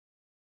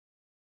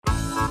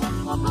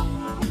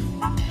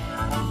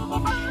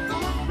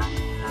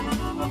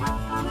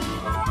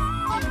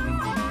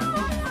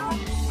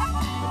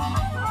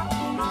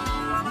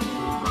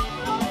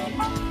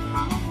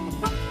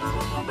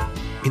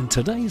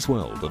In today's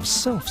world of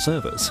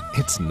self-service,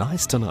 it's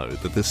nice to know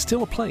that there's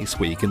still a place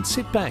where you can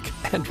sit back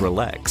and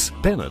relax.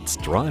 Bennett's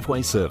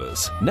Driveway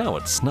Service, now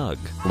at Snug,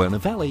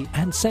 Lerner Valley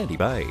and Sandy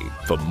Bay.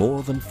 For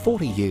more than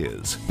 40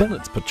 years,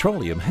 Bennett's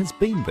Petroleum has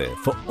been there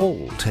for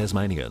all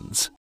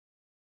Tasmanians.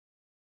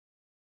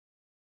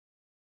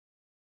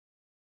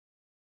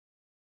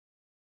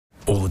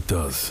 All it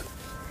does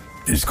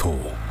is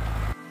call.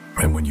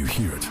 And when you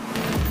hear it,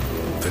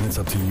 then it's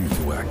up to you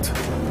to act.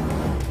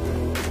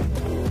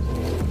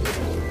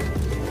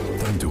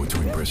 Don't do it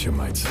to impress your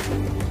mates.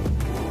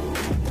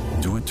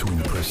 Do it to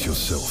impress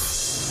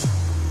yourself.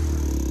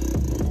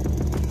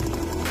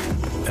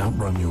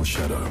 Outrun your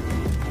shadow.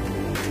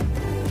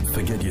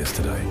 Forget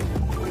yesterday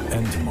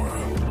and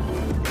tomorrow.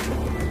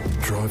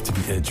 Drive to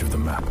the edge of the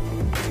map.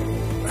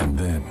 And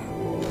then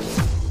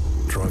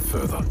drive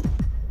further.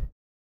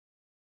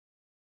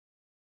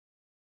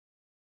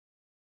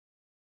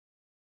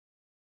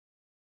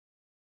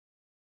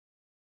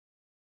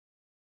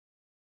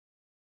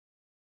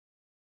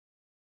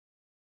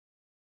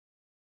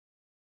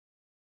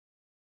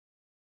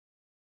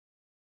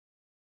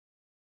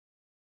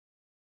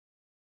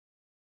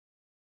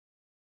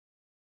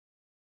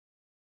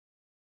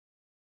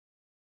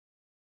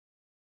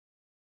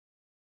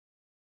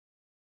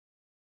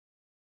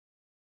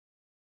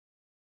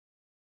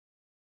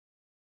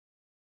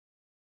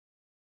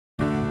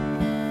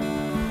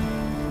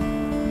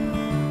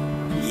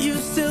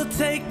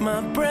 Take my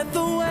breath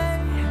away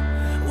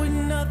with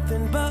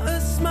nothing but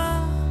a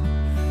smile.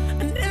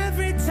 And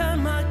every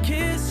time I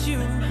kiss you,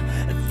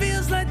 it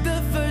feels like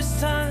the first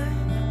time.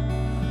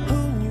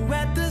 Who knew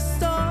at the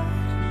start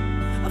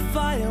a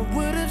fire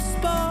would have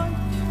sparked?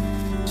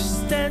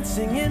 Just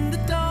dancing in the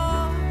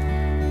dark.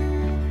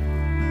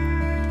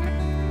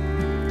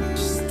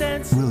 Just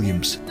dancing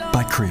Williams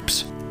by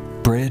Cripps.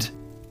 Bread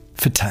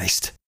for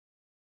taste.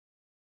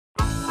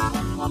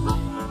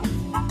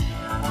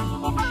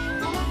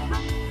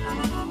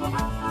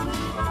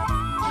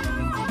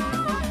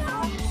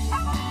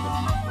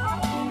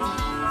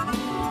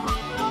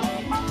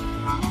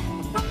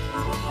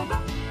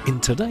 In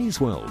today's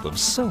world of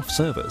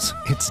self-service,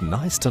 it's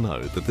nice to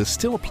know that there's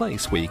still a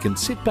place where you can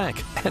sit back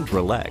and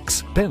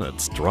relax.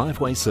 Bennett's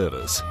Driveway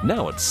Service,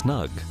 now at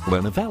Snug,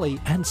 Lerner Valley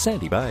and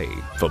Sandy Bay.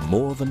 For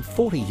more than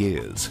 40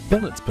 years,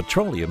 Bennett's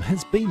Petroleum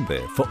has been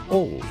there for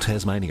all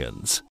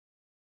Tasmanians.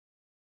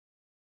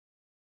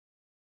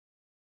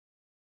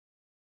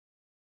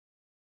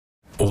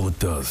 All it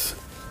does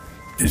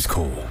is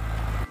call.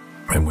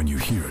 And when you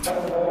hear it,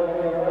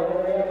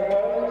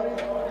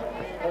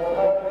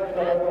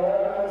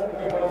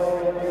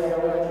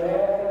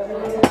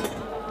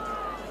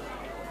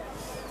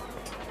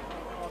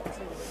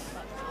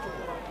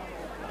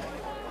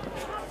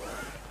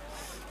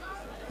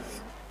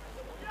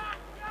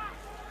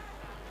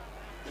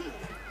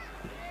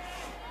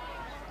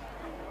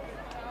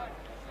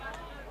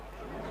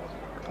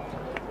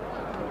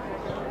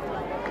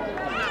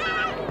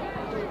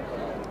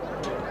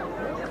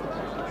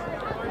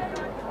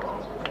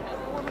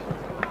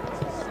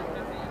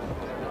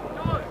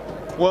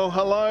 well,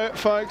 hello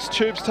folks,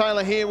 Tubes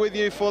Taylor here with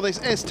you for this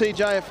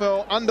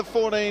STJFL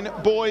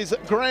Under-14 Boys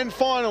Grand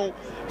Final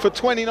for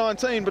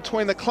 2019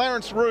 between the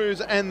Clarence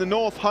Roos and the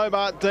North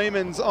Hobart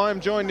Demons. I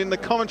am joined in the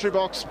commentary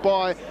box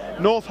by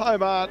North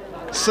Hobart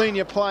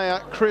senior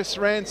player Chris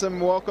Ransom.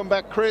 Welcome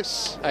back,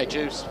 Chris. Hey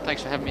Tubes,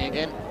 thanks for having me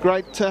again.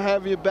 Great to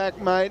have you back,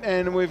 mate,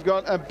 and we've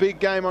got a big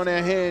game on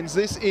our hands.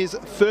 This is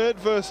third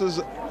versus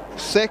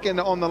second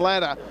on the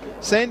ladder.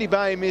 Sandy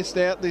Bay missed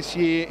out this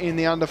year in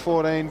the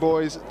Under-14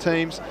 boys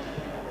teams.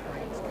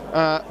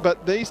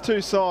 But these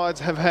two sides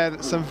have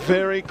had some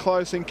very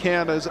close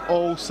encounters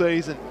all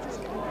season.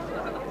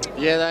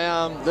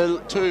 Yeah,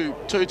 the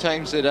two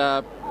teams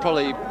that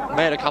probably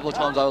met a couple of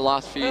times over the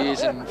last few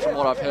years, and from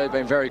what I've heard,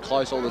 been very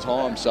close all the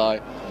time.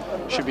 So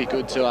should be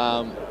good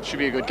to should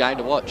be a good game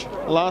to watch.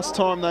 Last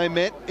time they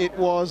met, it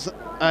was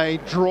a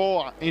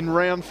draw in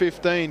round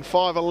 15,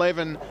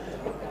 5-11.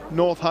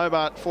 North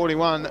Hobart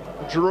 41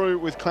 drew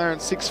with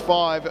Clarence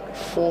 6-5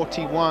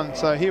 41.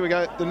 So here we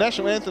go. The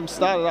national anthem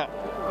started up.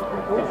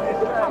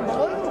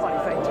 Unbelievable,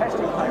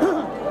 fantastic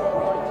player.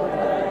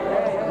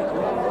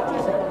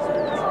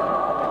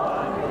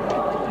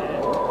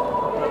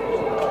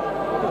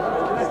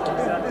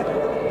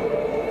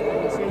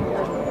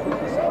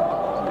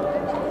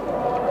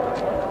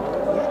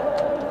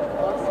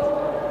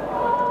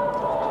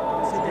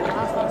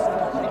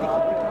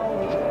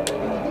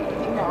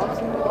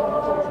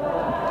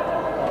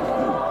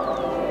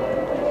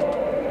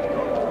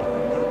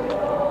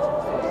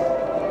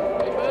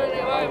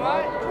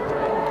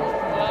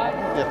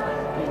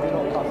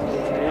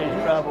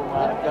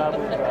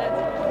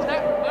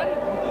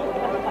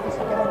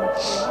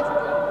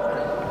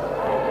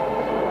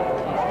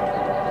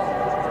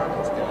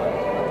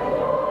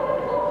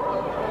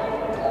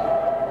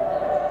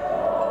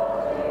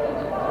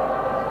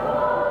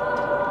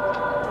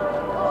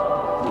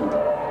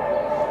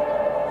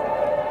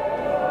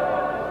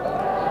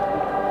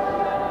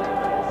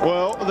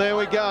 Well, there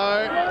we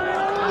go.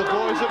 The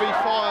boys will be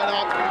fired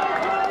up.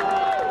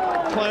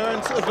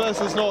 Clarence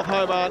versus North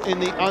Hobart in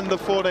the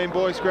under-14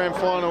 boys grand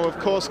final. Of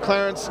course,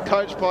 Clarence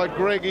coached by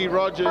Greggy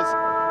Rogers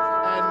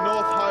and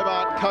North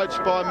Hobart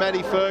coached by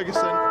Matty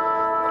Ferguson.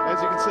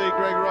 As you can see,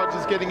 Greg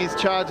Rogers getting his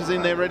charges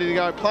in there ready to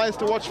go. Players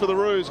to watch for the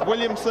Roos: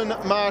 Williamson,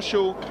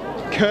 Marshall,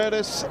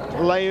 Curtis,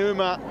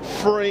 Leuma,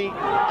 Free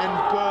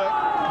and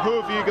Burke. Who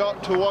have you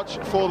got to watch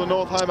for the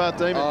North Hobart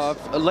Demons?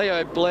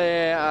 Leo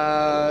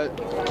Blair,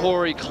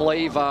 Corey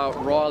Cleaver,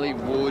 Riley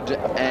Wood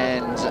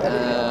and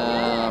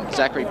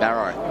Zachary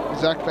Barrow.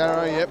 Zach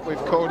Barrow, yep,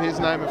 we've called his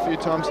name a few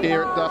times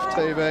here at Duff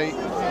TV.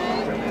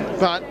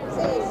 But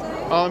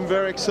I'm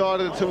very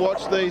excited to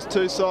watch these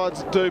two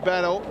sides do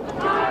battle.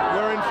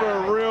 We're in for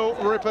a real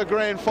ripper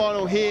grand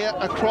final here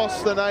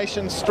across the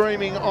nation,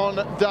 streaming on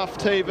Duff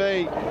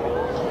TV.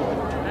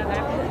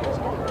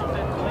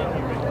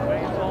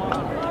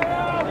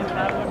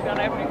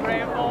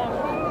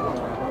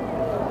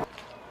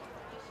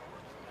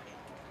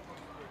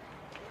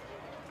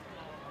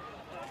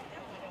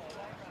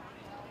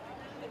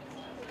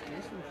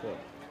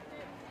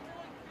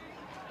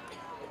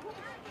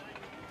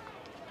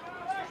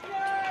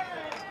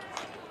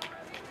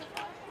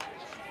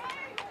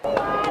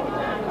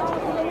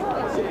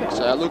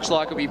 So it looks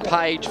like it'll be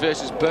Page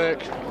versus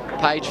Burke.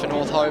 Page for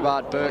North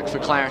Hobart, Burke for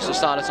Clarence to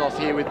start us off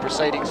here with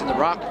proceedings in the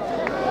ruck.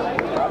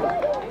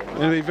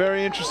 It'll be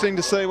very interesting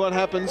to see what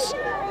happens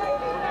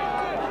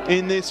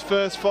in this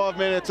first 5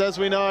 minutes. As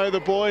we know,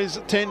 the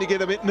boys tend to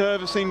get a bit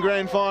nervous in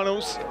grand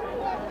finals.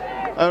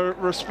 A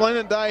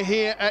resplendent day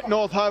here at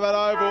North Hobart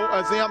Oval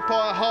as the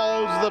umpire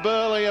holds the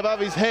burley above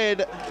his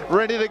head,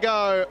 ready to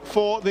go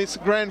for this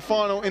grand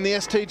final in the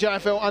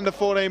STJFL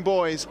under-14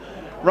 boys.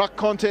 Ruck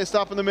contest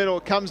up in the middle.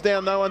 It comes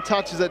down, no one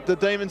touches it. The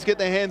Demons get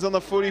their hands on the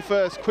footy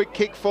first. Quick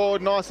kick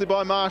forward nicely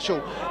by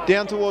Marshall.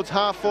 Down towards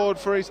half forward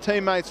for his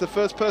teammates. The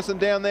first person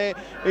down there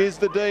is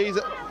the D's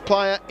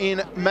player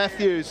in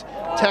Matthews.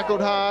 Tackled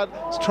hard,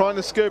 is trying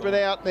to scoop it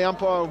out. The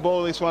umpire will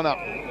ball this one up.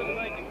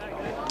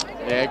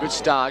 Yeah, good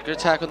start. Good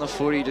attack on the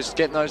footy, just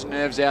getting those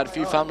nerves out. A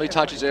few fumbly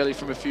touches early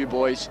from a few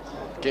boys.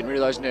 Getting rid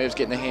of those nerves,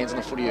 getting their hands on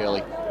the footy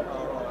early.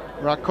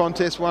 Ruck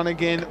contest won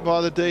again by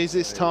the D's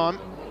this time.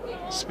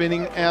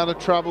 Spinning out of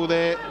trouble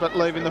there, but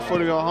leaving the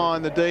footy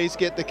behind. The D's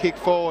get the kick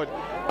forward.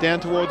 Down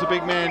towards a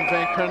big man.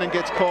 Van Crennan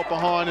gets caught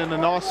behind, and a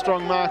nice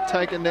strong mark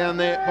taken down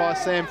there by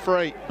Sam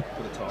Free.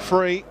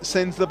 Free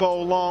sends the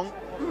ball long.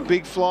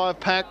 Big fly of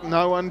pack.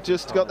 No one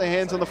just got their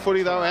hands on the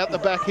footy though. Out the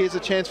back, here's a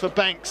chance for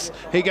Banks.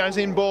 He goes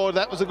inboard.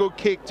 That was a good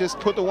kick. Just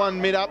put the one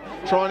mid up.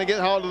 Trying to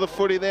get hold of the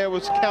footy there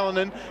was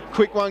Callanan.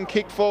 Quick one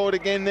kick forward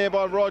again there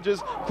by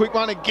Rogers. Quick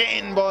one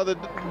again by the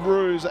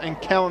Roos,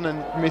 and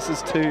Callanan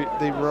misses to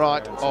the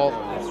right of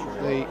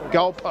the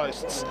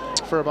goalposts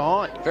for a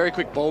behind. Very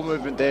quick ball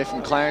movement there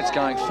from Clarence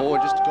going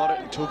forward. Just got it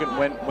and took it and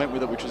went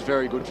with it, which was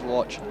very good to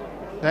watch.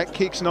 That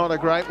kick's not a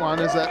great one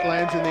as that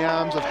lands in the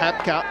arms of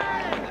Hapka.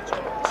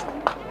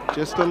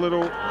 Just a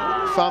little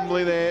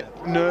fumbly there.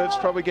 Nerves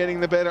probably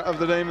getting the better of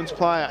the Demons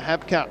player.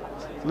 Hapka,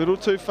 a little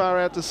too far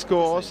out to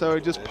score, so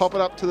he just pop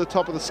it up to the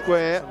top of the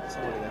square.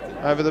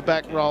 Over the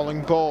back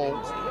rolling ball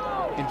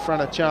in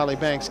front of Charlie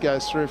Banks,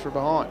 goes through for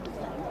behind.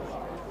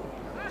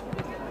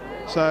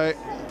 So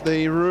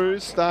the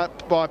Roos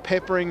start by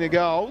peppering the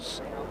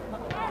goals.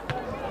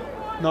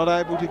 Not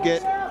able to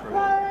get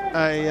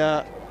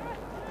a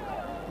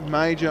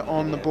major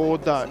on the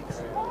board though.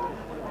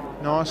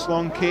 Nice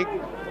long kick.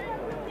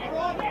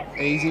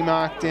 Easy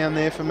mark down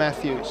there for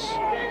Matthews.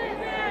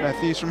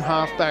 Matthews from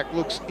half-back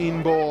looks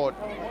inboard.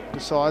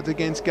 Decides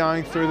against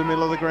going through the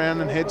middle of the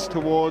ground and heads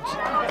towards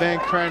Van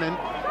Crennan.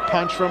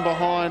 Punch from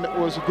behind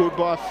was good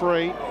by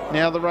Free.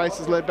 Now the race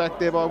is led back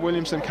there by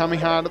Williamson. Coming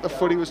hard at the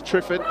footy was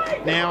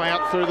Triffett. Now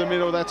out through the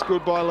middle. That's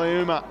good by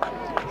Leuma.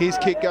 His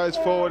kick goes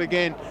forward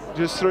again.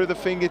 Just through the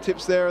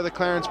fingertips there of the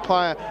Clarence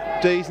player.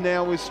 D's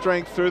now with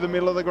strength through the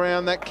middle of the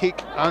ground. That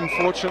kick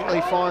unfortunately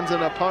finds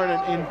an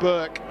opponent in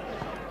Burke.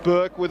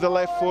 Burke with the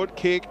left foot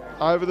kick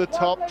over the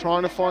top,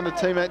 trying to find a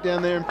teammate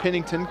down there in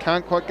Pennington.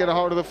 Can't quite get a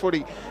hold of the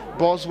footy.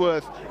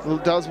 Bosworth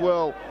does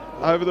well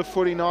over the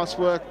footy. Nice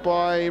work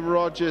by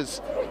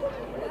Rogers.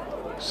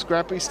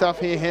 Scrappy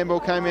stuff here. Handball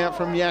came out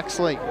from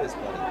Yaxley.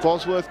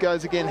 Bosworth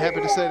goes again. Happy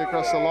to see it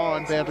across the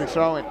line. Boundary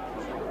throw in.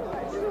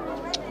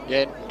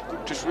 Yeah,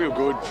 just real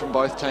good from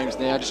both teams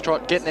now. Just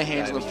getting their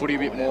hands on the footy a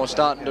bit more,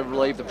 starting to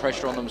relieve the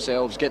pressure on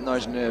themselves, getting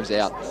those nerves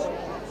out.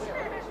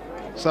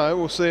 So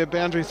we'll see a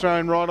boundary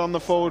thrown right on the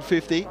forward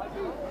 50.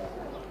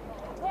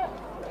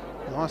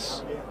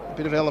 Nice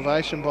bit of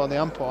elevation by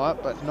the umpire,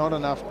 but not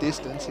enough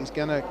distance. He's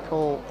going to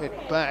call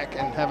it back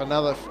and have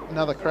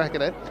another crack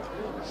at it.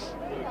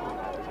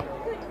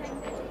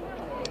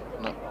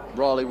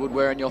 Riley Wood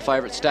wearing your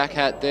favourite stack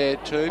hat there,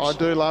 Tubes. I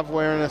do love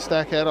wearing a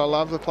stack hat. I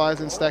love the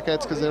players in stack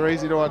hats because they're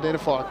easy to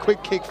identify.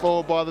 Quick kick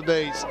forward by the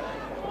D's.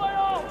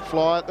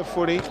 Fly at the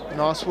footy.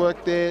 Nice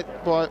work there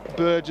by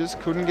Burgess.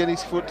 Couldn't get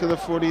his foot to the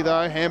footy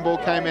though. Handball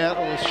came out.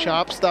 It was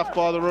sharp stuff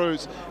by the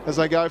Roos as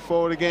they go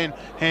forward again.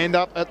 Hand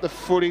up at the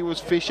footy was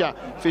Fisher.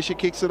 Fisher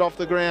kicks it off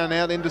the ground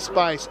out into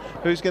space.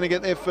 Who's going to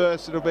get there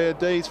first? It'll be a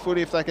D's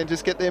footy if they can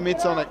just get their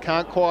mitts on it.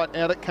 Can't quite.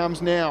 Out it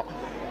comes now.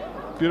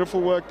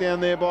 Beautiful work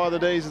down there by the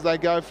D's as they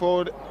go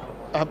forward.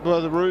 By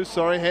the Roos,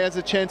 sorry. Has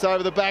a chance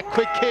over the back.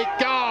 Quick kick.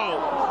 Goal!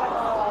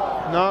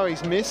 No,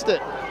 he's missed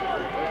it.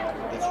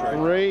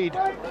 Reed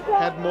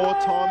had more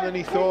time than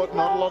he thought.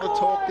 Not a lot of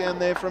talk down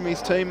there from his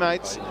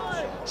teammates.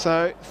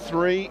 So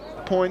 3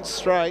 points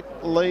straight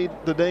lead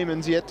the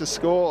Demons yet to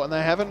score, and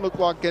they haven't looked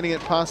like getting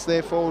it past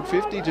their forward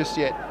 50 just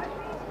yet.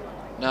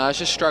 No, it's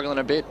just struggling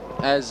a bit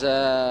as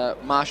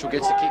Marshall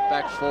gets the kick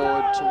back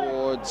forward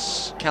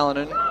towards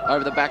Callanan.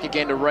 Over the back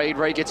again to Reed.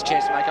 Reed gets a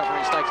chance to make up for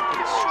mistakes and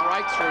put it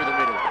straight through the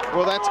middle.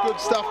 Well, that's good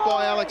stuff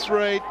by Alex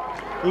Reed.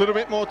 A little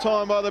bit more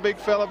time by the big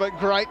fella, but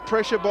great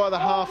pressure by the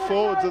half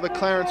forwards of the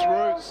Clarence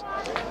Roos.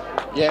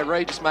 Yeah,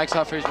 Reed just makes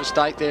up for his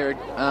mistake there.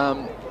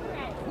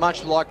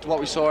 Much like what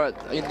we saw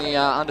in the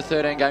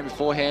under-13 game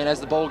beforehand. As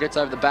the ball gets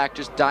over the back,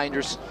 just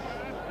dangerous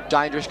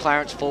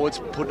Clarence forwards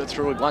putting it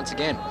through it once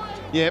again.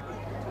 Yep,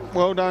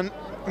 well done.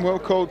 Well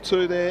called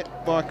too there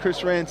by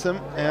Chris Ransom,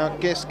 our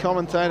guest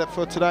commentator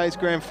for today's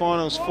grand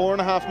finals.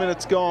 4.5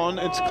 minutes gone.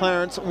 It's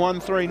Clarence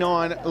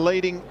 1-3-9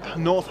 leading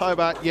North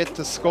Hobart yet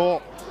to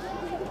score.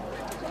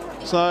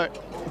 So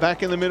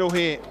back in the middle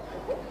here.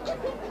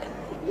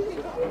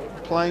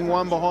 Playing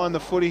one behind the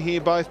footy here,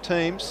 both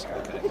teams.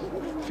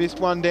 Fist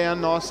one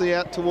down nicely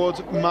out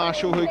towards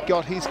Marshall, who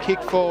got his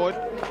kick forward.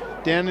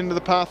 Down into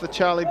the path of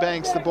Charlie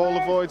Banks. The ball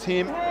avoids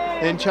him.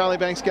 Then Charlie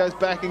Banks goes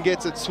back and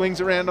gets it.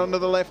 Swings around onto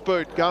the left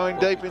boot. Going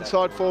deep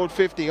inside forward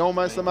 50.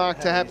 Almost the mark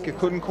to Hapka.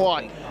 Couldn't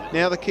quite.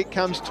 Now the kick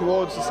comes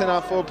towards the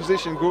centre forward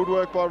position. Good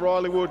work by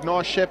Riley Wood.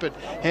 Nice Shepherd.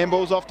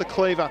 Handball's off to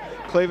Cleaver.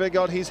 Cleaver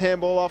got his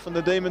handball off and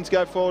the Demons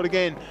go forward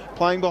again.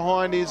 Playing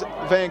behind is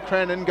Van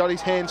Cranen. Got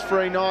his hands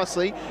free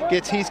nicely.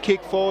 Gets his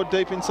kick forward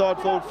deep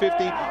inside forward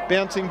 50.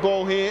 Bouncing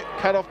ball here.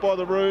 Cut off by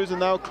the Roos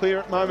and they'll clear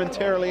it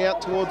momentarily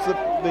out towards the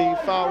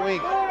far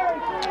wing.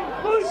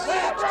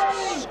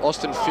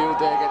 Austin Field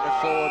there getting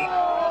it forward.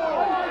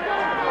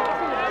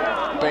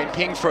 Been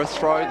pinged for a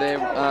throw there,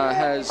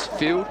 has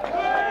Field.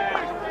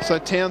 So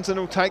Townsend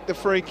will take the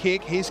free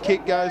kick. His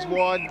kick goes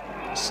wide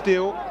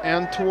still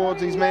and towards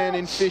his man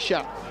in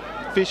Fisher.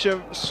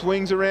 Fisher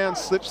swings around,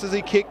 slips as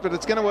he kicked, but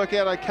it's going to work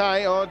out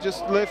okay. Oh,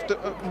 just left,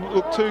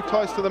 look too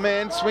close to the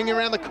man. Swinging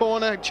around the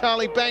corner,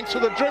 Charlie Banks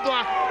with a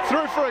dribbler,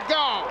 through for a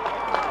goal.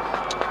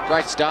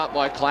 Great start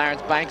by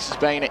Clarence. Banks has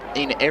been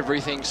in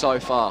everything so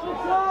far.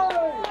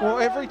 Well,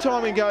 every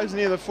time he goes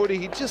near the footy,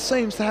 he just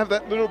seems to have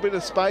that little bit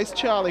of space,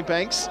 Charlie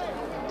Banks.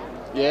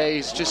 Yeah,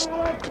 he's just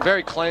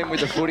very clean with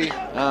the footy.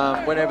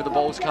 Whenever the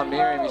balls come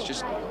near him, he's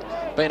just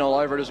been all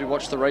over it as we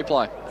watch the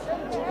replay.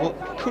 Well,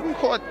 couldn't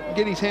quite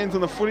get his hands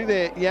on the footy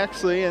there,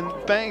 Yaxley, and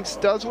Banks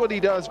does what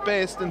he does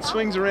best and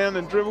swings around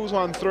and dribbles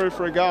one through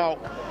for a goal.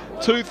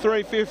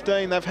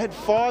 2-3-15. They've had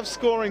 5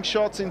 scoring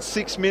shots in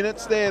 6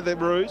 minutes there, the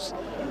Roos.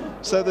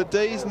 So the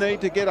D's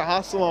need to get a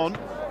hustle on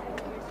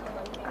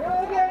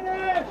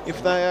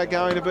if they are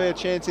going to be a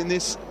chance in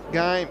this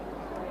game.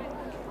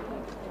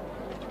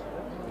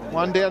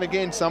 One down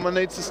again. Someone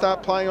needs to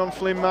start playing on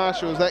Flynn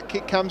Marshall as that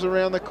kick comes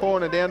around the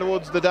corner down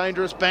towards the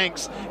dangerous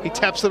Banks. He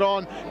taps it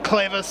on.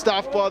 Clever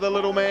stuff by the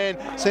little man.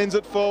 Sends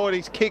it forward.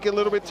 He's kicked a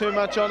little bit too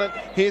much on it.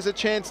 Here's a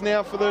chance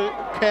now for the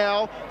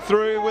Cow.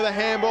 Through with a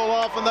handball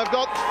off, and they've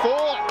got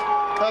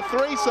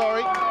 3,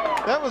 sorry.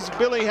 That was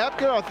Billy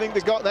Hapka, I think,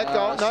 that got that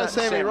goal. No,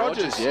 Sammy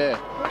Rogers. Yeah.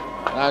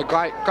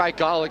 Great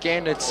goal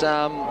again. It's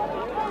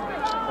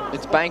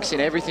Banks in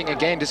everything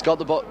again. Just got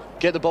the ball,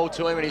 get the ball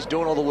to him, and he's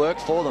doing all the work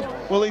for them.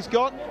 Well, he's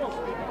got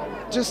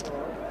just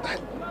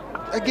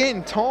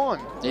again time.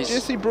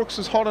 Jesse Brooks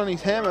was hot on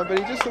his hammer, but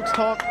he just looks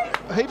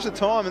heaps of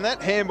time, and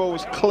that handball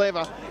was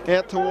clever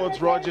out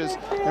towards Rogers,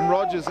 and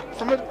Rogers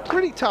from a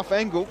pretty tough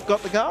angle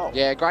got the goal.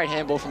 Yeah, great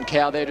handball from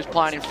Cow there, just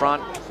playing in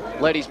front,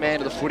 led his man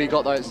to the footy,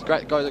 got those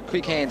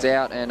quick hands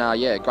out, and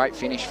yeah, great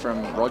finish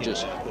from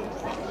Rogers.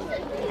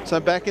 So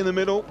back in the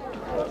middle,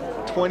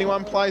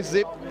 21 plays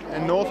zip,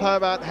 and North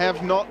Hobart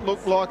have not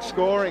looked like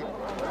scoring.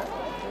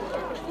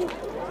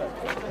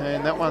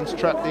 And that one's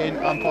trapped in.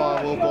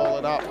 Umpire will ball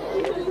it up.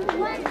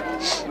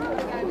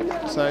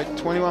 So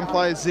 21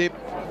 plays zip.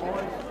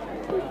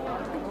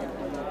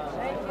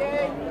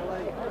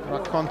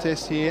 Right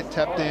contest here,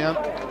 tap down.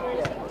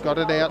 Got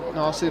it out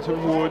nicely to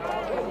Wood.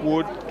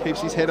 Wood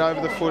keeps his head over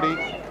the footy.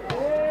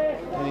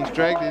 And he's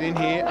dragged it in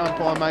here.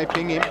 Umpire may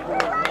ping him.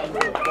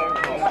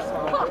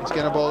 He's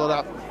going to ball it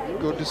up.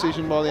 Good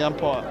decision by the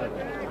umpire.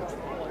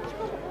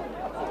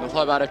 North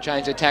Hobart have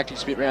changed their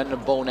tactics a bit around the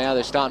ball now.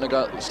 They're starting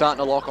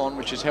to lock on,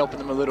 which is helping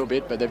them a little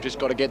bit, but they've just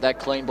got to get that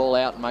clean ball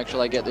out and make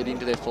sure they get it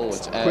into their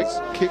forwards. Quick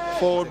kick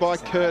forward by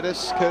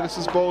Curtis.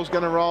 Curtis's ball's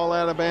going to roll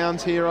out of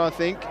bounds here, I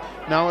think.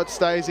 No, it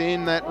stays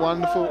in. That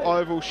wonderful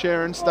oval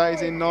Sharon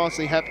stays in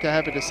nicely. Hapka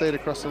happy to see it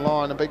across the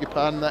line. I beg your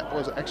pardon, that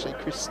was actually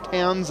Chris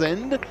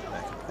Townsend.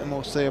 And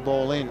we'll see a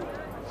ball in.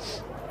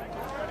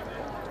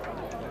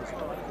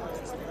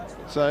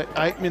 So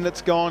 8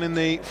 minutes gone in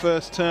the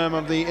first term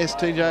of the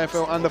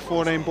STJFL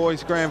Under-14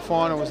 Boys Grand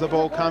Final as the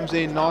ball comes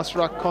in. Nice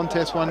ruck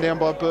contest, one down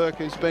by Burke,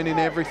 who's been in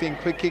everything.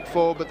 Quick kick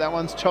forward, but that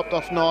one's chopped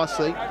off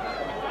nicely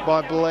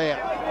by Blair.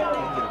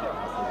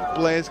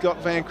 Blair's got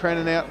Van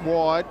Cranen out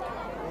wide.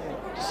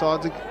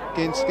 decides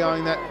against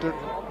going that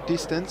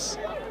distance.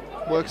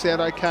 Works out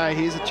okay.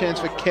 Here's a chance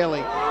for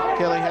Kelly.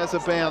 Kelly has a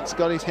bounce,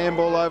 got his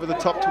handball over the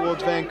top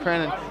towards Van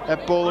Cranen.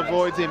 That ball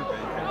avoids him.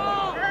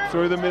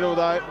 Through the middle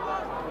though.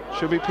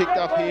 Should be picked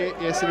up here.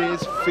 Yes, it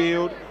is.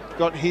 Field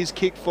got his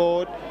kick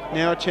forward.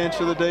 Now a chance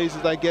for the D's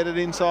as they get it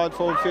inside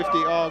forward 50.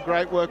 Oh,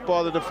 great work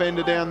by the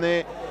defender down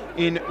there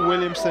in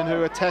Williamson,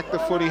 who attacked the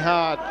footy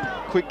hard.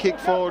 Quick kick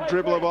forward,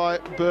 dribbler by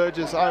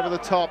Burgess over the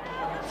top.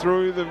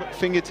 Through the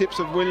fingertips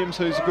of Williams,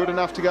 who's good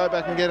enough to go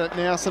back and get it.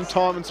 Now some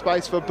time and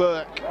space for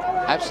Burke.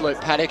 Absolute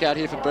paddock out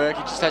here for Burke.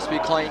 He just has to be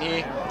clean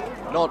here.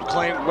 Not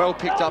clean, well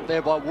picked up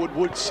there by Wood.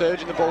 Wood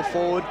surging the ball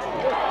forward.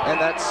 And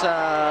that's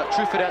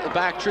Trifford out the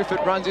back.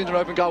 Trifford runs into an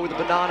open goal with a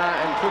banana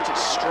and puts it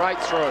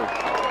straight through.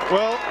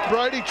 Well,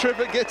 Brodie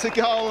Trifford gets a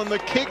goal, and the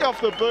kick off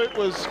the boot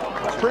was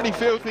pretty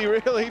filthy,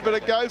 really, but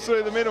it goes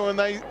through the middle, and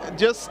they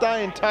just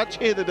stay in touch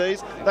here, the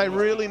D's. They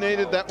really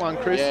needed that one,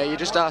 Chris. Yeah, you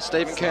just ask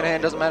Stephen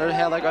Kernahan, doesn't matter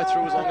how they go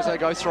through as long as they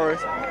go through.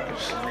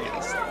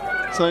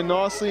 So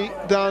nicely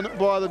done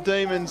by the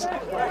Demons.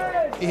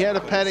 He had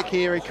a paddock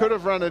here. He could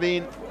have run it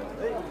in,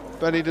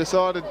 but he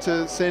decided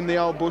to send the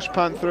old bush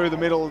punt through the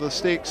middle of the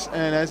sticks.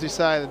 And as you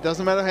say, it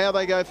doesn't matter how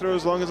they go through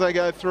as long as they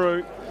go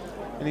through.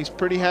 And he's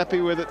pretty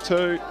happy with it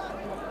too.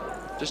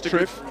 Just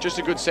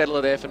a good settler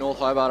there for North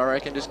Hobart, I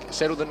reckon. Just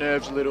settle the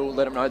nerves a little,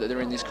 let them know that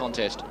they're in this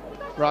contest.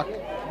 Ruck,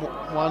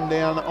 one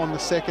down on the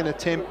second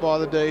attempt by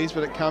the D's,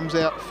 but it comes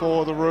out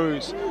for the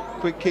Roos.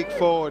 Quick kick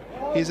forward.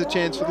 Here's a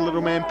chance for the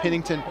little man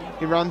Pennington.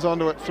 He runs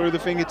onto it through the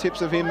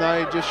fingertips of him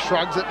though. He just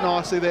shrugs it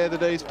nicely there, the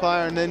D's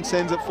player, and then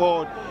sends it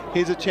forward.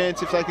 Here's a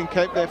chance if they can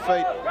keep their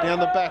feet down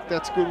the back.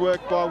 That's good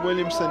work by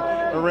Williamson.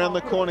 Around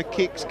the corner,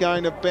 kicks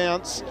going to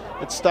bounce.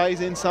 It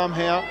stays in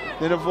somehow.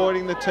 Then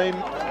avoiding the team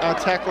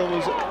tackler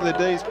was the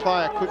D's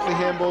player. Quickly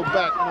handball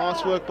back.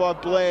 Nice work by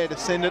Blair to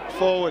send it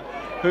forward.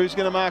 Who's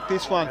going to mark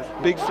this one?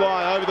 Big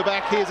fly over the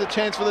back. Here's a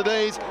chance for the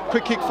D's.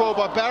 Quick kick forward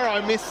by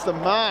Barrow. Missed the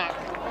mark.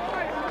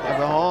 Go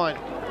behind.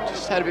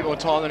 Just had a bit more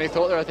time than he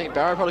thought there. I think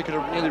Barrow probably could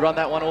have nearly run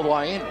that one all the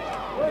way in.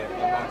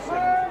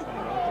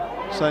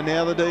 So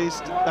now the D's,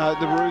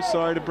 the Roos,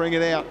 sorry, to bring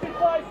it out.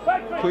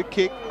 Quick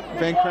kick.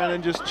 Van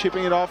Cranen just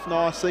chipping it off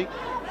nicely.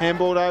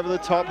 Handballed over the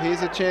top.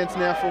 Here's a chance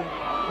now for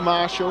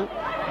Marshall.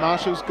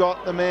 Marshall's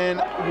got the man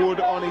Wood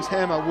on his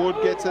hammer. Wood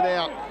gets it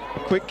out.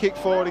 Quick kick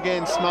forward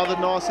again, smothered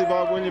nicely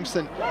by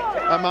Williamson.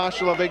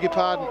 Marshall, I beg your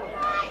pardon.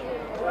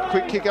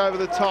 Quick kick over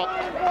the top.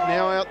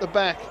 Now out the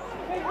back.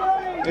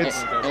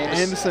 It's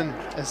Anderson.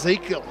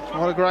 Ezekiel.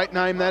 What a great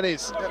name that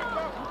is.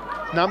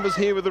 Numbers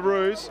here with the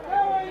Roos.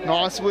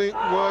 Nicely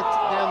worked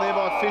down there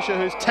by Fisher,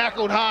 who's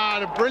tackled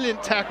hard. A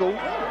brilliant tackle.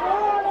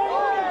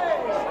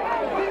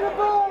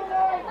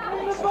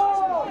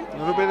 A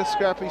little bit of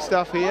scrappy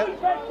stuff here.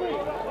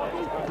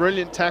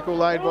 Brilliant tackle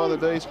laid by the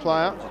D's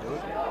player.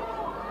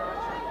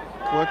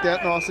 Worked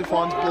out nicely,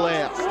 finds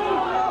Blair.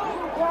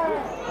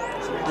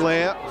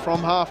 Blair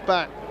from half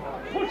back.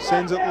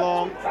 Sends it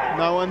long.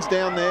 No one's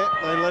down there.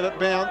 They let it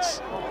bounce.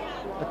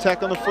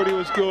 Attack on the footy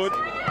was good.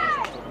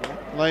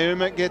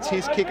 Leuma gets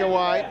his kick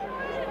away.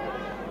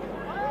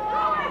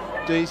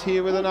 D's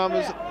here with the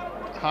numbers.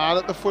 Hard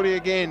at the footy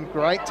again.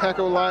 Great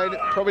tackle laid.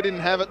 Probably didn't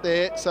have it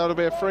there, so it'll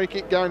be a free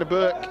kick going to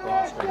Burke.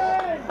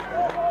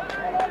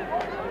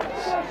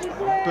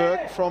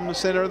 Burke from the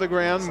centre of the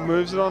ground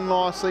moves it on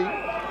nicely.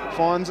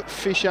 Finds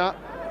Fisher.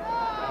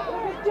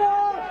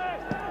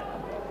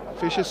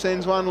 Fisher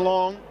sends one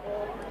long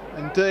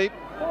and deep.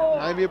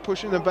 Maybe a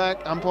push in the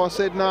back. Umpire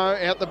said no.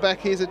 Out the back,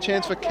 here's a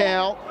chance for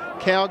Cow.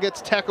 Cow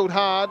gets tackled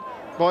hard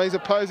by his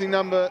opposing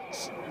number,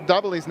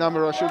 double his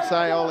number, I should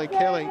say, Ollie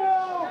Kelly.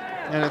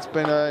 And it's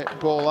been a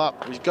ball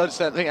up. We've got to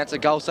say, I think that's a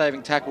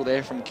goal-saving tackle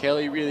there from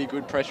Kelly. Really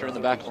good pressure in the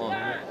back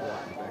line.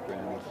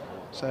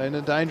 So in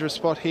a dangerous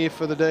spot here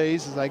for the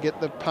D's as they get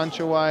the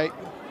punch away.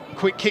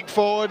 Quick kick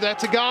forward,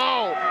 that's a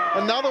goal.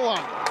 Another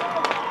one.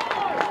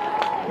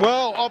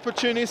 Well,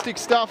 opportunistic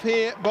stuff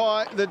here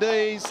by the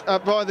D's,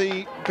 by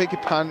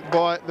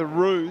the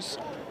Roos.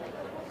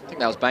 I think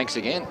that was Banks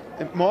again.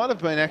 It might have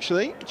been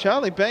actually.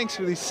 Charlie Banks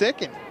with his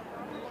second.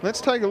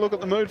 Let's take a look at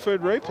the Mood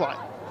Food replay.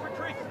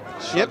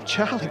 Yep,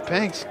 Charlie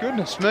Banks,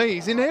 goodness me,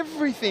 he's in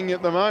everything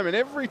at the moment.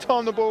 Every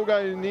time the ball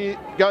goes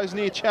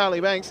near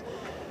Charlie Banks,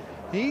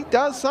 he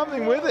does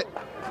something with it.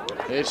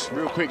 It's a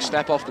real quick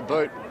snap off the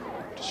boot.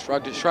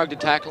 Just shrugged a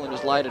tackle and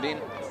just laid it in.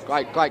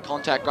 Great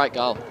contact, great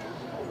goal.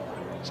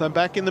 So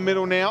back in the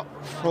middle now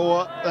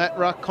for that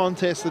ruck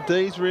contest. The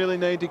D's really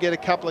need to get a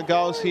couple of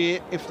goals here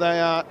if they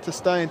are to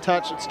stay in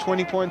touch. It's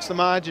 20 points the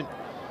margin.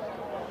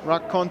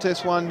 Ruck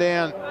contest, one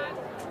down.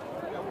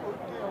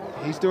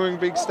 He's doing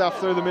big stuff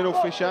through the middle,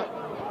 Fisher.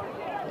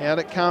 Out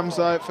it comes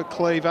though for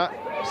Cleaver.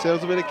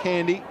 Sells a bit of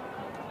candy.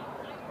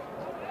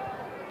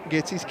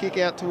 Gets his kick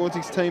out towards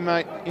his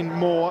teammate in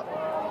Moore.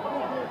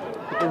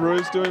 But the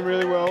Roos doing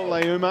really well.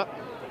 Leuma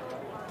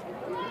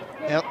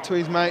out to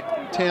his mate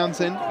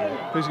Townsend,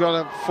 who's got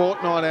a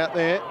fortnight out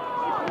there.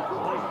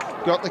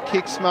 Got the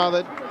kick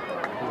smothered.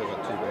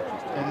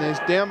 And there's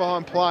down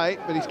behind play,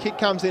 but his kick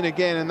comes in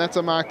again, and that's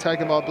a mark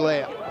taken by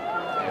Blair.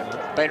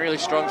 been really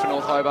strong for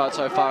North Hobart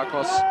so far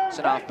across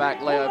centre half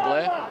back Leo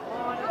Blair.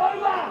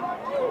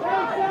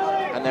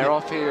 And they're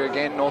off here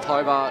again, North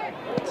Hobart,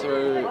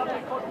 through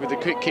with a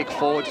quick kick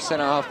forward to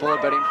centre half forward,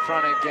 but in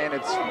front again,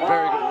 it's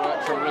very good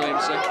work from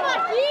Williamson.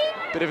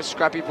 Bit of a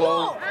scrappy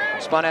ball,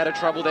 spun out of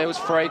trouble there was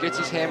Frey, gets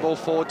his handball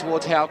forward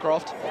towards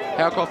Howcroft.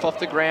 Howcroft off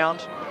the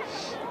ground.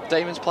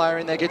 Demons player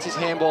in there, gets his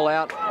handball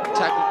out.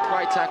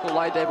 Great tackle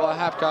laid there by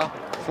Hapka.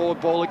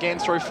 Forward ball again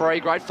through Frey,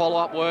 great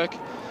follow-up work.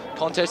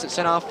 Contest at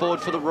centre half forward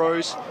for the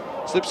Roos.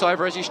 Slips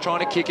over as he's trying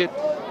to kick it.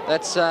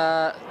 That's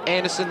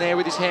Anderson there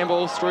with his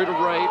handball through to Reid.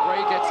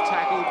 Reid gets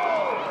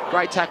tackled.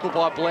 Great tackle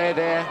by Blair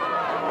there,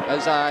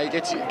 as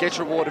he gets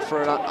rewarded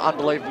for an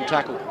unbelievable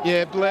tackle.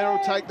 Yeah, Blair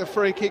will take the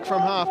free kick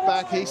from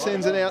half-back. He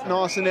sends it out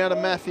nice and out of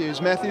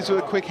Matthews. Matthews with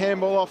a quick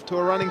handball off to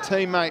a running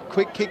teammate.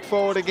 Quick kick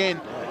forward again.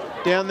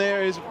 Down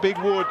there is Big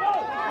Wood.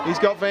 He's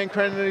got Van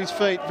Cranen at his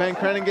feet. Van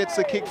Cranen gets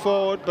the kick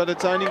forward, but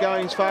it's only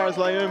going as far as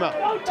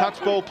Leuma.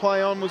 Touch ball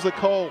play on was the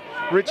call.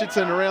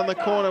 Richardson around the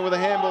corner with a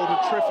handball to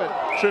Triffett.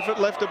 Triffett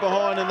left it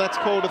behind, and that's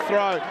called a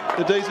throw.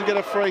 The D's will get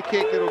a free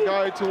kick. It'll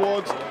go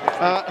towards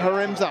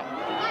Haremza.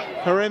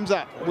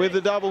 Haremza with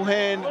the double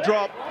hand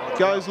drop.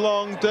 Goes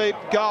long, deep,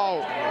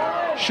 goal.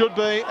 Should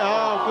be,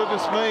 oh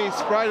goodness me, he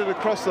sprayed it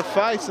across the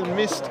face and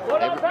missed.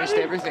 Missed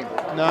everything.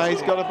 No,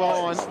 he's got it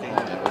behind.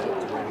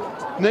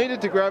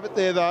 Needed to grab it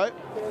there though.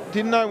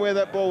 Didn't know where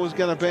that ball was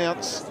going to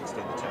bounce.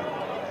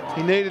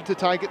 He needed to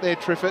take it there,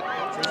 Triffett.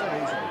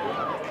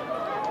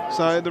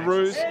 So the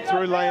Roos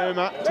through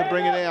Leuma to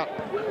bring it out.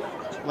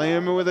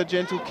 Leuma with a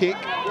gentle kick,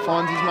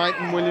 finds his mate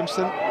in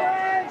Williamson,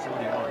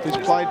 who's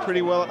played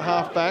pretty well at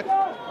half-back.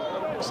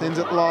 Sends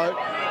it low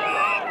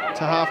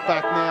to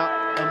half-back now,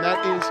 and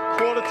that is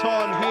quarter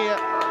time here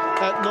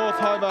at North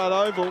Hobart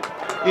Oval.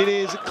 It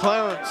is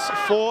Clarence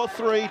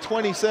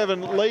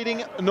 4-3-27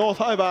 leading North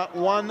Hobart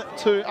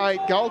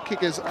 1-8. Goal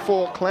kickers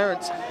for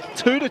Clarence,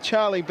 2 to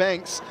Charlie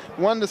Banks,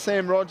 1 to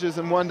Sam Rogers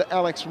and 1 to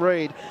Alex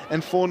Reid.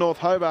 And for North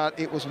Hobart,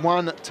 it was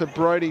 1 to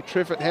Brody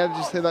Triffett. How did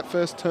you see that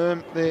first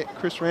term there,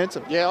 Chris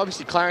Ransom? Yeah,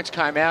 obviously Clarence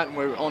came out and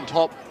were on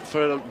top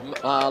for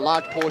a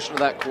large portion of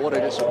that quarter,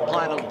 just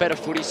playing a better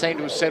footy, seemed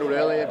to have settled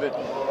earlier, but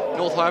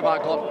North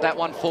Hobart got that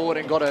one forward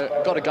and got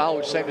a goal,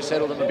 which seemed to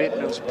settle them a bit,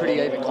 and it was a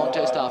pretty even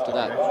contest after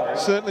that.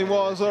 Certainly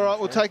was. All right,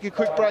 we'll take a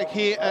quick break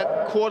here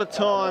at quarter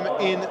time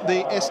in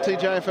the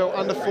STJFL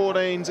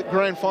Under-14s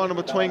grand final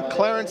between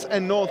Clarence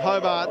and North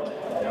Hobart.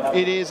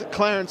 It is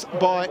Clarence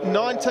by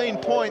 19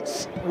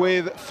 points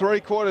with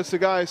 3 quarters to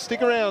go.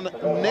 Stick around,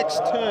 next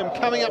term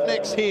coming up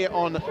next here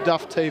on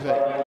Duff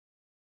TV.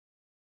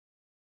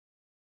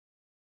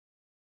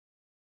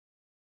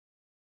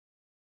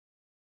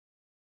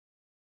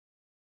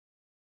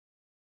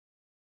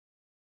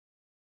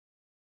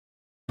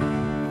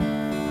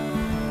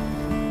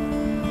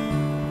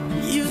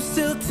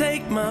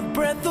 Take my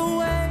breath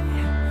away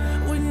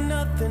with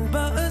nothing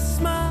but a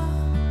smile.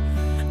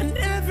 And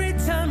every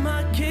time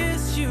I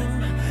kiss you,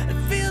 it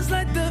feels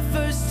like the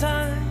first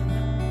time.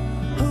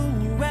 Who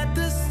knew at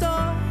the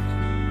start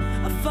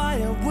a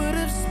fire would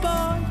have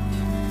sparked,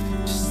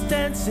 just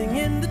dancing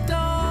in the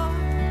dark.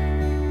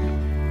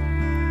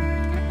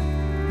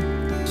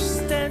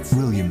 Just dancing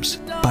Williams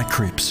by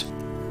Cripps.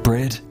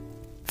 Bread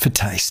for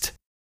taste.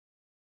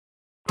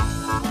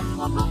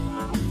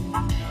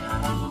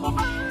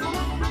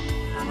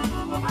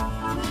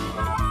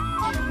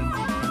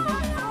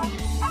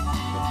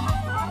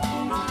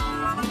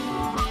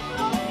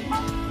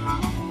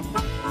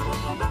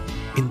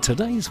 In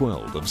today's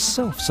world of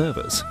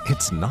self-service,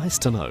 it's nice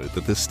to know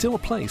that there's still a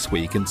place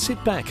where you can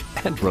sit back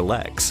and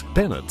relax.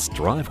 Bennett's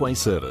Driveway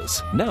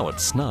Service, now at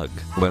Snug,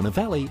 Lerner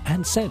Valley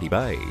and Sandy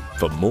Bay.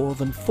 For more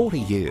than 40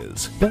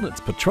 years,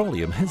 Bennett's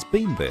Petroleum has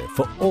been there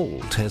for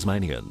all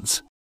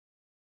Tasmanians.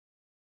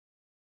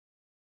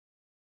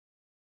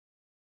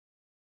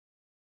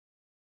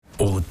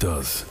 All it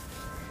does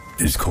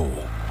is call.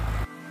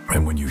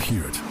 And when you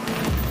hear it,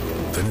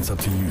 then it's up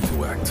to you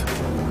to act.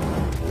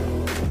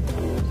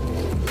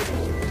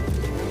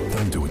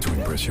 Don't do it to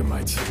impress your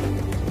mates.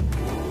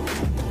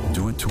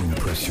 Do it to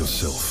impress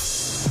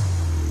yourself.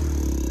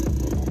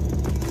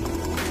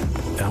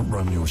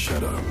 Outrun your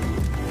shadow.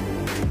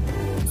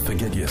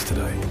 Forget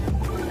yesterday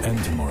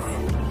and tomorrow.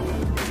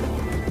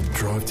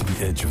 Drive to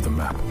the edge of the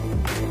map.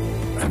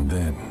 And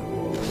then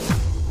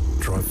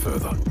drive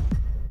further.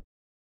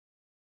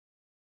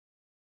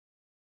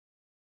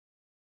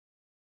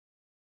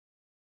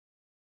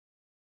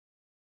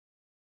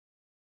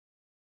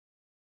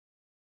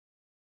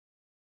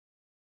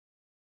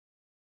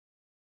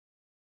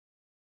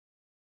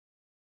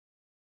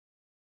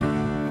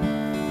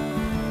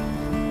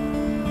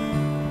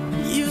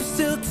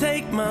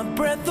 Take my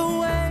breath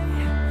away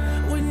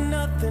with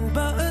nothing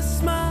but a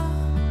smile.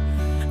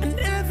 And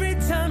every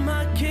time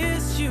I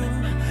kiss you,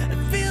 it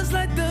feels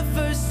like the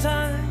first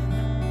time.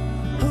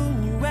 Who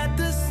knew at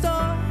the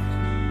start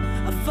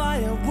a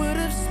fire would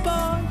have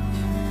sparked,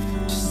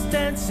 just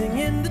dancing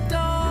in the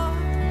dark.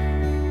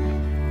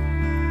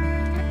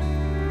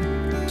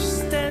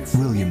 Just dancing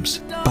Williams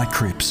in the dark. by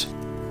Cripps.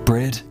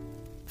 Bread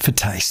for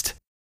taste.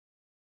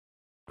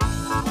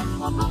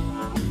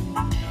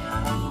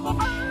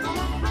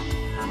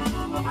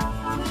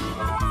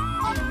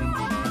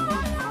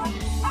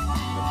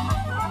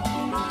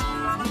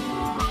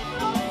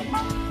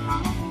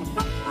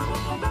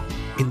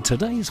 In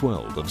today's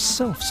world of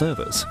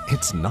self-service,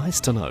 it's nice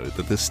to know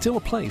that there's still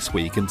a place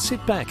where you can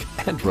sit back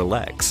and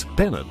relax.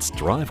 Bennett's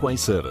Driveway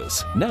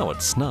Service, now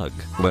at Snug,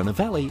 Lerner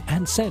Valley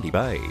and Sandy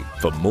Bay.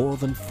 For more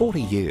than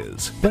 40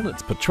 years,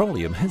 Bennett's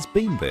Petroleum has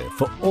been there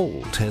for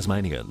all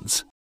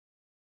Tasmanians.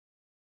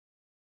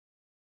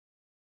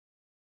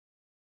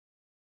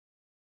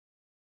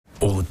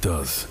 All it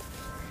does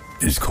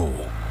is call.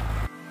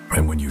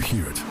 And when you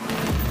hear it,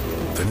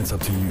 then it's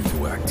up to you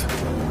to act.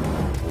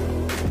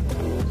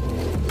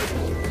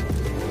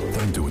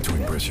 Don't do it to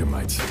impress your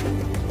mates.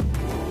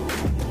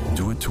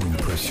 Do it to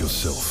impress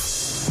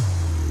yourself.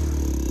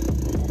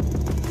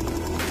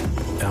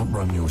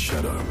 Outrun your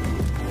shadow.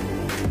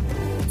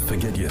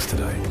 Forget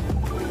yesterday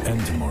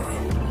and tomorrow.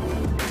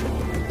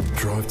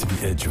 Drive to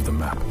the edge of the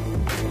map.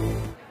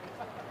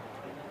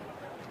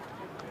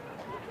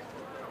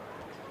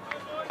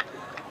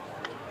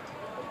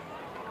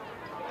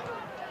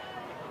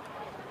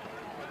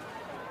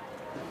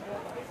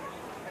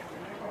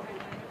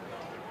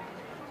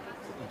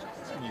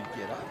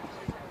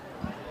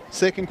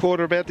 Second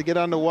quarter about to get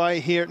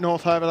underway here at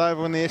North Hobart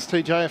Oval in the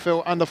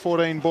STJFL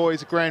Under-14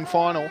 Boys Grand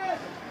Final.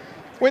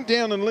 Went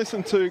down and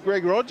listened to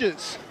Greg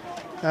Rogers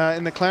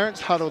in the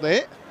Clarence huddle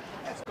there,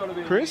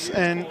 Chris,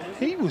 and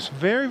he was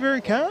very, very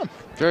calm.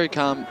 Very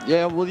calm.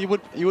 Yeah, well, you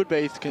would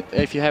be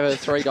if you have a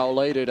 3-goal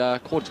lead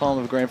at quarter time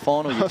of a grand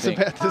final. I was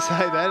about to say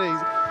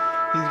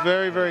that. He's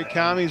very, very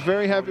calm. He's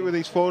very happy with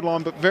his forward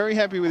line, but very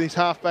happy with his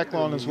half-back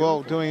line as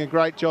well, doing a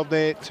great job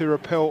there to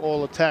repel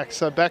all attacks.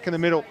 So back in the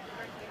middle,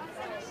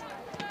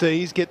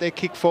 D's get their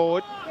kick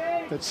forward.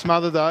 That's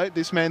smothered though.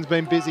 This man's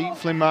been busy,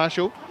 Flynn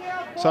Marshall.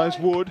 So's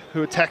Wood,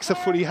 who attacks the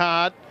footy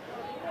hard.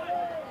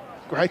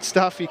 Great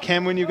stuff. You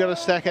can when you've got a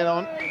stack hat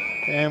on.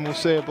 And we'll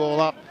see a ball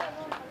up.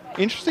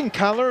 Interesting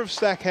colour of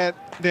stack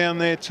hat down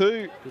there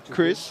too,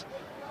 Chris.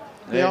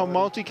 The old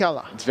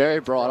multicolour. It's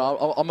very bright.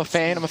 I'm a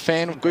fan.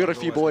 We've got a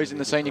few boys in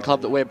the senior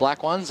club that wear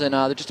black ones, and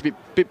they're just a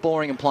bit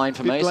boring and plain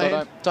for me. So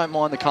I don't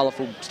mind the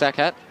colourful stack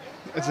hat.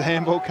 As the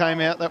handball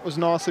came out, that was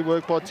nicely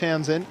worked by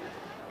Townsend.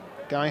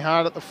 Going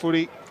hard at the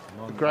footy.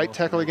 A great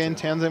tackle again.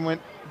 Townsend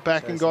went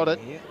back and got it.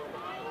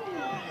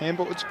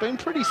 Handball. It's been a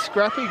pretty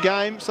scrappy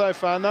game so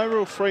far. No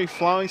real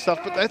free-flowing stuff,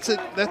 but that's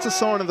a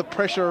sign of the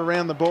pressure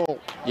around the ball.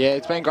 Yeah,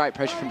 it's been great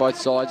pressure from both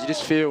sides. You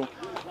just feel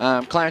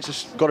Clarence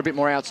has got a bit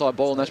more outside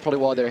ball, and that's probably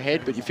why they're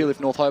ahead. But you feel if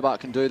North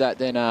Hobart can do that,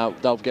 then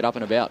they'll get up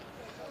and about.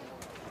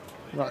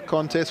 Right,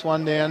 contest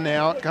one down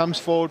now. It comes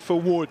forward for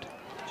Wood.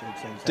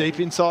 Deep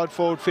inside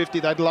forward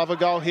 50. They'd love a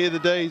goal here, the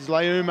D's.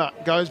 Leuma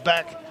goes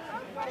back.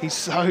 He's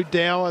so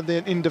dour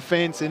in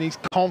defence, and he's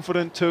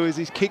confident too as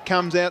his kick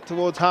comes out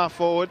towards half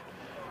forward.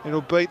 It'll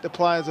beat the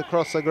players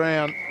across the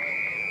ground.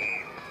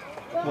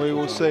 We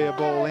will see a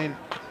ball in.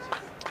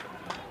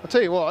 I'll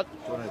tell you what,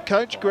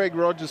 Coach Greg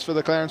Rogers for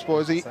the Clarence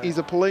boys, he's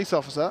a police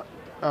officer.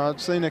 I've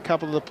seen a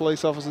couple of the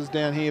police officers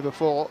down here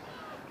before.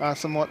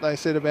 Asked them what they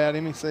said about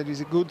him. He said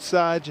he's a good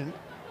sergeant.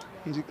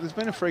 There's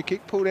been a free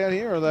kick pulled out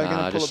here, or are they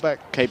going to pull it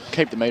back?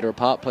 Keep the metre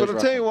apart, please. But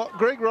I'll tell you what,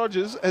 Greg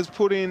Rogers has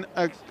put in,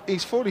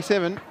 he's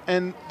 47,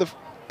 and the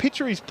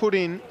picture he's put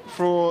in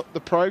for the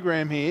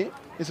program here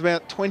is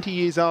about 20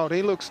 years old.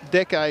 He looks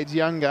decades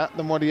younger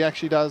than what he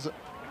actually does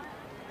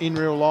in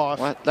real life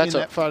in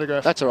that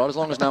photograph. That's all right, as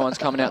long as no one's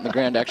coming out in the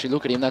ground to actually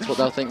look at him, that's what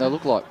they'll think they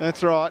look like.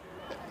 That's right.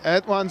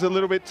 That one's a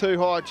little bit too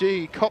high.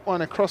 Gee, he caught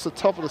one across the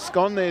top of the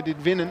scone there, did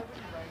Vinnan.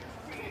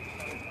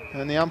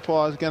 And the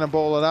umpire's going to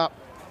ball it up.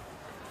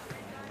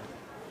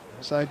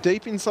 So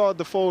deep inside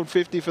the forward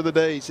 50 for the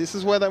D's. This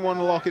is where they want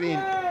to lock it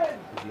in.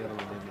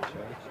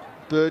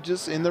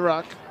 Burgess in the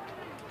ruck.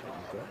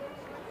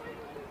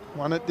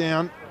 Won it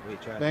down.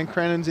 Van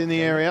Crannon's in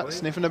the area,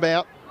 sniffing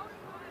about.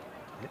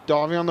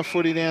 Diving on the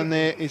footy down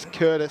there is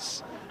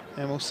Curtis.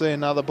 And we'll see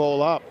another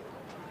ball up.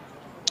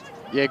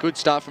 Yeah, good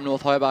start from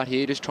North Hobart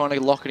here. Just trying to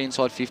lock it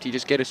inside 50.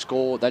 Just get a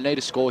score. They need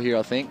a score here,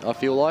 I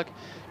feel like.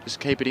 Just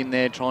keep it in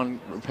there. Try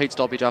and repeat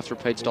stoppage after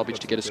repeat stoppage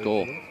to get a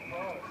score.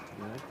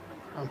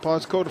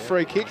 Umpire's called a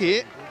free kick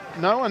here.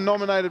 No one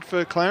nominated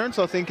for Clarence,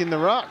 I think, in the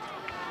ruck.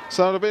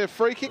 So it'll be a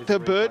free kick to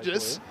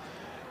Burgess.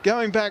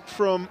 Going back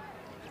from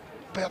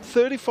about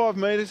 35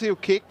 metres, he'll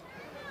kick.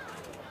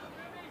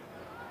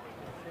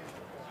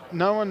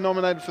 No one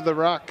nominated for the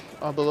ruck,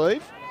 I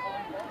believe.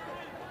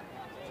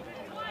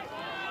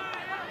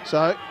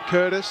 So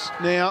Curtis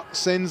now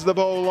sends the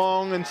ball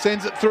long and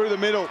sends it through the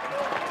middle.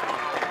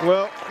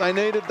 Well, they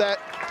needed that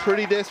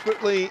pretty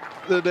desperately,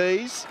 the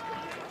D's.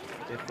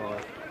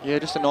 Yeah,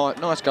 just a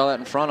nice goal out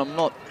in front. I'm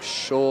not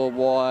sure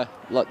why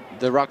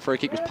the ruck free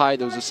kick was paid.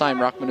 There was the same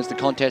ruckman as the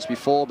contest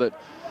before, but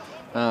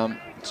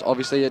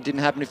obviously it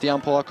didn't happen if the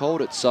umpire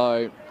called it.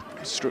 So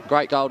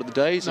great goal to the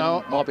D's,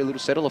 and might be a little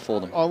settler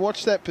for them. I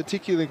watched that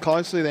particularly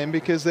closely then,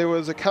 because there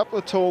was a couple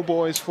of tall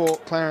boys for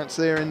Clarence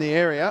there in the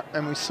area,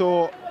 and we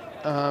saw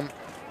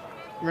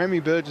Remy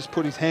Burgess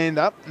put his hand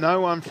up.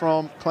 No one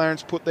from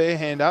Clarence put their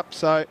hand up,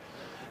 so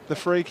the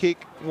free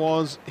kick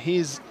was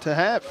his to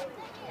have.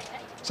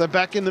 So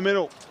back in the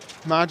middle,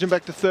 margin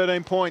back to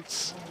 13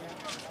 points.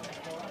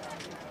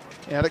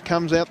 Out it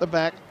comes out the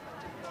back.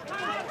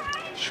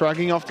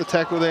 Shrugging off the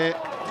tackle there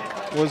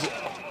was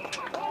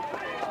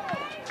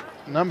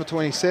number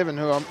 27,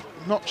 who I'm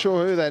not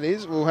sure who that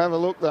is. We'll have a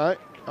look though.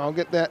 I'll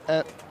get that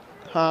at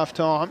half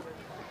time.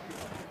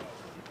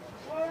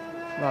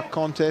 Ruck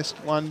contest,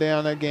 one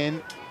down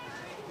again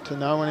to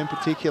no one in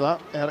particular.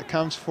 Out it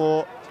comes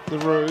for the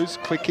Roos.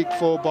 Quick kick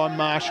forward by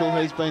Marshall.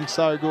 He's been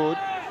so good.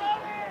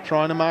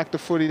 Trying to mark the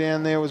footy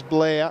down there was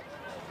Blair.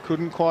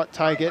 Couldn't quite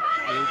take it.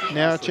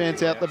 Now a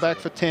chance out the back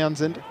for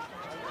Townsend.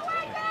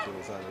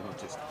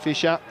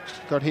 Fisher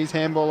got his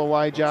handball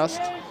away just.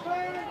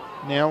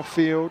 Now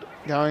Field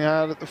going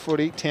hard at the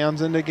footy.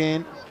 Townsend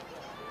again.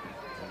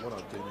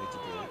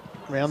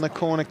 Round the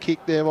corner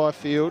kick there by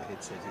Field.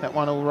 That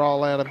one will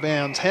roll out of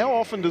bounds. How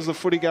often does the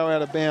footy go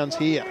out of bounds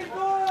here?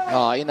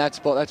 In that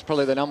spot, that's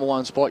probably the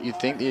 #1 spot you'd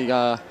think.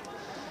 The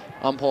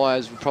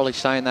umpires would probably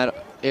stay in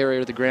that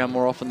area of the ground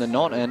more often than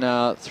not, and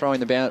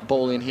throwing the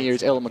ball in here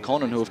is Ella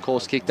McConnon, who of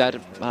course kicked that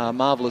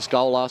marvellous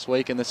goal last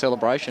week in the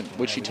celebration,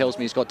 which she tells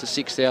me has got to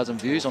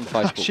 6,000 views on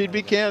Facebook. She'd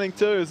be counting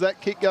too as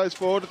that kick goes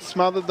forward. It's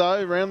smothered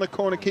though. Round the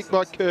corner kick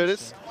by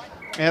Curtis.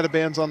 Out of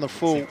bounds on the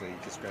full.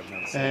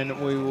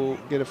 And we will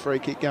get a free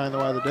kick going the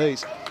way of the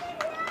D's.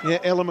 Yeah,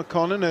 Ella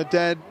McConnon, her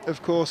dad,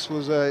 of course,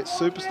 was a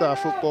superstar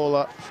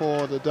footballer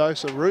for the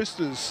Dosa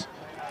Roosters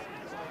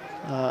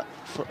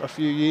for a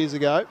few years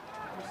ago.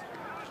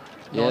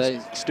 Yeah,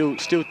 nice. Still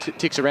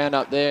ticks around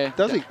up there.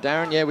 Does he?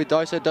 Darren, yeah, with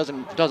Dosa,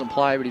 doesn't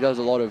play, but he does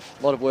a lot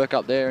of work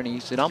up there, and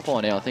he's an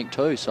umpire now, I think,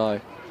 too. So.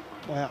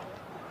 Wow.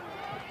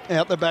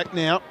 Out the back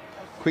now.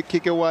 Quick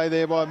kick away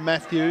there by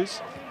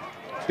Matthews.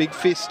 Big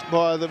fist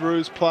by the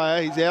Roos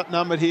player. He's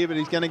outnumbered here, but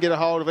he's going to get a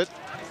hold of it.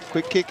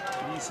 Quick kick,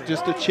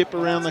 just a chip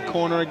around the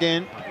corner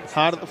again.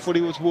 Hard at the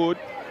footy was Wood.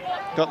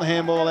 Got the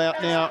handball out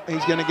now.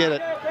 He's going to get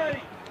it.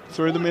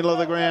 Through the middle of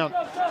the ground.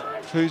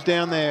 Who's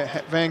down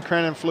there? Van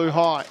Cranen flew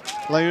high.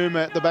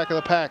 Leuma at the back of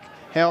the pack.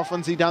 How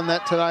often's he done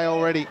that today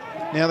already?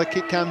 Now the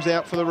kick comes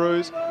out for the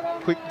Roos.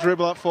 Quick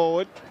dribble up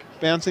forward.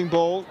 Bouncing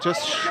ball,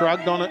 just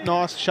shrugged on it,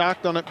 nice,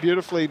 sharked on it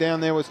beautifully.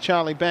 Down there was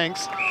Charlie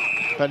Banks,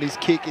 but his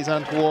kick is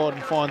untoward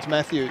and finds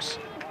Matthews.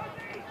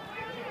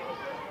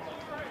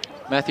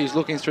 Matthews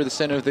looking through the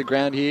centre of the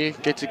ground here,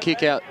 gets a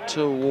kick out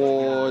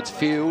towards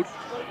Field.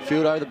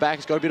 Field over the back,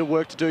 he's got a bit of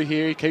work to do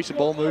here. He keeps the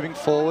ball moving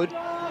forward.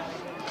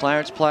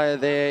 Clarence player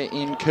there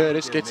in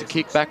Curtis gets a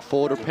kick back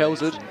forward,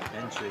 repels it.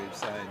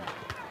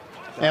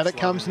 Out it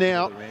comes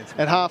now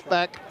at half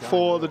back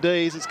for the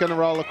D's. It's going to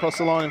roll across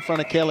the line in front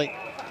of Kelly.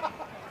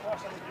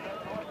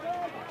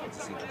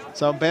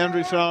 So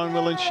boundary throw and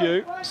will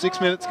ensue.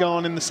 6 minutes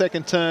gone in the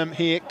second term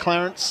here.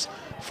 Clarence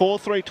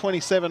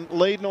 4-3-27,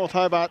 lead North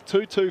Hobart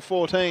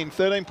 2-2-14.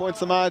 13 points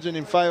the margin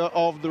in favour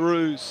of the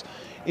Roos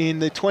in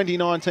the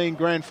 2019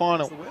 grand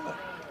final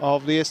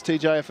of the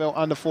STJFL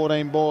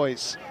under-14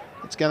 boys.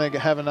 It's going to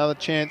have another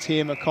chance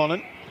here,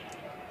 McConnon.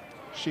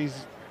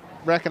 She's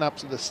racking up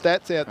the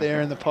stats out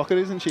there in the pocket,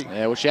 isn't she?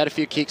 Yeah, well, she had a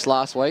few kicks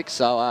last week,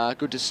 so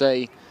good to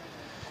see.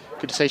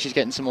 Good to see she's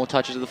getting some more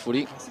touches of the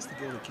footy.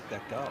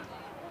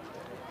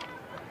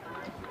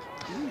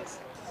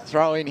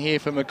 Throw in here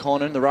for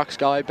McConnon. The rucks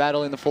go.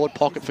 Battle in the forward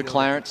pocket for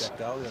Clarence.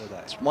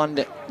 It's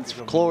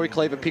Clory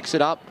Cleaver picks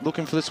it up,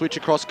 looking for the switch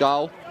across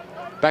goal.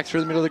 Back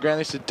through the middle of the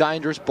ground. This is a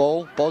dangerous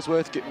ball.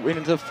 Bosworth went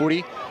into the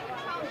footy.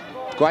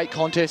 Great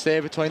contest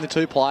there between the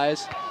two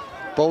players.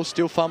 Ball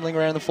still fumbling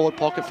around the forward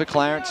pocket for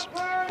Clarence.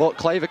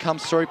 Cleaver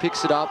comes through,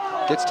 picks it up,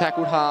 gets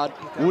tackled hard.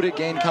 Wood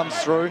again comes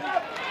through.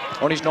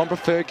 On his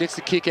non-preferred, gets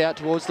the kick out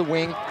towards the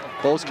wing.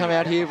 Ball's come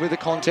out here with the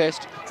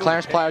contest.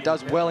 Clarence player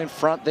does well in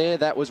front there.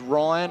 That was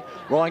Ryan.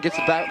 Ryan gets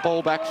the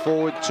ball back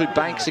forward to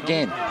Banks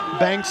again.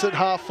 Banks at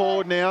half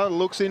forward now,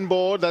 looks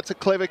inboard. That's a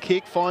clever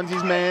kick, finds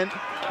his man.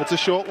 It's a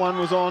short one,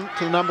 was on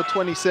to number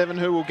 27,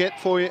 who will get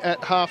for you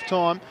at half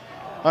time.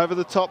 Over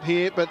the top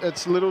here, but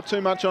it's a little too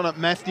much on it.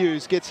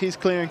 Matthews gets his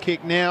clearing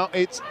kick. Now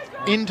it's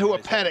into a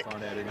paddock.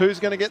 Who's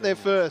going to get there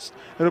first?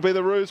 It'll be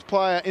the Roos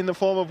player in the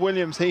form of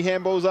Williams. He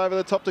handballs over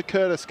the top to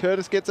Curtis.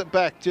 Curtis gets it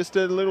back. Just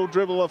a little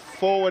dribble of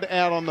forward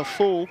out on the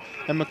full.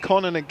 And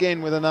McConnon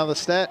again with another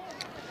stat.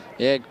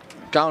 Yeah,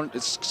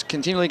 it's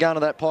continually going to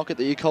that pocket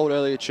that you called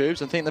earlier,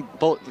 Tubes. I think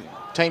the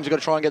teams have got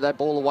to try and get that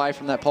ball away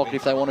from that pocket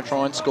if they want to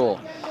try and score.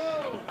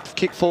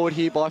 Kick forward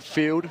here by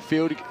Field.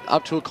 Field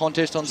up to a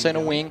contest on centre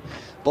wing.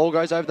 Ball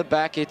goes over the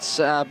back. It's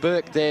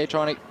Burke there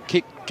trying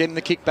to getting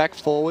the kick back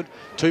forward.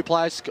 Two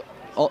players,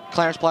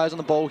 Clarence players on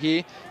the ball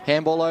here.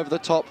 Handball over the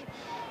top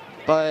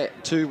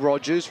to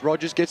Rogers.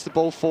 Rogers gets the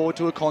ball forward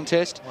to a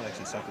contest.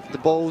 The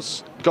ball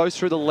goes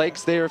through the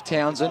legs there of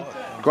Townsend.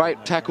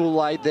 Great tackle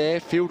laid there.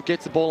 Field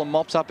gets the ball and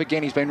mops up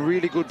again. He's been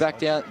really good back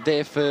down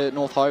there for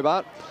North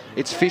Hobart.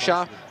 It's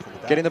Fisher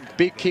getting the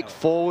big kick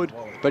forward,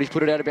 but he's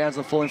put it out of bounds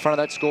on the full in front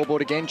of that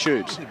scoreboard again,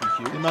 Tubes.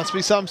 There must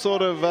be some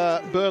sort of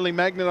Burley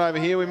magnet over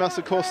here. We must,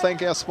 of course,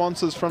 thank our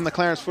sponsors from the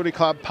Clarence Footy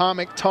Club,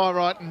 Parmick,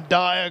 Tyrite and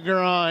Dyer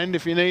Grind.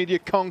 If you need your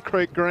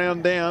concrete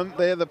ground down,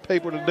 they're the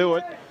people to do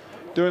it.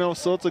 doing all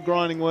sorts of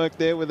grinding work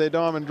there with their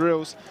diamond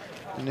drills.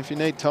 And if you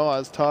need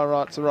tyres, Tyre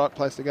Right's the right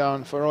place to go.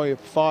 And for all your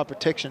fire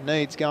protection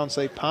needs, go and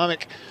see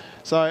Parmick.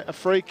 So a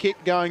free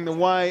kick going the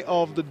way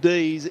of the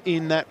D's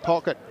in that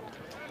pocket.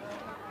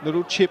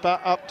 Little chipper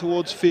up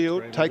towards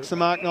field, takes the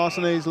mark nice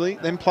and easily,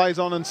 then plays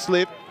on and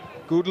slip.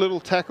 Good little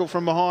tackle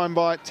from behind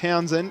by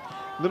Townsend.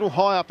 Little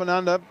high up and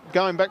under,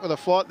 going back with a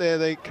flight there.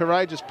 The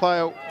courageous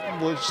player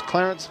was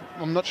Clarence.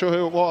 I'm not sure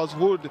who it was.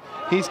 Wood.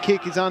 His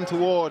kick is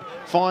untoward.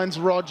 Finds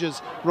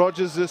Rogers.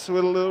 Rogers just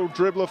with a little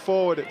dribbler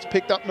forward. It's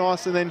picked up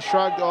nice and then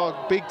shrugged. Oh,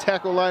 big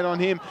tackle laid on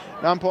him.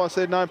 The umpire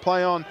said no,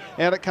 play on.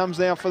 Out it comes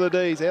now for the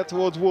D's. Out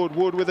towards Wood.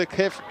 Wood with a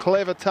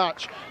clever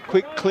touch.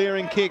 Quick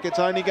clearing kick. It's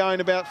only going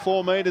about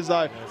 4 metres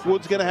though.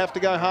 Wood's going to have to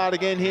go hard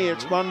again here.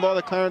 It's run by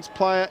the Clarence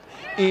player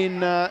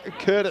in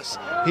Curtis.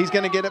 He's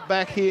going to get it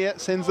back here.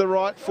 Sends the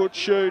right foot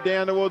shoe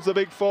down towards the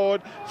big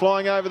forward.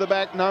 Flying over the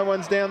back. No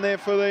one's down there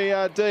for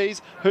the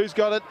D's. Who's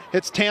got it?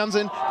 It's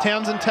Townsend.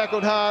 Townsend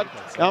tackled hard.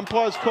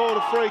 Umpire's called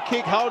a free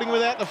kick, holding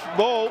without the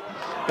ball.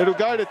 It'll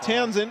go to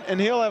Townsend, and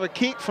he'll have a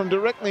kick from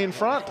directly in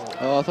front.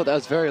 Oh, I thought that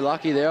was very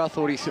lucky there. I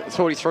thought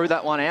he threw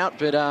that one out,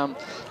 but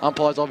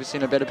umpire's obviously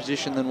in a better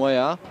position than we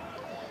are.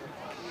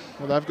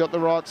 Well, they've got the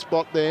right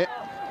spot there.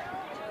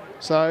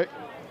 So,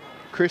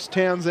 Chris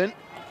Townsend,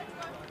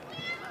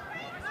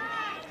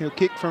 he'll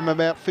kick from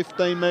about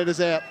 15 metres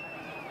out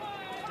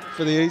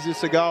for the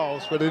easiest of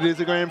goals, but it is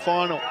a grand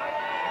final.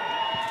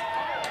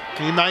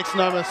 He makes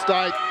no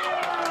mistake.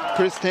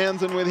 Chris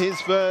Townsend with his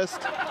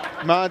first.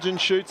 Margin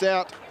shoots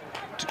out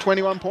to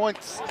 21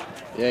 points.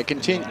 Yeah,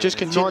 just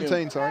continue.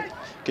 19, sorry.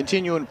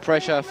 Continuing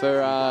pressure for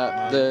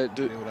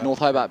the North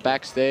Hobart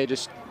backs there.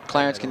 Just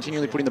Clarence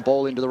continually putting the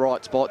ball into the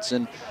right spots,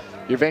 and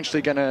you're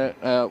eventually going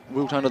to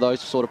wilt under those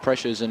sort of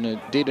pressures, and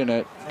it did, and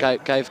it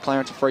gave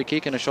Clarence a free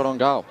kick and a shot on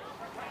goal.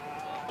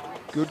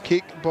 Good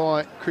kick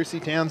by Chrissy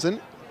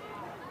Townsend.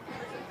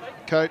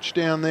 Coach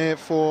down there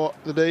for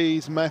the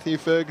D's, Matthew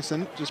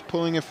Ferguson, just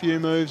pulling a few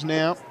moves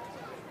now.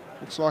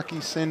 Looks like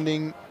he's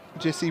sending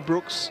Jesse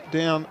Brooks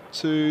down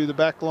to the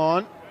back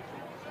line.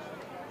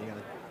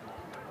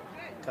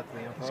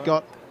 He's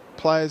got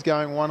players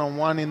going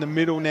one-on-one in the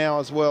middle now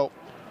as well.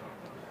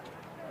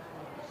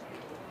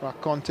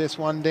 Ruck contest,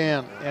 one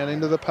down, out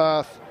into the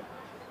path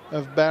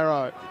of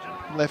Barrow.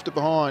 Left it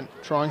behind,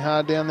 trying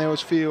hard down there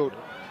was Field.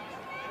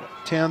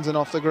 Townsend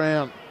off the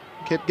ground.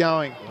 Kept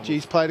going.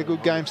 He's played a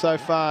good game so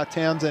far,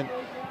 Townsend.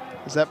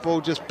 As that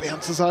ball just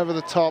bounces over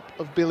the top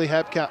of Billy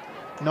Habka.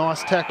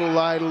 Nice tackle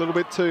laid, a little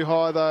bit too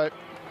high though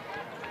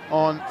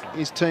on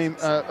his team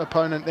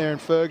opponent there in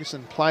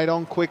Ferguson. Played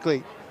on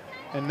quickly.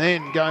 And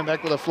then going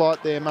back with a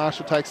flight there,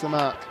 Marshall takes the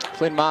mark.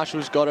 Flynn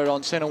Marshall's got it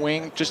on centre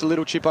wing. Just a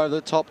little chip over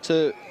the top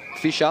to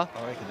Fisher.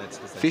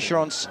 Fisher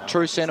on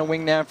true centre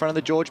wing now in front of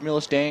the George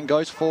Miller stand.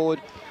 Goes forward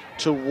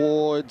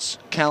towards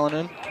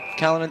Callanan.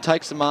 Callanan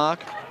takes the mark.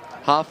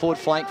 Half forward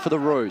flank for the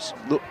Roos.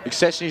 Look,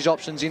 accessing his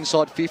options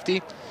inside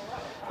 50.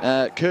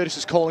 Curtis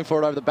is calling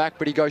for it over the back,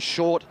 but he goes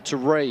short to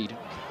Reed.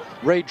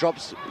 Reed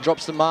drops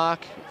the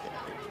mark,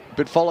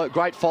 but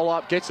great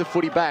follow-up, gets the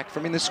footy back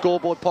from in the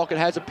scoreboard pocket,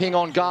 has a ping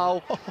on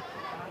goal.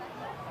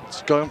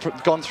 It's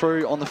gone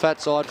through on the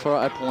fat side for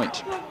a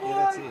point.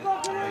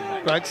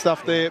 Great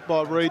stuff there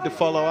by Reed to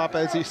follow up,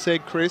 as you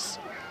said, Chris.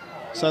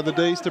 So the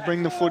D's to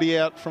bring the footy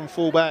out from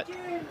full back.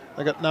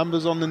 They got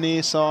numbers on the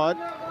near side.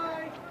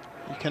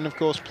 You can, of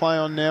course, play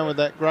on now with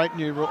that great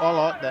new rule. I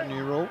like that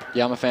new rule.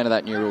 Yeah, I'm a fan of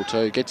that new rule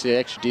too. Gets the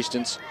extra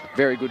distance.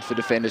 Very good for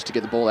defenders to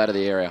get the ball out of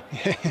the area.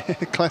 Yeah,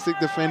 classic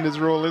defenders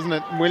rule, isn't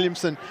it?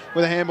 Williamson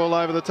with a handball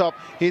over the top.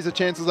 Here's a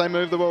chance as they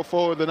move the ball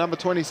forward. The number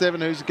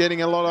 27 who's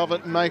getting a lot of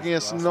it and making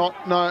us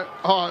not know.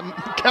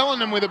 Oh,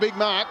 Callanan with a big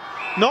mark.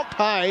 Not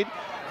paid.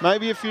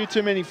 Maybe a few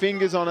too many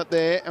fingers on it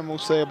there, and we'll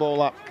see a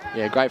ball up.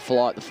 Yeah, great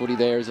flight, the footy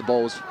there as the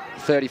ball's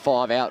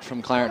 35 out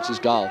from Clarence's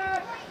goal.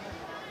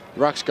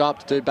 Rucks go up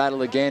to do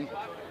battle again.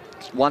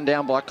 One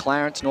down by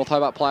Clarence. North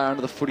Hobart player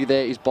under the footy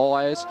there is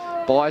Byers.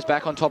 Byers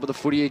back on top of the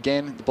footy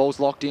again. The ball's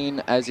locked in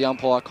as the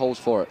umpire calls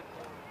for it.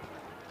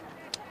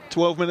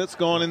 12 minutes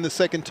gone in the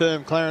second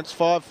term. Clarence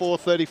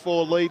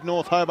 5-4-34 lead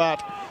North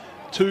Hobart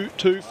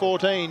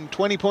 2-2-14.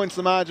 20 points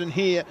the margin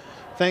here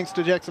thanks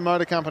to Jackson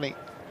Motor Company.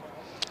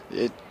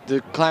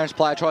 The Clarence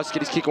player tries to get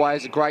his kick away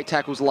as a great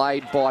tackle's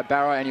laid by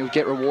Barrow, and he'll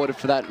get rewarded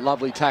for that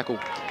lovely tackle.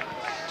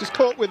 Just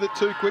caught with it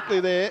too quickly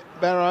there,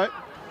 Barrow.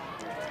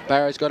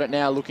 Barrow's got it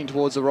now, looking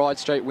towards the right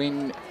straight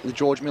wing, the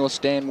George Miller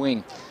stand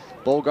wing.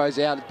 Ball goes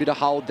out, a bit of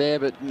hold there,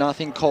 but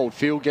nothing called.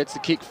 Field gets the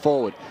kick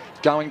forward,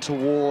 going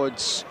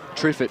towards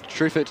Triffett.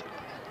 Triffitt's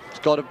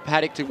got a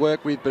paddock to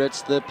work with, but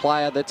it's the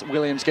player that's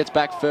Williams gets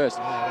back first.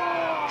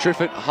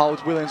 Triffett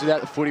holds Williams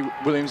without the footy.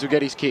 Williams will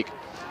get his kick.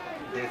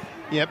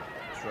 Yep.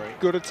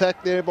 Good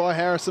attack there by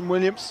Harrison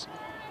Williams.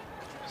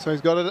 So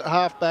he's got it at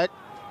half-back.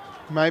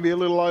 Maybe a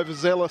little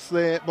overzealous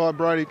there by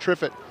Brodie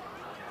Triffett.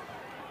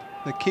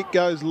 The kick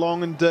goes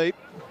long and deep.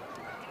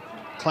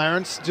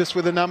 Clarence just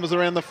with the numbers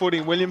around the footy.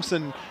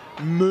 Williamson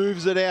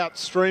moves it out,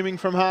 streaming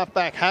from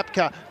half-back.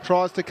 Hapka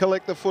tries to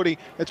collect the footy.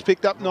 It's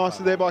picked up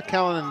nicely there by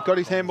Callanan. Got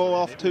his handball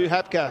off to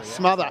Hapka.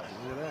 Smother.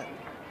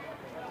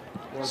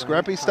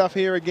 Scrappy stuff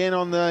here again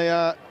on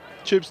the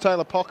Tubes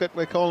Taylor pocket,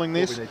 we're calling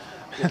this.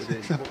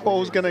 The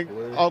ball's going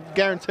to, I'll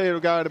guarantee it'll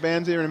go out of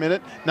bounds here in a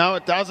minute. No,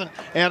 it doesn't.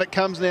 Out it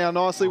comes now.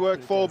 Nicely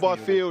worked forward by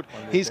Field.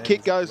 His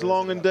kick goes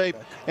long and deep.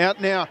 Out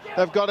now.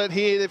 They've got it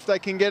here if they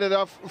can get it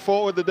up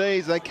forward the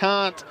D's. They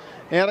can't.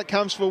 Out it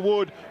comes for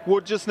Wood.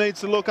 Wood just needs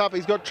to look up.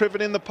 He's got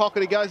Triffett in the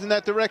pocket. He goes in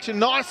that direction.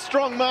 Nice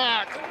strong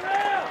mark.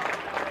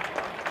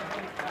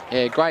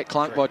 Yeah, great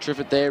clunk by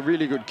Triffett there.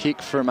 Really good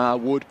kick from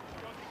Wood.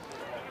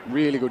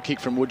 Really good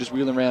kick from Wood, just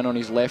wheeling around on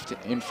his left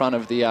in front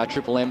of the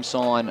Triple M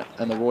sign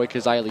and the Roy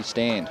Kazali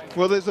stand.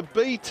 Well, there's a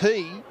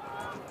BT,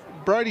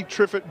 Brodie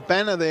Triffett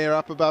banner there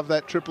up above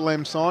that Triple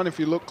M sign, if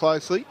you look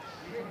closely.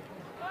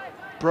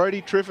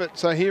 Brodie Triffett,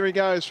 so here he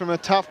goes from a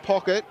tough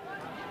pocket.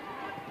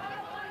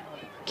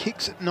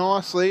 Kicks it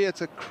nicely,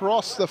 it's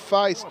across the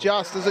face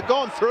just. Has it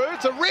gone through?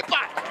 It's a ripper!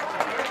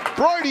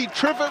 Brodie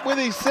Triffett with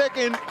his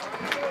second.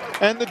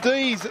 And the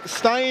D's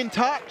stay in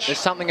touch. There's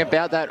something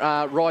about that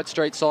Ride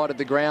Street side of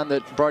the ground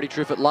that Brodie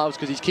Triffett loves,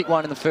 because he's kicked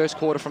one in the first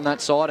quarter from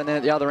that side, and then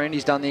at the other end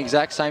he's done the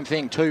exact same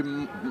thing.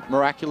 Two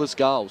miraculous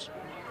goals.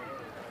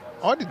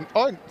 I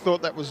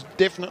thought that was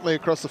definitely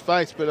across the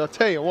face, but I'll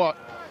tell you what,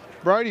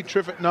 Brodie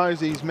Triffett knows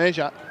his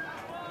measure.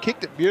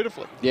 Kicked it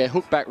beautifully. Yeah,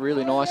 hooked back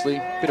really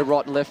nicely. Bit of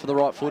right and left for the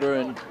right footer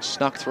and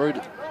snuck through.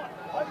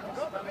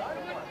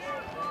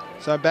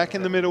 So back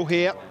in the middle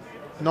here.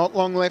 Not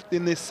long left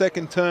in this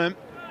second term.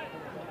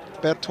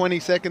 About 20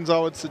 seconds, I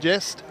would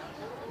suggest.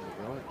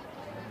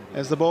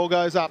 As the ball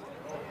goes up.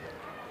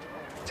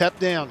 Tap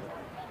down.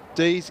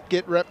 D's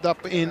get wrapped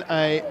up in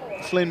a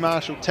Flynn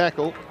Marshall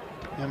tackle.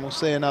 And we'll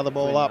see another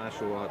ball up.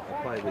 Marshall, I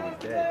played with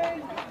his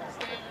dad.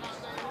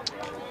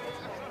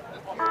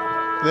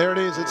 There it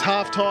is. It's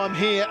half-time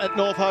here at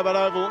North Hobart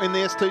Oval in the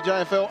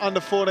STJFL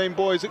Under-14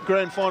 Boys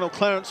Grand Final.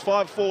 Clarence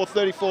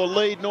 5-4-34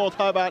 lead. North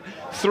Hobart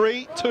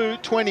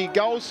 3-2-20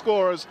 goal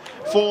scorers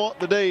for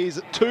the D's.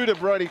 2 to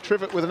Brodie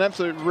Triffett with an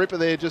absolute ripper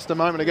there just a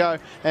moment ago,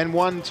 and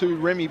 1 to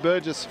Remy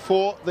Burgess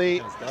for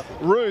the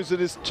Roos. It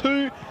is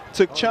 2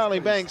 to Charlie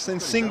Banks, and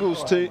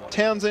singles to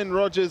Townsend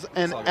Rogers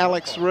and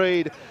Alex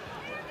Reid.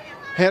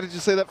 How did you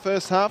see that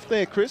first half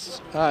there, Chris?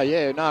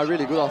 Yeah, no,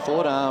 really good, I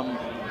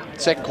thought.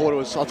 Second quarter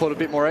was, I thought, a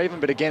bit more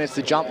even, but again, it's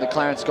the jump that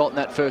Clarence got in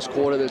that first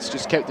quarter that's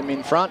just kept them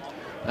in front.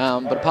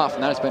 But apart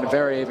from that, it's been a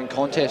very even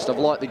contest. I've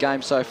liked the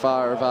game so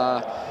far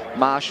of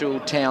Marshall,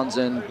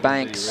 Townsend,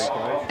 Banks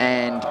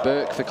and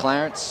Burke for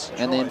Clarence.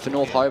 And then for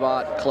North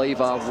Hobart,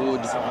 Cleaver,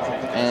 Wood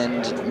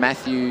and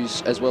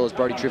Matthews, as well as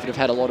Brodie Triffett, have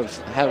had a lot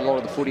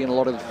of the footy and a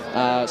lot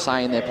of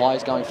say in their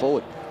plays going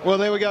forward. Well,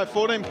 there we go.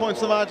 14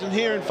 points the margin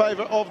here in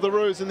favour of the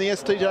Roos in the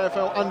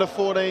STJFL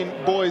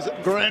Under-14 Boys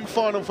Grand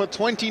Final for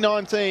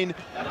 2019.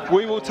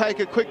 We will take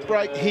a quick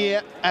break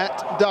here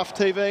at Duff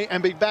TV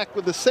and be back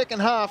with the second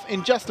half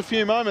in just a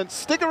few moments.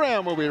 Stick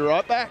around, we'll be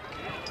right back.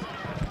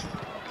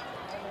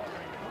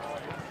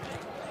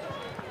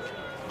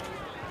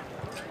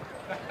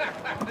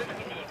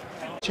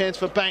 Chance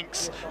for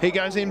Banks. He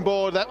goes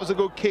inboard. That was a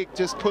good kick.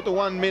 Just put the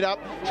one mid up.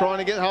 Trying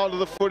to get hold of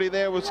the footy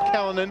there was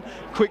Callanan.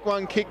 Quick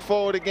one kicked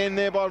forward again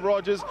there by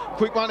Rogers.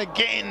 Quick one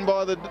again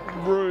by the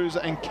Roos,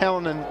 and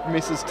Callanan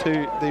misses to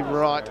the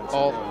right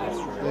of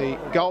the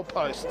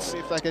goalposts.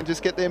 If they can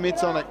just get their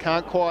mitts on it.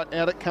 Can't quite.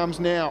 Out it comes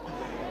now.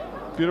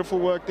 Beautiful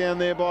work down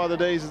there by the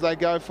D's as they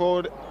go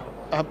forward.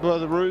 By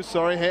the Roos,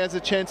 sorry. Has a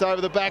chance over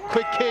the back.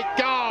 Quick kick.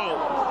 Goal!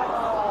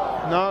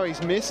 No,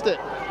 he's missed it.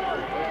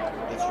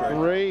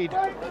 Reid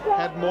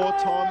had more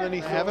time than he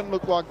haven't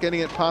looked like getting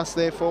it past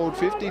their forward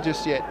 50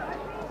 just yet.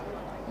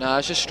 No,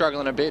 it's just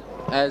struggling a bit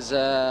as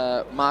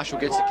Marshall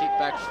gets the kick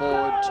back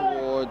forward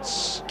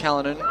towards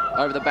Callanan.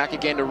 Over the back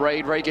again to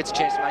Reid. Reid gets a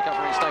chance to make up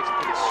for mistakes and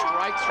put it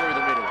straight through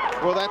the middle.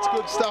 Well, that's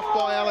good stuff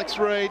by Alex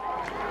Reid.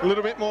 A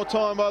little bit more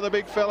time by the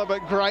big fella,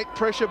 but great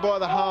pressure by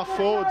the half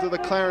forwards of the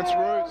Clarence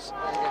Roos.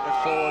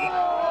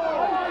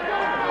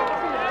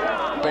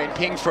 Been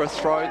pinged for a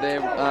throw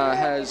there,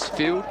 has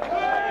Field.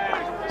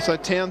 So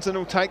Townsend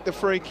will take the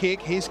free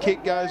kick. His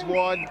kick goes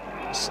wide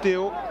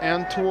still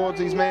and towards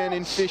his man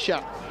in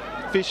Fisher.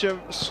 Fisher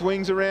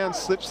swings around,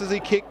 slips as he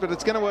kicked, but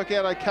it's going to work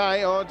out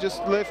okay. Oh,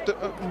 just left,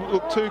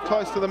 look too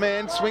close to the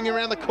man. Swinging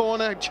around the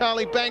corner,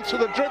 Charlie Banks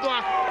with a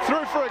dribbler,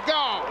 through for a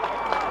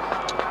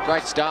goal.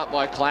 Great start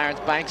by Clarence.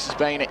 Banks has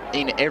been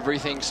in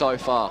everything so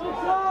far.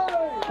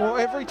 Well,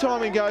 every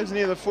time he goes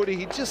near the footy,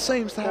 he just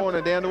seems to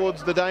corner down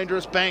towards the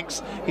dangerous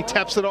Banks. He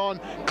taps it on.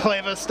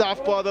 Clever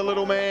stuff by the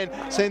little man.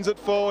 Sends it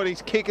forward.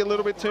 He's kicked a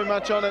little bit too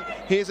much on it.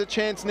 Here's a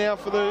chance now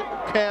for the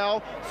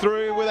Cow.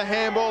 Through with a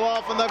handball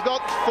off, and they've got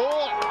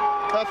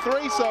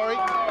three, sorry.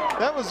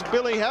 That was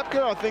Billy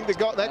Hapker, I think, that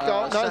got that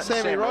goal. No,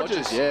 Sammy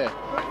Rogers. Yeah.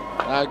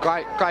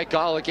 Great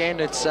goal again.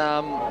 It's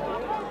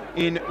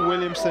in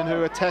Williamson,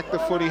 who attacked the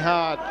footy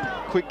hard.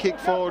 Quick kick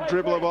forward,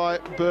 dribbler by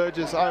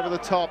Burgess over the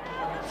top.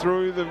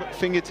 Through the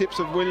fingertips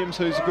of Williams,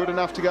 who's good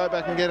enough to go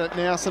back and get it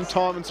now. Some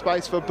time and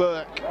space for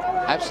Burke.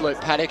 Absolute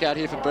paddock out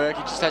here for Burke.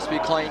 He just has to be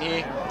clean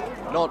here.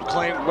 Not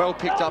clean. Well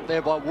picked up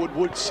there by Wood.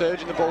 Wood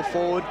surging the ball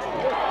forward.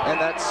 And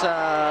that's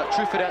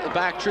Triffett out the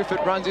back.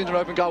 Triffett runs into an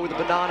open goal with a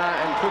banana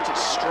and puts it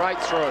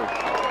straight through.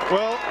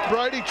 Well,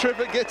 Brodie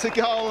Triffett gets a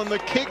goal, and the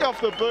kick off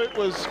the boot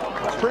was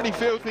pretty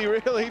filthy,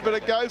 really, but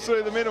it goes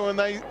through the middle, and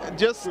they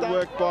just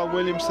work by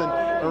Williamson.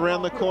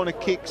 Around the corner,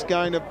 kick's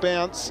going to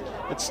bounce.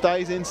 It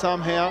stays in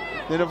somehow.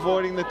 Then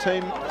avoiding the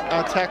team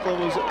tackler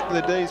was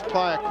the D's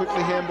player.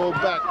 Quickly handball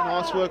back.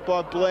 Nice work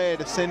by Blair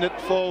to send it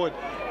forward.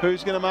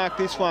 Who's going to mark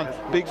this one?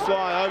 Big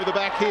fly over the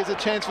back. Here's a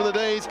chance for the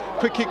D's.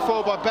 Quick kick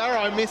forward by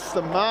Barrow. Missed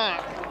the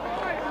mark.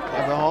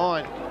 And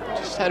behind.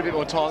 Just had a bit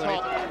more time.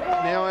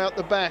 Now out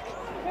the back.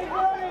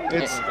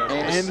 It's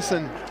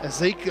Anderson,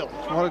 Ezekiel.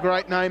 What a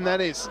great name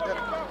that is.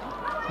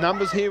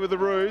 Numbers here with the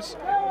Roos.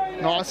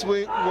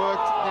 Nicely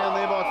worked down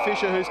there by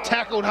Fisher, who's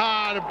tackled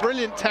hard. A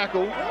brilliant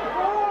tackle.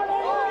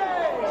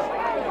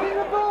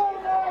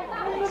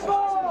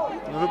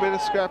 A little bit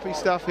of scrappy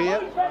stuff here.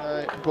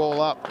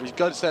 Ball up. We've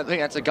got to say, I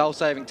think that's a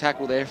goal-saving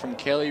tackle there from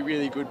Kelly.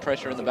 Really good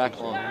pressure in the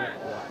back line.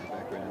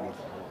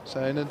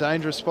 So in a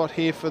dangerous spot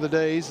here for the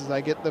D's as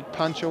they get the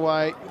punch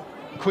away.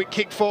 Quick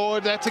kick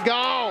forward. That's a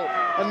goal.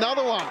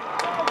 Another one.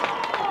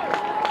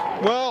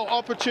 Well,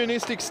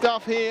 opportunistic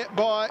stuff here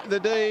by the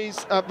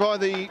D's, by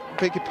the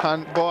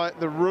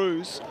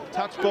Roos.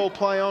 Touch ball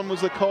play on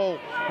was the call.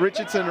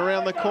 Richardson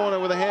around the corner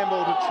with a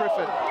handball to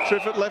Triffett.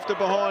 Triffett left it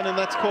behind, and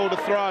that's called a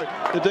throw.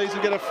 The D's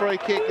will get a free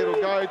kick. It'll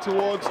go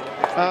towards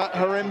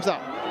Haremza.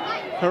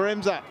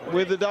 Haremza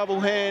with the double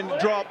hand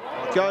drop.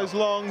 Goes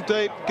long,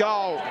 deep,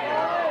 goal.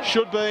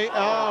 Should be,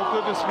 oh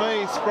goodness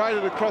me, sprayed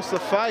it across the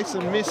face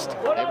and missed.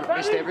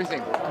 Missed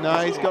everything. No,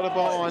 he's got it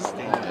behind.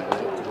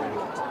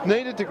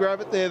 Needed to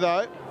grab it there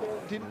though.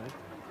 Didn't.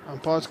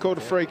 Umpire's called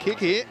a free kick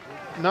here.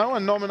 No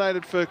one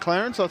nominated for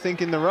Clarence, I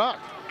think, in the ruck.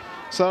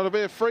 So it'll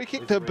be a free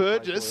kick to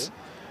Burgess.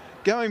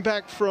 Going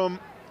back from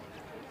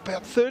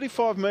about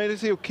 35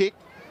 metres, he'll kick.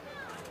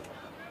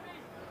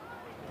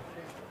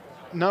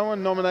 No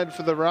one nominated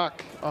for the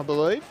ruck, I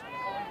believe.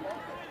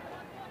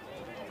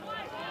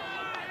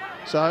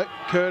 So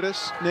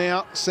Curtis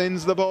now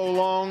sends the ball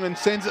long and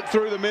sends it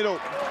through the middle.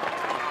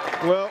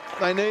 Well,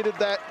 they needed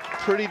that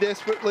pretty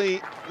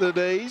desperately, the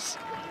D's.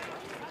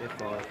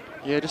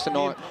 Yeah, just a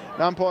night.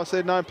 The umpire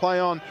said no play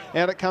on.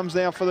 Out it comes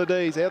now for the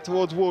D's. Out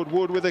towards Wood.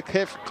 Wood with a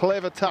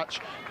clever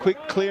touch. Quick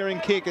clearing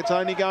kick. It's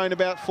only going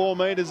about 4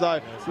 metres though.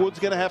 Wood's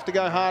going to have to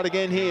go hard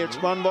again here. It's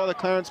run by the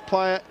Clarence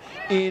player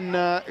in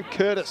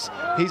Curtis.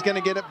 He's going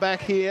to get it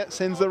back here.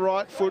 Sends the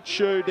right foot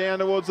shoe down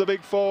towards the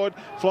big forward.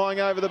 Flying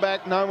over the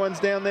back. No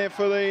one's down there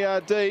for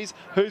the D's.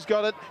 Who's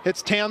got it?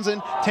 It's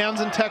Townsend.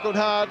 Townsend tackled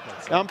hard.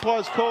 The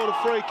umpire's called a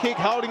free kick.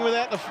 Holding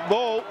without the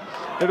ball.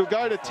 It'll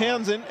go to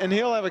Townsend, and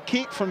he'll have a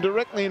kick from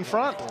directly in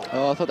front.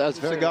 Oh, I thought that was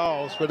very...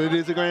 goals, but it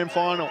is a grand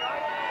final.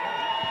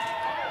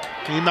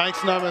 He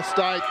makes no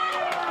mistake.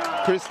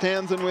 Chris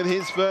Townsend with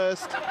his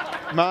first.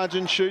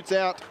 Margin shoots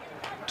out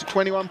to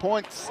 21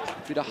 points.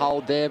 Bit of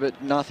hold there,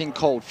 but nothing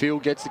called.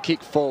 Field gets the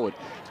kick forward.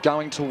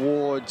 Going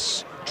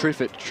towards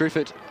Triffett.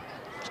 Triffitt's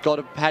got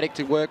a paddock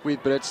to work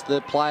with, but it's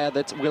the player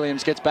that's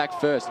Williams gets back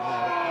first.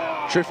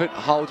 Triffett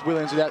holds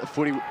Williams without the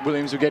footy.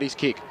 Williams will get his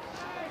kick.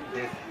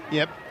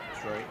 Yep.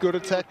 Good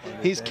attack.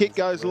 His kick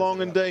goes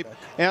long and deep.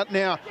 Out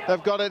now.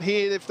 They've got it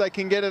here. If they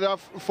can get it up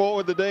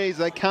forward, the D's.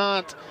 They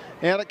can't.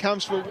 Out it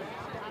comes for...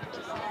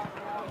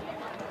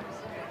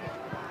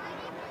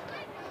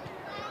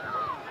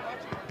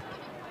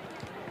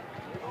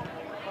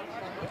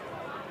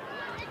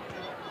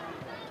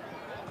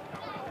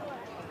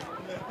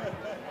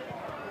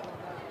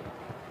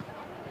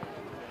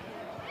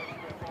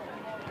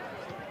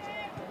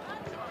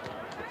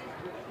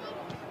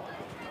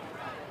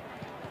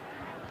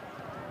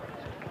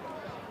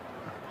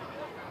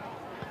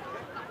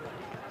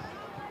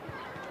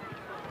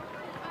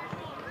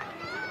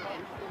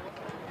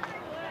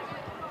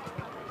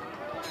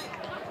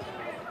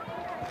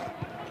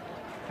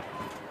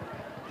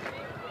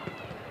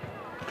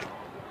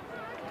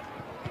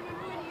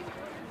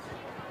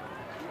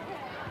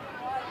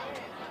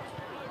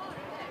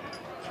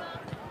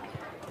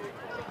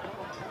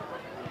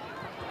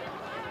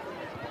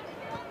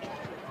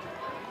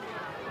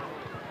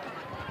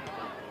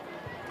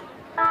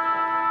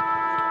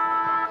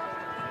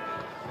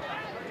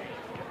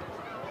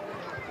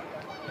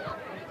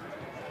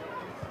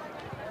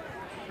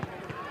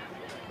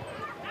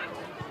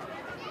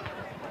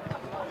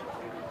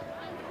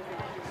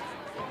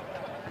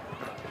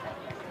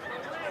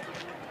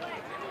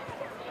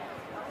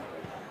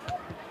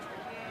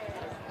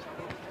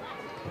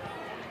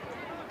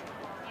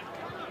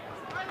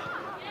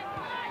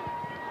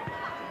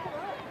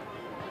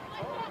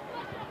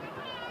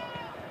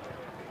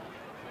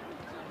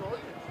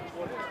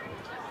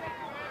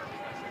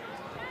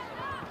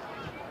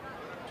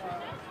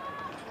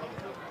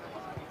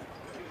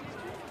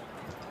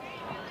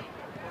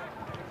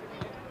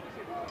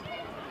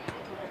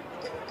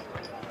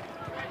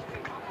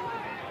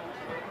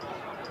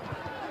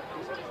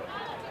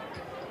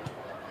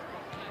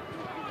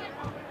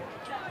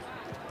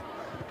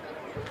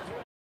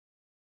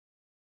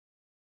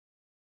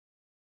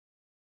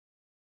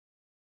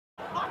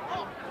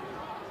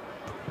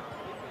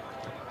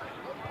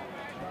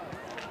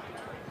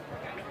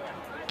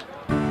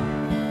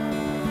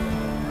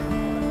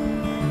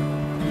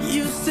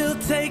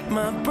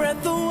 my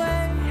breath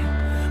away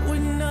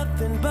with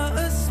nothing but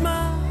a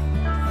smile.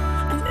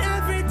 And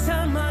every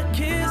time I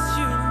kiss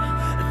you,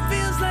 it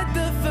feels like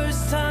the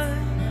first time.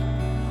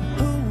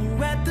 Who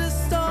knew at the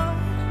start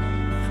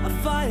a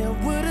fire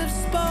would have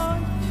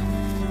sparked,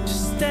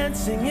 just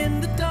dancing in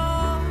the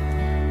dark.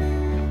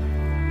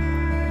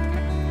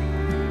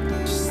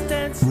 Just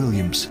dancing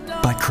Williams in the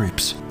dark. by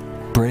Cripps.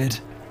 Bread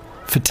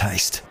for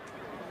taste.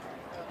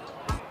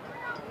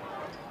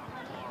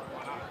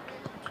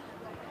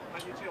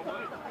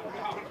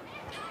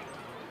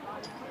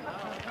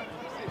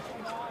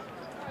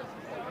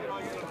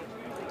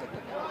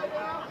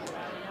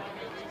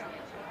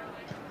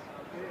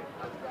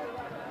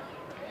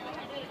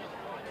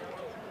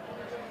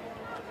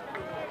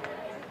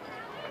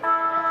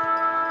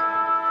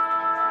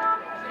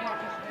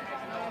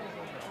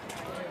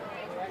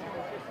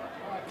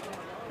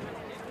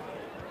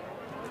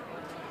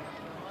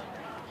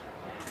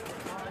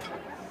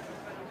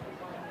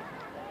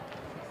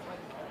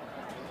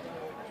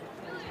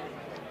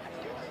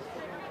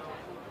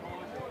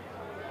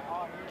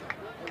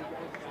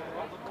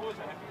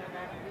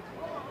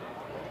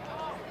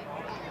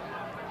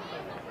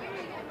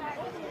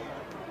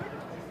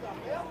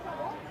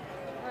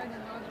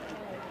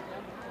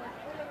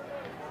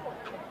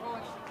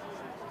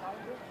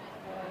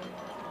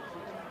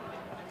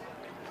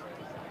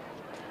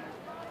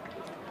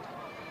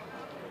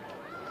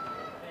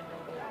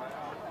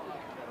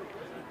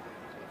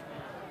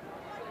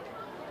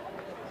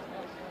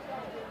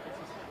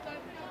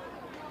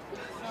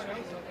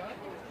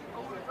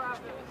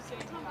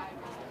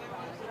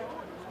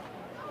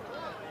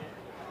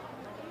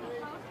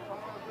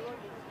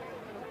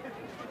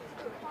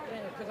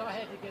 Because I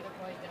had to get it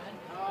way done.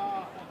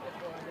 Oh. That's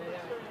why I did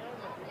that.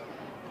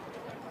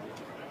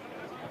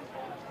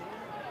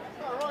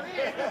 Oh, right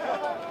here.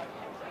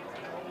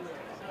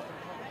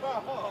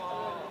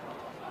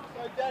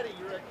 So, Daddy,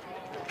 you reckon?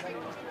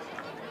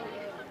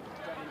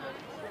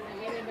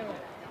 Get into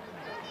it.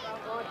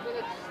 5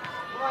 minutes.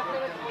 5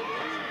 minutes.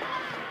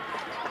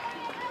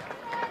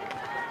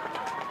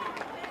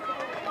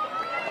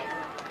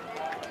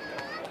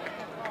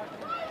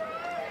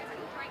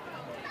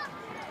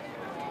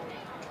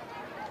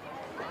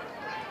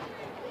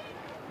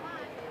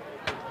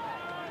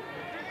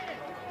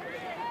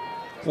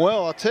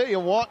 Well, I'll tell you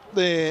what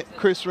there,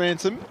 Chris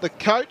Ransom, the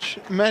coach,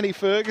 Matty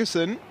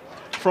Ferguson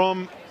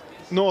from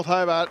North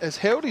Hobart, has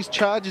held his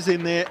charges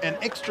in there an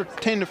extra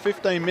 10 to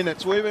 15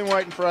 minutes. We've been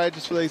waiting for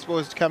ages for these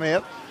boys to come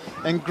out.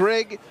 And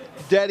Greg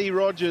Daddy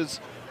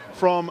Rogers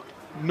from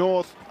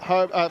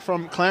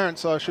from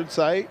Clarence, I should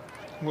say,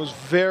 was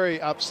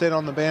very upset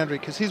on the boundary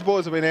because his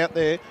boys have been out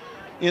there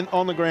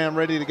on the ground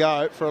ready to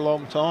go for a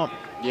long time.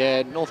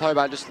 Yeah, North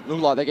Hobart just look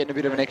like they're getting a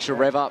bit of an extra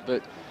rev up,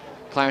 but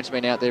Clarence have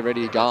been out there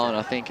ready to go, and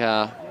I think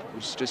we'll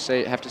just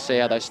have to see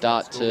how they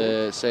start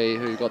to see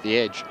who got the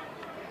edge.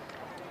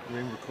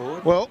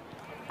 Well,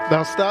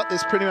 they'll start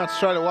this pretty much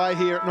straight away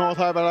here at North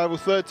Hobart Oval.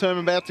 Third term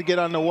about to get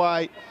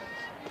underway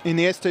in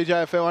the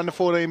STJFL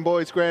Under-14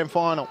 Boys Grand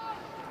Final.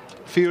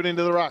 Field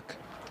into the ruck.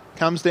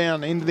 Comes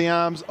down into the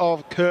arms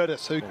of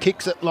Curtis, who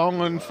kicks it long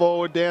and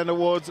forward down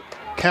towards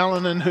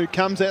Callanan, who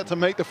comes out to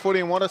meet the footy.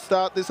 And what a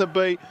start this would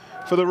be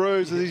for the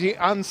Roos as he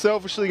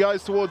unselfishly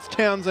goes towards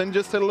Townsend.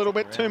 Just had a little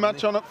bit too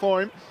much on it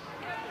for him.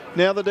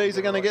 Now the D's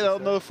are going to get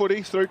onto the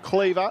footy through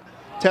Cleaver.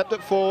 Tapped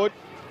it forward.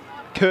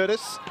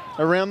 Curtis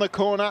around the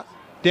corner,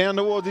 down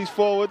towards his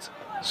forwards.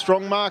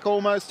 Strong mark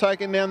almost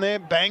taken down there.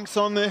 Banks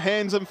on the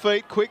hands and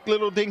feet. Quick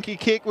little dinky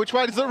kick. Which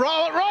way does it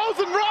roll? It rolls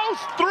and rolls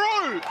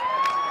through.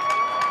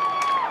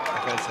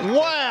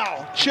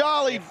 Wow.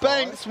 Charlie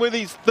Banks with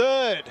his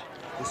third.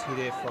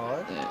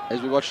 As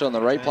we watched it on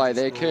the replay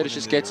there, Curtis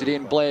just gets it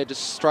in. Blair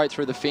just straight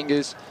through the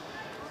fingers.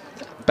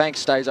 Banks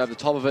stays over the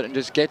top of it and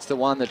just gets the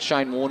one that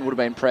Shane Warren would have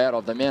been proud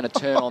of. The amount of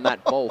turn on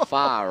that ball,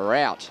 far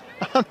out.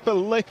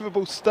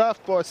 Unbelievable stuff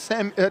by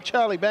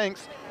Charlie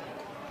Banks.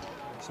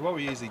 So what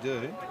we usually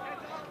do...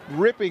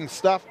 Ripping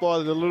stuff by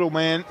the little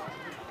man.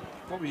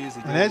 What we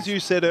usually do, and as you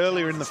said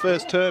earlier in the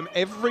first term,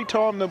 every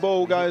time the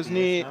ball goes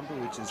near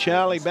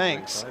Charlie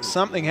Banks,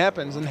 something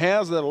happens. And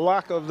how's the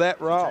luck of that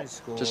roll?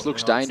 Just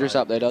looks dangerous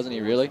up there, doesn't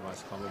he, really?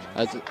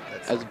 As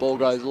the ball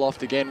goes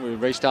aloft again, we're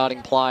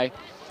restarting play.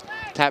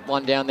 Tap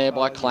one down there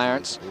by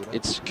Clarence.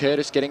 It's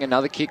Curtis getting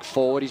another kick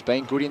forward. He's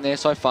been good in there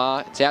so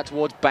far. It's out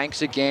towards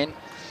Banks again.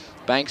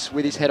 Banks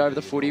with his head over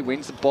the footy,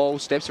 wins the ball,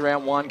 steps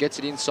around one, gets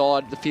it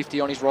inside the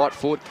 50 on his right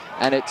foot,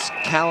 and it's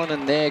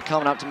Callanan there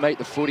coming up to meet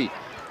the footy.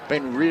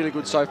 Been really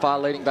good so far,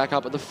 leading back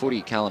up at the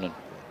footy, Callanan.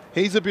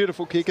 He's a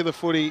beautiful kick of the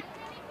footy,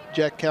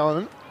 Jack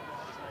Callanan.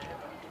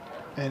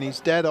 And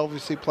his dad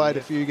obviously played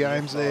a few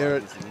games there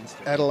at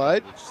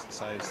Adelaide,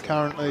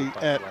 currently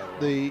at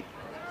the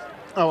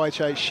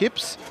OHA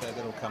Ships.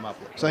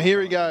 So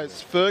here he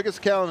goes, Fergus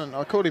Callanan.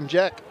 I called him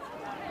Jack.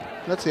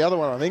 That's the other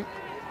one, I think.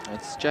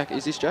 That's Jack.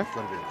 Is this Jack?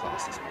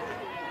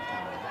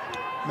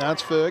 No,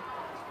 it's Ferg.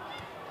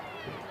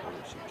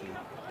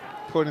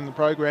 Put in the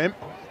program.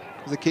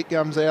 The kick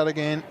comes out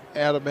again,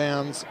 out of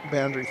bounds,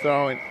 boundary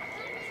throw-in.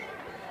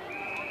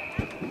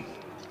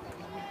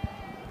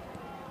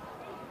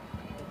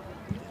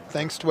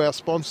 Thanks to our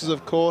sponsors,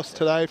 of course,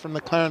 today from the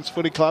Clarence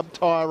Footy Club,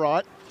 Tyre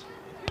Right,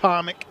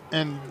 Parmick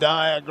and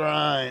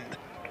Diagrain.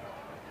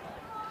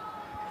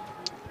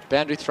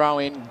 Boundary throw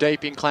in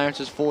deep in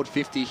Clarence's forward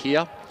 50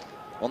 here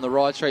on the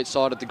Ride Street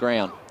side of the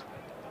ground.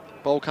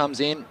 Ball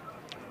comes in,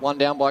 one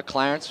down by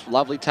Clarence,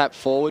 lovely tap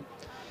forward.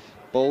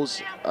 Ball's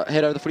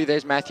head over the footy,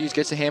 there's Matthews,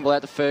 gets the handball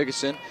out to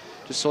Ferguson,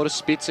 just sort of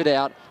spits it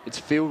out. It's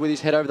Field with his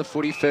head over the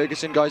footy,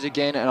 Ferguson goes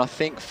again, and I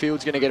think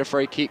Field's going to get a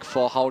free kick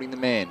for holding the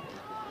man.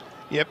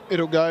 Yep,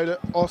 it'll go to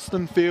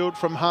Austin Field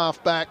from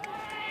half back.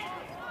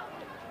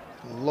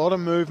 A lot of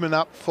movement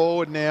up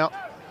forward now.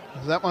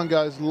 That one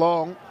goes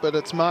long, but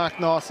it's marked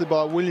nicely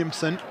by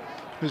Williamson,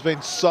 who's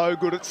been so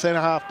good at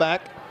centre half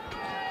back.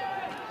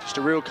 Just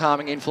a real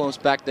calming influence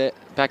back there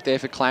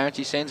for Clarence.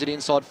 He sends it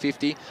inside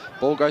 50.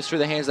 Ball goes through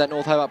the hands of that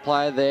North Hobart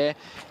player there.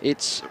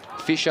 It's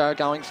Fisher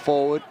going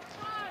forward.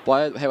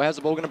 How's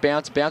the ball going to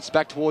bounce? Bounces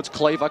back towards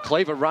Cleaver.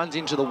 Cleaver runs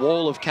into the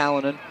wall of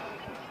Callanan.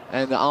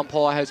 And the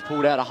umpire has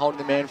pulled out a holding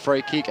the man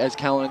free kick as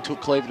Callanan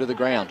took Cleaver to the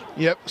ground.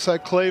 Yep, so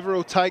Cleaver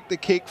will take the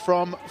kick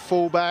from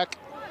fullback.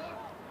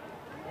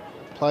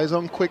 Plays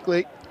on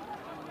quickly.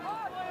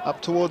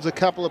 Up towards a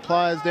couple of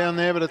players down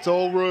there, but it's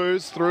all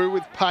Roos. Through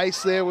with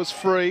pace there was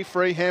Free.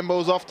 Free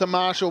handballs off to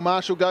Marshall.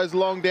 Marshall goes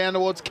long down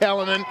towards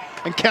Callanan,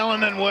 and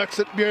Callanan works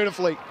it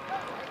beautifully.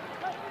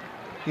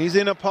 He's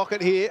in a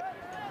pocket here.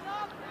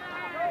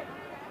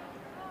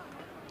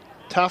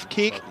 Tough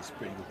kick.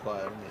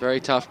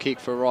 Very tough kick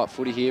for a right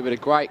footy here, but a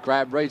great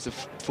grab. Reads the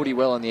footy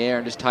well in the air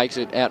and just takes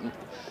it out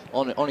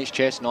on his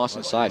chest, nice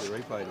and safe.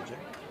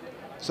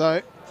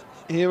 So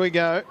here we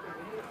go.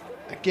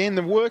 Again,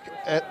 the work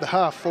at the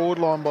half forward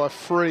line by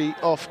Free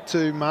off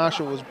to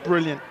Marshall was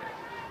brilliant.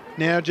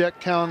 Now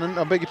Jack Callanan,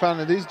 I beg your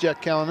pardon, it is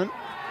Jack Callanan.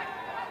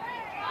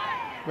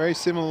 Very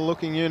similar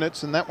looking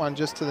units, and that one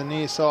just to the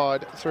near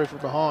side, through from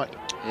behind.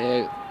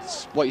 Yeah,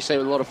 it's what you see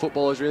with a lot of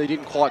footballers, really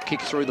didn't quite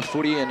kick through the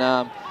footy and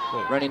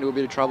ran into a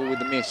bit of trouble with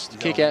the miss.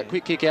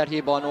 Quick kick out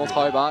here by North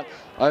Hobart,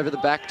 over the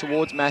back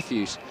towards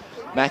Matthews.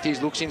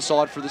 Matthews looks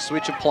inside for the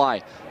switch of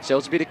play.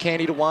 Sells a bit of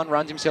candy to one,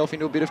 runs himself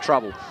into a bit of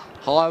trouble.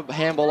 High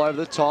handball over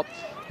the top.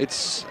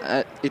 It's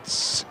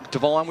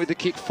Devine with the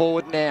kick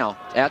forward now.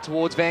 Out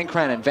towards Van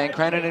Cranen. Van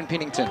Cranen and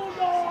Pennington.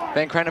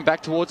 Van Cranen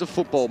back towards the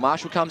football.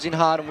 Marshall comes in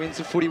hard and wins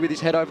the footy with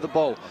his head over the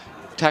ball.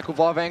 Tackled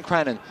by Van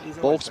Cranen.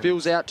 Ball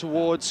spills out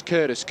towards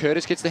Curtis.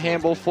 Curtis gets the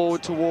handball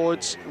forward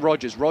towards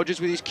Rogers. Rogers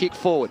with his kick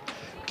forward.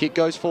 Kick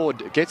goes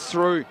forward. Gets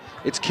through.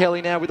 It's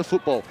Kelly now with the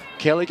football.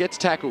 Kelly gets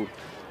tackled.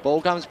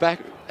 Ball comes back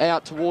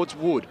out towards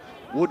Wood.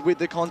 Wood with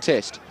the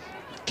contest.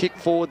 Kick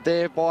forward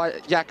there by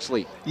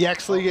Yaxley.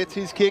 Yaxley gets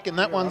his kick, and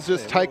that one's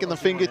just taken the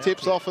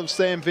fingertips off of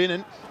Sam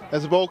Vinnan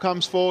as the ball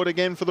comes forward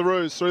again for the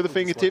Roos. Through the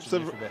fingertips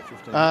of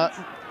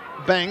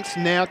Banks.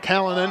 Now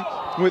Callanan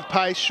with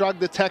pace, shrugged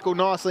the tackle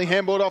nicely,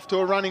 handballed off to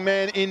a running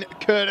man in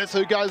Curtis,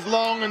 who goes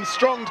long and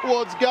strong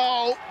towards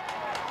goal.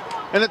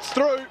 And it's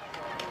through.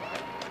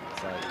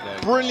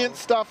 Brilliant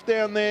stuff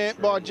down there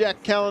by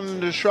Jack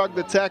Callanan to shrug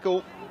the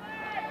tackle.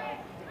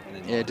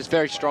 Yeah, just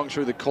very strong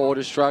through the core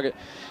to shrug it.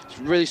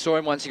 Really saw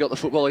him once he got the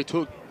football. He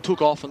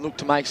took off and looked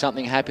to make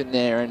something happen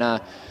there,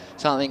 and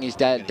something his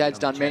dad's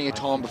done many a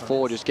time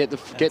before. Just get the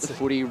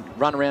footy,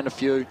 run around a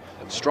few,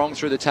 strong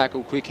through the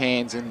tackle, quick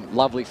hands, and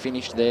lovely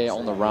finish there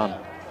on the run.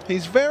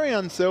 He's very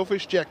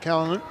unselfish, Jack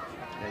Callanan.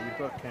 Yeah, you've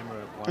got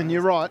camera. And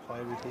you're right.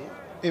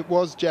 It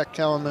was Jack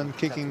Callanan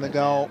kicking the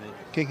goal,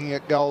 kicking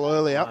at goal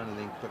earlier.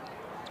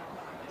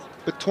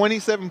 But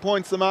 27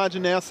 points the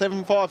margin now,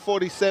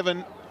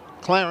 7-5-47.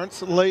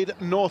 Clarence lead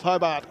North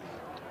Hobart,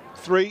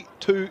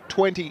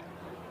 3-2-20.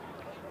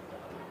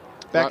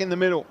 Back in the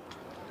middle.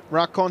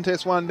 Ruck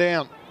contest, one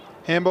down.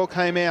 Handball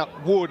came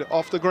out. Wood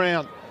off the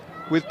ground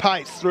with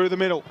pace through the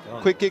middle.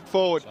 Quick kick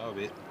forward.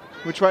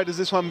 Which way does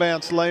this one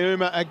bounce?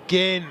 Leuma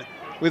again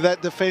with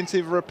that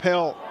defensive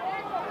rappel.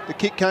 The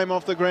kick came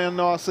off the ground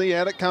nicely.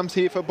 Out it comes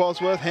here for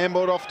Bosworth.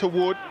 Handballed off to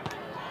Wood.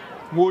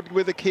 Wood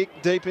with a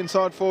kick deep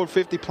inside forward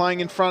 50. Playing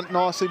in front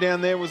nicely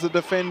down there was the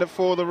defender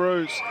for the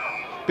Roos.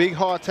 Big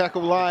high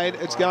tackle laid.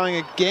 It's going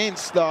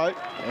against though.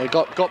 Yeah,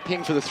 got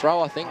pinged for the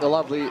throw, I think. The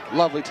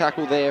lovely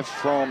tackle there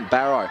from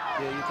Barrow.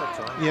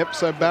 Yep,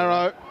 so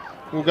Barrow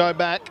will go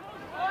back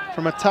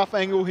from a tough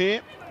angle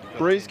here.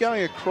 Breeze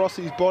going across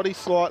his body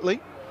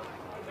slightly.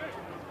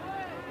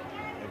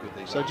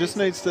 So just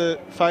needs to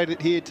fade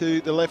it here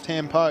to the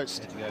left-hand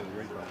post.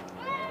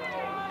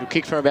 He'll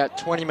kick from about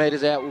 20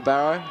 metres out with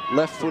Barrow.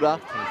 Left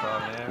footer.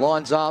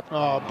 Lines up.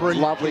 Oh,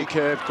 brilliant. Lovely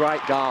curve. Great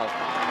goal.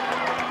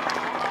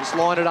 Just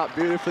line it up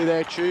beautifully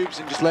there, Tubes,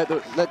 and just let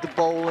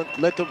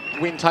the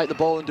wind take the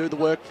ball and do the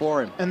work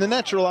for him. And the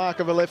natural arc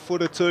of a left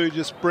footer too,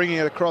 just bringing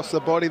it across the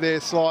body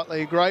there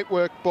slightly. Great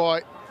work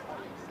by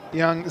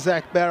young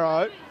Zach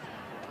Barrow.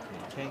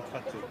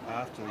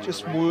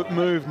 Just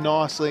moved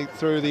nicely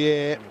through the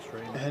air,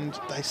 and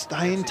they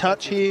stay in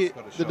touch here,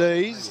 the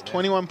D's.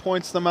 21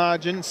 points the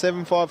margin,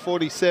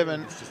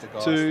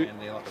 7-5-47 to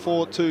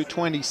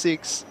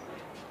 4-2-26.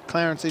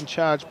 Clarence in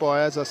charge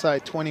by, as I say,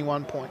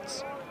 21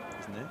 points.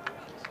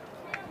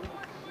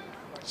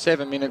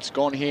 7 minutes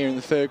gone here in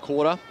the third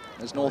quarter.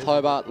 as North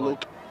Hobart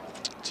look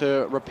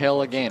to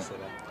repel again.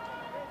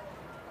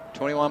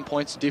 21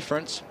 points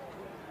difference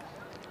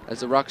as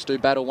the Rucks do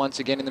battle once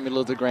again in the middle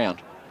of the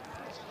ground.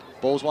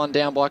 Ball's one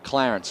down by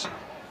Clarence.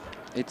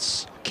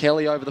 It's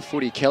Kelly over the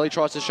footy. Kelly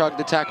tries to shrug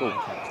the tackle.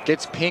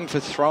 Gets pinged for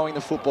throwing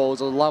the football.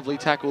 It's a lovely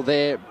tackle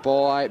there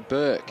by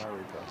Burke.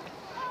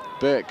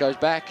 Burke goes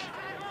back,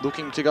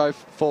 looking to go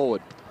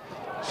forward.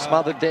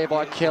 Smothered there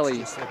by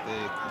Kelly.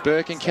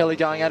 Burke and Kelly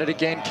going at it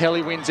again.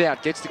 Kelly wins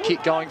out, gets the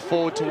kick going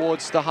forward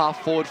towards the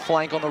half-forward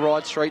flank on the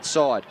right street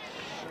side.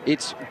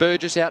 It's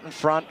Burgess out in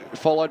front,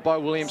 followed by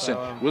Williamson.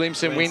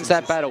 Williamson wins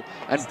that battle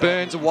and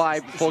burns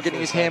away before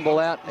getting his handball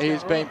out.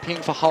 He's been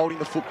pinged for holding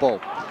the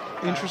football.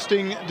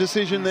 Interesting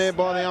decision there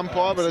by the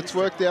umpire, but it's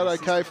worked out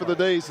okay for the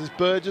D's as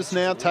Burgess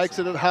now takes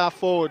it at half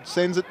forward,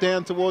 sends it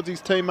down towards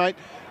his teammate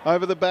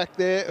over the back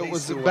there. It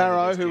was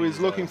Barrow who he's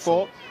looking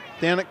for.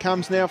 Down it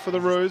comes now for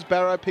the Roos.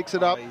 Barrow picks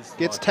it up,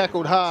 gets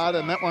tackled hard,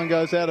 and that one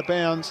goes out of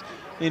bounds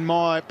in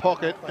my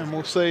pocket, and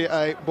we'll see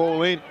a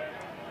ball in.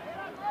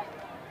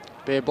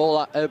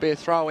 It'll be a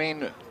throw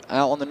in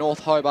on the North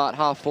Hobart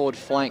half-forward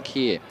flank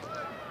here.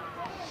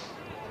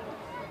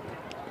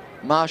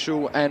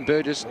 Marshall and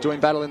Burgess doing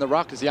battle in the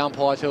ruck as the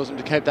umpire tells them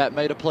to keep that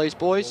metre, please,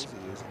 boys.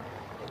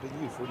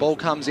 Ball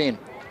comes in.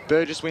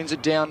 Burgess wins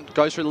it down,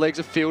 goes through the legs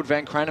of field.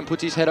 Van Cranen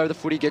puts his head over the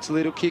footy, gets a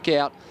little kick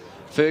out.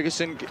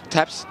 Ferguson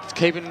taps,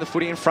 keeping the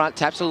footy in front,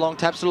 taps it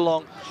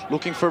along,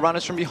 looking for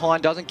runners from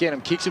behind, doesn't get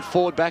him, kicks it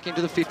forward back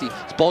into the 50.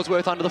 It's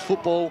Bosworth under the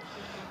football.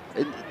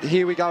 And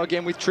here we go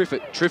again with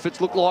Triffett. Triffitt's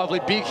looked lively,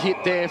 big hit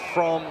there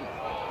from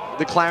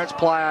the Clarence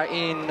player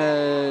in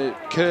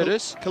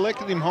Curtis.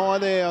 Collected him high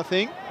there, I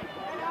think.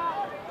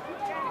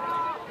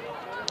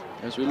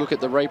 As we look at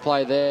the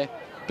replay there,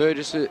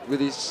 Burgess with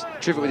his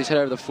Triffett with his head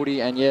over the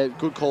footy, and yeah,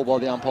 good call by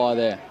the umpire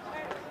there.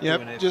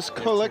 Yep, just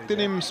collected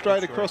him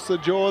straight across the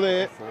jaw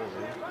there,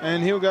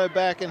 and he'll go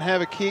back and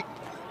have a kick.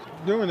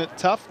 Doing it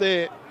tough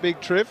there,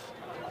 Big Triff.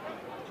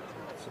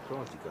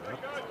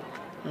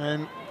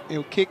 And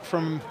he'll kick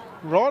from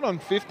right on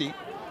 50,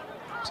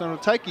 so it'll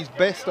take his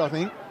best, I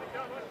think.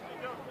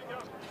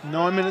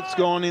 9 minutes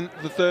gone in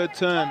the third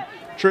term.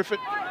 Triffett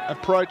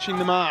approaching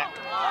the mark.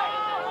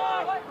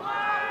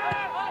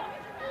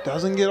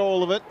 Doesn't get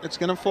all of it. It's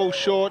going to fall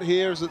short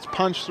here as it's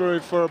punched through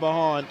for a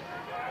behind.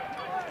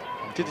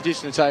 Did the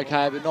distance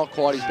okay, but not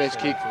quite his best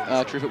kick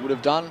Triffett would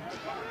have done,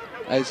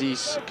 as he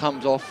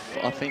comes off,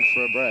 I think,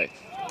 for a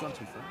breath.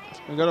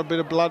 We've got a bit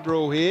of blood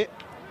rule here.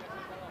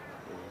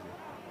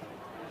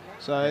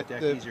 So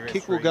the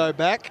kick will go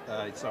back.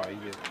 Sorry,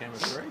 camera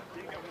 3.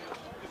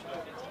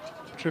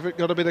 Triffett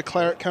got a bit of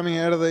claret coming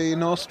out of the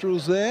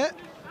nostrils there.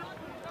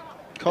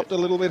 Copped a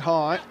little bit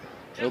high.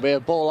 It'll be a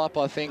ball up,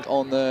 I think,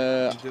 on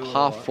the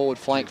half-forward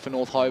flank for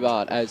North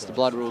Hobart as the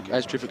blood rule,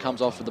 as Triffett comes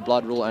off with the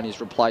blood rule and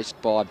is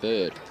replaced by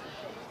Bird.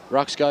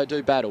 Rucks go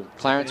do battle.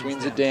 Clarence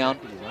wins it down.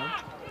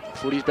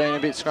 Footy's been a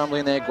bit scrumbly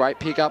in there. Great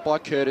pick up by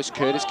Curtis.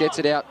 Curtis gets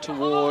it out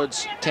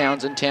towards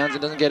Townsend.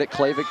 Townsend doesn't get it.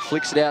 Cleaver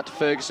flicks it out to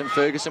Ferguson.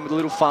 Ferguson with a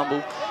little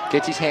fumble.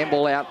 Gets his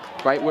handball out.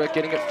 Great work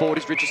getting it forward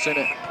is Richardson,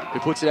 who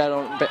puts it out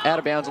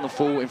of bounds on the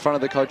full in front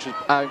of the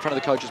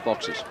coaches'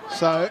 boxes.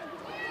 So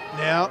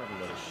now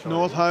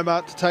North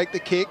Hobart to take the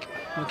kick.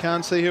 You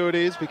can't see who it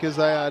is because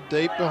they are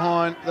deep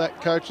behind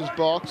that coach's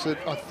box.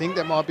 I think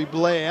that might be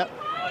Blair.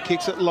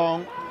 Kicks it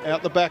long.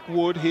 Out the back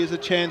Wood, here's a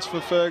chance for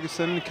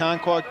Ferguson,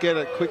 can't quite get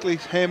it. Quickly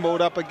handballed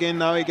up again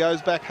though, he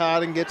goes back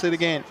hard and gets it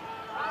again.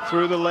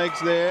 Through the legs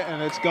there,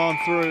 and it's gone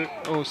through.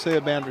 Oh, see a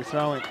boundary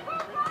throwing.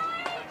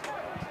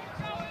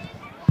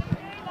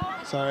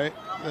 So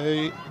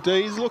the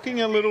D's looking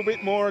a little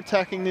bit more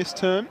attacking this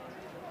term.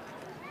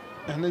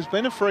 And there's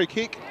been a free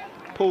kick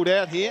pulled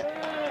out here.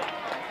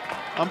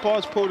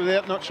 Umpire's pulled it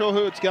out, not sure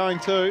who it's going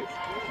to.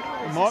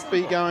 It might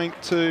be going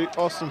to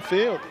Austin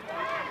Field.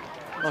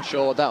 Not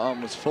sure what that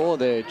one was for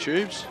there,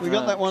 Tubes. We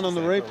got that one on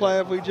the replay,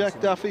 have we, Jack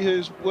Duffy,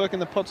 who's working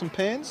the pots and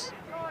pans?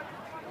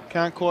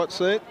 Can't quite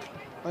see it.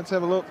 Let's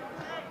have a look.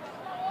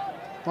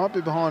 Might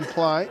be behind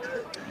play.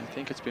 I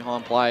think it's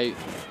behind play.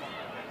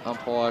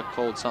 Umpire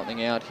called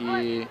something out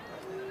here.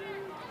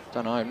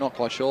 Don't know, I'm not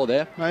quite sure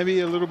there.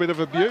 Maybe a little bit of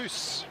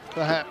abuse,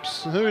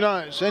 perhaps. Who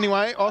knows?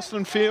 Anyway,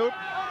 Austin Field.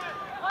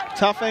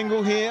 Tough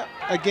angle here.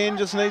 Again,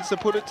 just needs to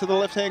put it to the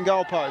left-hand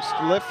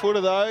goalpost. Left footer,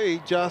 though, he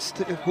just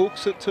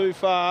hooks it too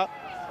far.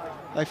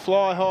 They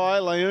fly high.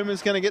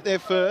 Leuma's going to get there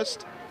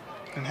first.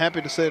 And happy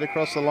to see it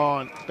across the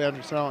line.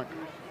 Boundary throwing.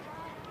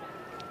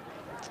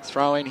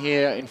 Throw in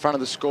here in front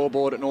of the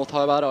scoreboard at North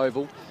Hobart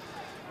Oval.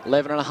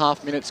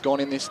 11.5 minutes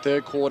gone in this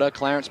third quarter.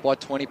 Clarence by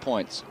 20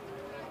 points.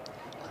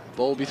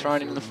 Ball will be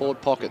thrown in the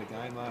forward pocket.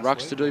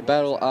 Rucks to do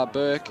battle are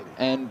Burke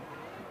and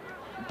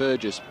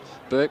Burgess.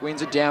 Burke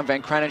wins it down.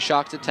 Van Cranen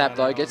sharks the tap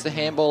though. Gets the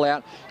handball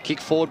out. Kick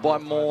forward by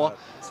Moore.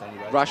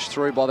 Rushed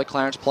through by the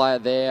Clarence player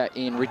there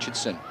in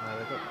Richardson.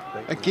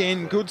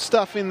 Again, good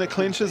stuff in the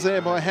clinches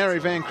there by Harry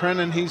Van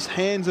Cranen. His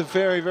hands are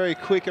very, very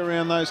quick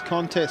around those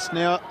contests.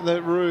 Now the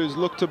Roos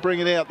look to bring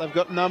it out. They've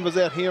got numbers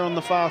out here on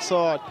the far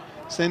side.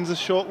 Sends a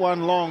short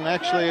one long.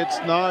 Actually, it's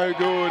no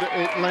good.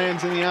 It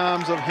lands in the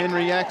arms of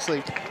Henry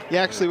Yaxley.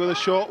 Yaxley with a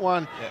short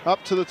one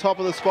up to the top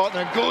of the spot,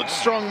 and a good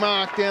strong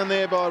mark down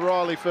there by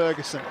Riley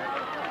Ferguson.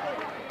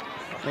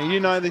 Now, you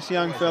know this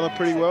young fella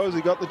pretty well. Has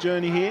he got the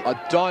journey here?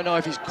 I don't know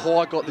if he's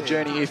quite got the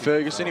journey here,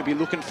 Ferguson. He'll be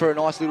looking for a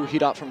nice little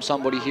hit up from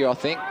somebody here, I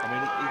think. I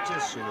mean, he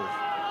just should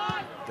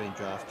have been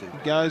drafted.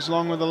 Goes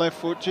long with the left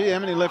foot. Gee, how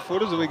many left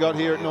footers have we got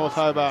here at North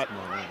Hobart?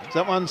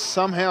 That one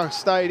somehow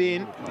stayed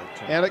in.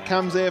 Out it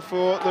comes there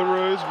for the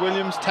Roos.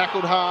 Williams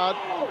tackled hard.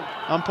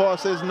 Umpire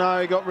says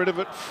no, he got rid of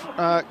it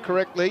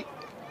correctly.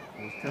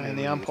 And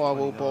the umpire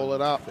will ball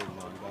it up.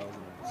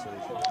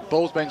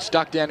 Ball's been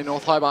stuck down in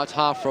North Hobart's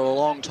half for a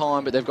long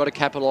time, but they've got to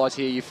capitalise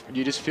here.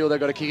 You just feel they've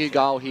got to kick a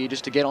goal here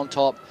just to get on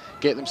top,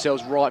 get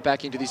themselves right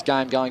back into this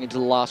game going into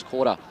the last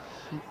quarter.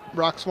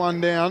 Rucks one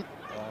down,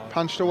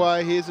 punched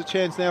away. Here's a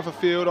chance now for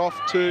Field,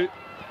 off to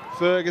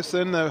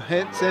Ferguson. The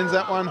head sends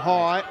that one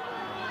high.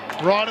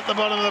 Right at the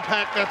bottom of the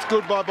pack. That's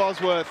good by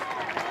Bosworth.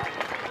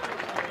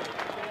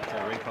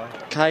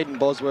 Caden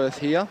Bosworth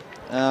here.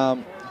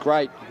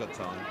 Great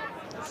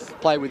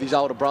play with his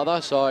older brother,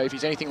 so if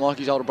he's anything like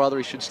his older brother,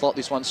 he should slot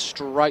this one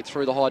straight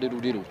through the high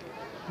diddle-diddle.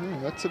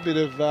 That's a bit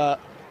of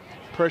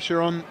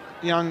pressure on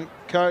young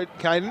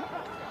Caden.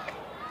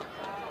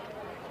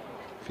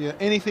 If you're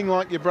anything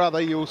like your brother,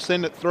 you'll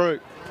send it through.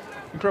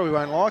 You probably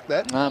won't like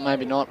that. No,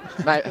 maybe not.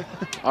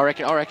 I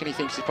reckon he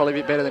thinks he's probably a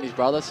bit better than his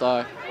brother,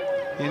 so...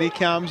 And here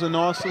comes a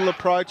nice little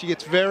approach. He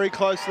gets very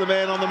close to the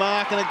man on the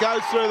mark, and it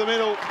goes through the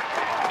middle.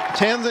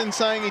 Townsend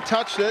saying he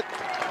touched it.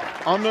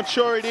 I'm not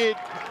sure he did.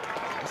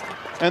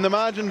 And the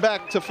margin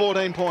back to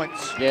 14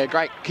 points. Yeah,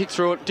 great kick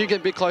through it. Did get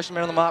a bit close to the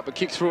man on the mark, but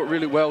kicked through it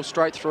really well,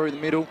 straight through the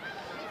middle.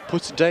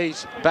 Puts the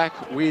D's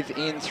back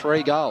within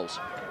 3 goals.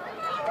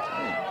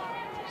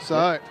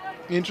 So,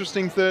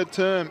 interesting third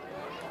term.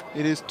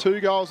 It is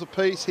 2 goals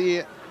apiece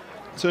here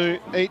to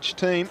each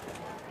team.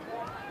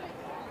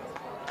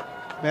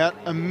 About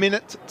a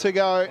minute to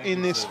go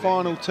in this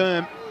final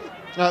term.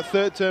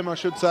 Third term, I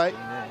should say.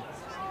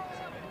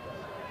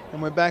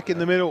 And we're back in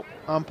the middle.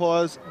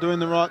 Umpires doing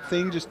the right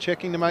thing, just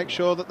checking to make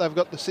sure that they've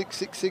got the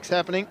 6-6-6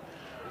 happening.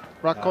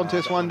 Ruck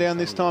contest one down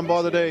this time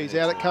by the D's.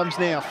 Out it comes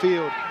now.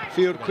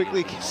 Field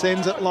quickly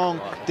sends it long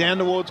down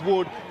towards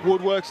Wood.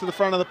 Wood works to the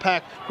front of the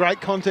pack.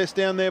 Great contest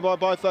down there by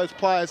both those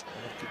players.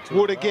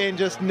 Wood again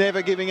just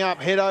never giving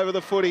up. Head over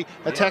the footy.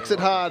 Attacks it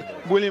hard.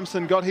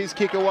 Williamson got his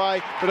kick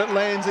away, but it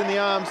lands in the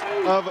arms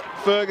of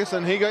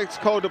Ferguson. He gets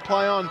called to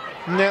play on.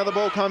 Now the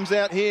ball comes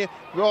out here.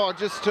 Oh,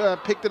 just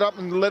picked it up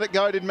and let it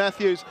go, did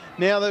Matthews.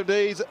 Now the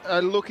D's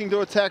are looking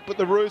to attack, but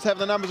the Roos have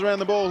the numbers around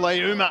the ball.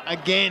 Leuma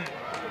again.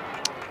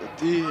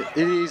 It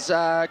is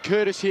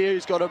Curtis here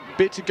who's got a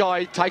bit to go.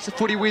 He takes the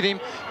footy with him,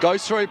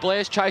 goes through,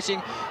 Blair's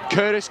chasing.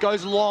 Curtis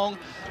goes long,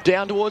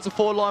 down towards the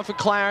forward line for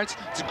Clarence.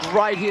 It's a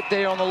great hit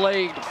there on the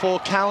lead for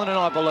Callanan,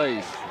 I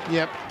believe.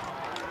 Yep.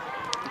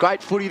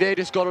 Great footy there,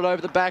 just got it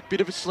over the back.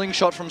 Bit of a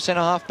slingshot from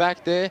centre half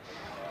back there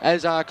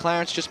as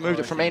Clarence just moved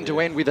it from end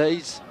to end with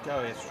ease.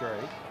 Go S3.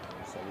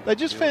 They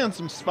just found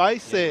some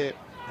space there,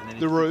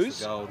 the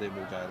Roos.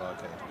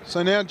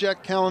 So now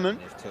Jack Callanan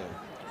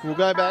will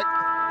go back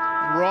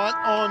right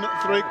on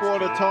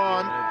 3/4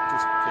 time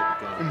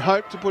and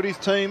hope to put his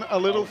team a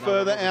little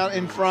further out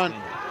in front.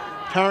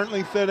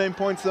 Currently 13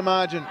 points the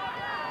margin.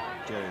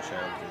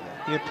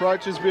 He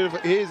approaches beautiful.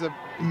 Here's a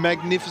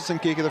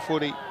magnificent kick of the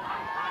footy.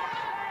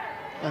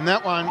 And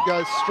that one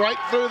goes straight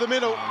through the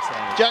middle.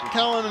 Jack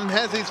Callanan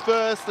has his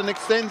first and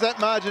extends that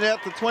margin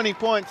out to 20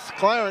 points.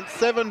 Clarence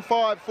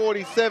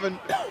 7-5-47.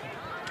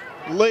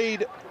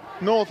 Lead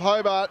North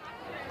Hobart.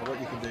 What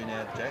you can do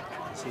now, Jack?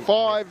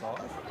 5.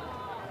 Right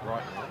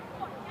now.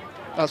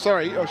 Oh,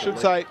 sorry, I should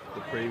say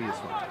the previous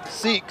one.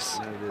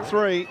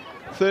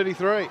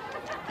 6-3-33.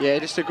 Yeah,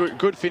 just a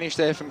good finish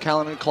there from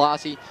Callanan,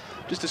 classy.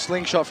 Just a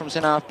slingshot from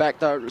centre half back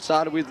though. It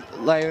started with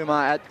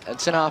Leuma at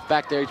centre half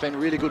back there. He's been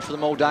really good for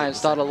them all day and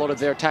started a lot of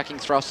their attacking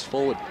thrusts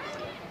forward.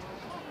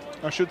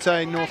 I should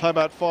say North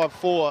Hobart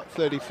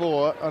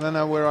 5-4-34. I don't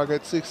know where I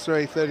got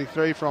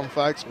 6-3-33 from,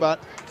 folks,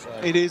 but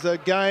it is a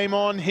game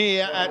on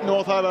here at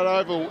North Hobart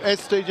Oval.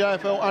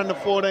 STJFL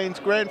Under-14's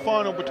grand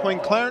final between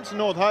Clarence and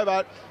North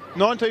Hobart.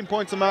 19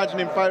 points of margin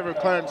in favour of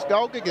Clarence.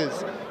 Goal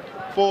kickers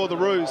for the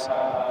Roos.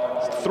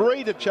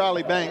 3 to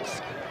Charlie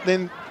Banks.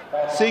 Then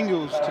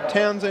singles to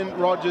Townsend,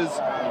 Rogers,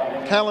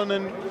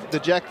 Callanan, the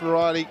Jack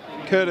variety,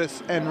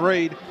 Curtis and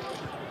Reed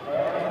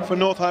for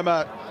North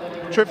Hobart.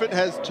 Triffett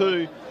has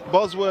 2.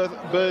 Bosworth,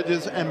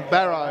 Burgess and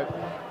Barrow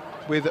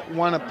with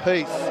 1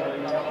 apiece.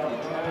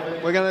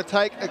 We're going to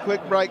take a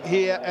quick break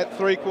here at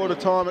 3/4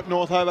 time at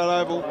North Hobart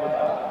Oval.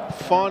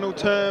 Final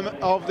term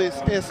of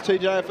this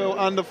STJFL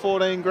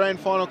Under-14 Grand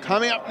Final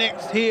coming up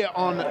next here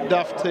on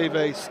Duff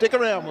TV. Stick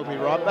around, we'll be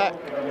right back.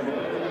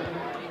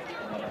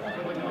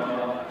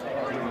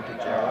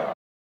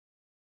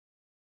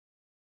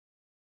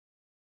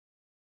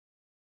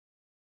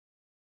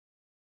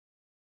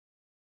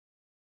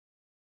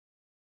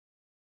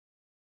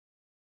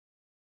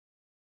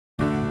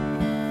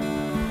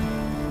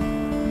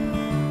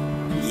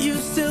 You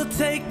still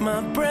take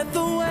my breath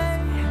away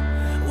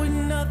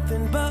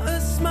nothing but a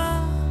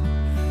smile.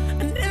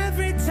 And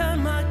every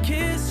time I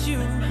kiss you,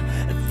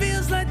 it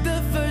feels like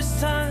the first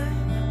time.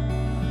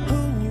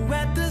 Who knew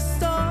at the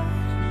start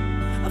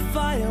a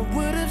fire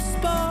would have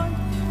sparked?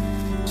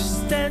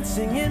 Just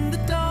dancing in the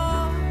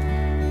dark.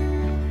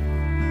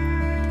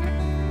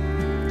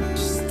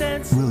 Just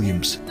dancing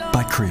Williams in the dark.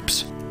 by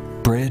Cripps.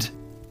 Bread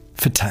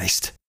for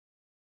taste.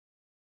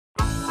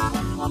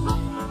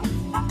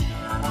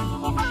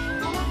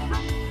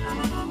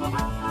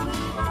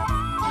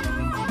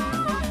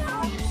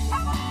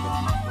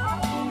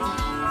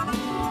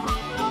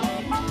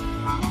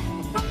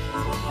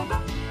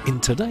 In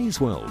today's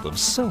world of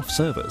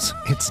self-service,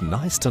 it's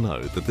nice to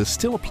know that there's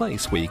still a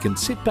place where you can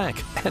sit back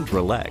and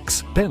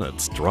relax.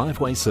 Bennett's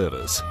Driveway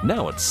Service,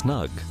 now at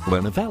Snug,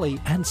 Lerner Valley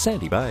and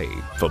Sandy Bay.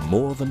 For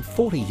more than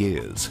 40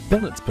 years,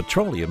 Bennett's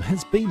Petroleum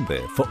has been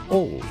there for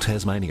all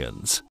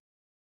Tasmanians.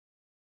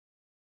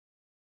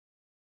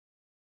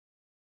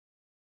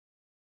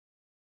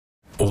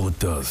 All it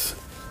does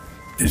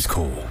is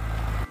call.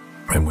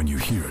 And when you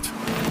hear it,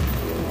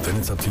 then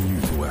it's up to you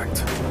to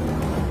act.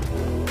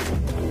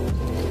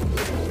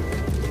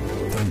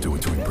 Don't do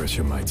it to impress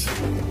your mates.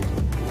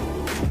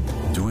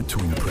 Do it to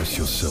impress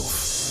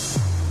yourself.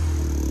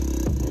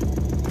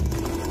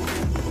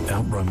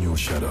 Outrun your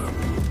shadow.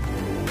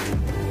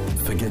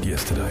 Forget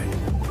yesterday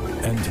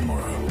and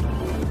tomorrow.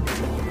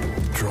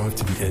 Drive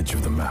to the edge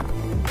of the map.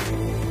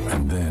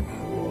 And then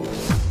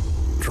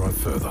drive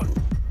further.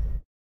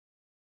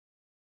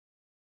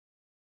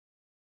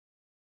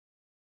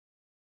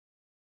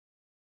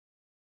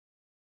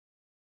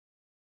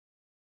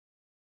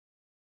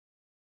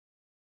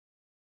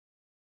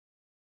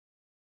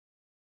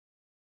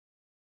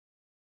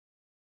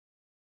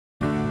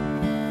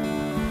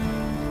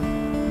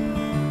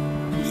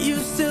 You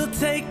still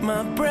take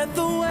my breath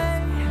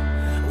away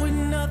with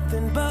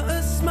nothing but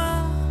a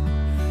smile.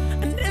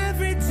 And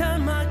every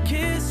time I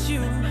kiss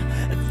you,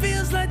 it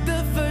feels like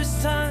the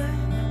first time.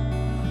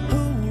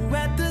 Who knew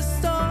at the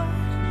start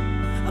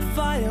a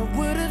fire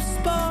would have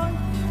sparked?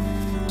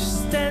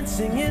 Just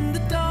dancing in the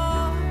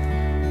dark.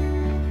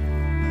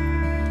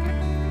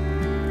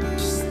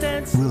 Just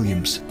dancing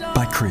Williams in the dark.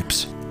 by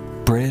Cripps.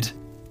 Bread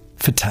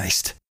for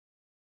taste.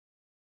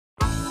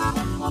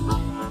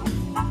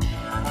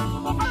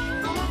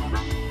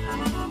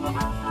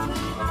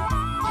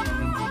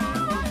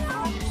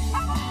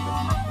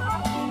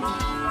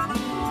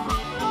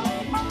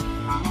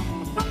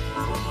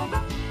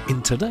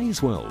 In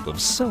today's world of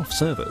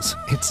self-service,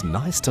 it's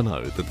nice to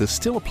know that there's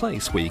still a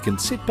place where you can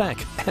sit back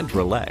and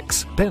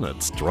relax.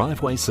 Bennett's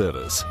Driveway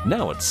Service,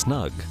 now at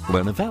Snug,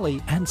 Lerner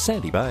Valley and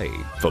Sandy Bay.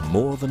 For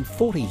more than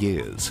 40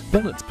 years,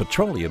 Bennett's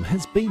Petroleum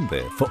has been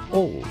there for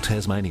all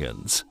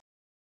Tasmanians.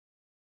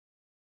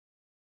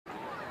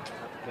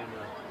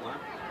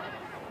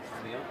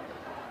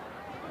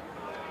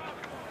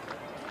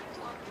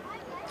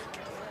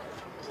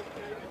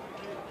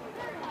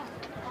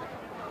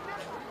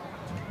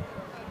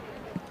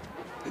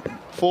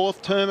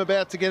 Fourth term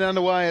about to get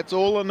underway. It's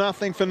all or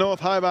nothing for North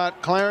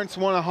Hobart. Clarence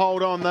want to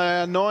hold on.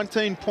 They are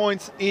 19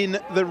 points in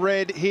the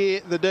red here,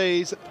 the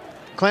D's.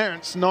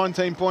 Clarence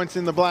 19 points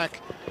in the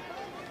black.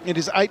 It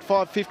is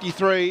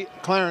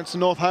 8-5-53. Clarence,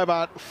 North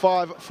Hobart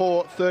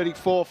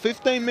 5-4-34.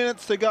 15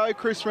 minutes to go.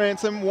 Chris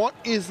Ransom, what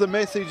is the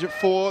message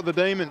for the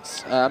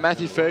Demons?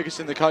 Matthew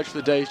Ferguson, the coach for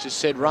the D's, just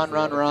said run,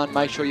 run, run.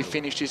 Make sure you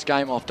finish this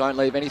game off. Don't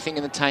leave anything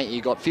in the tank.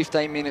 You've got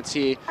 15 minutes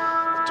here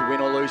to win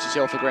or lose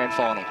yourself a grand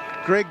final.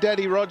 Greg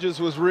Daddy Rogers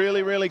was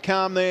really, really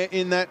calm there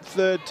in that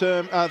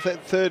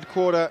third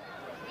quarter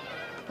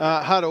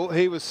huddle.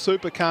 He was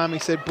super calm. He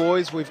said,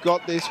 boys, we've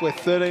got this. We're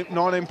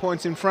 19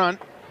 points in front.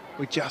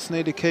 We just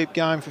need to keep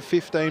going for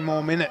 15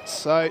 more minutes.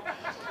 So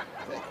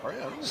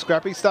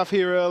scrappy stuff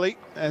here early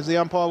as the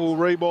umpire will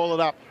re-ball it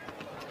up.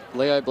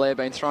 Leo Blair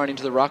being thrown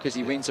into the ruck as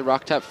he wins the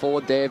ruck tap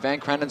forward there. Van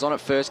Crannon's on it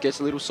first, gets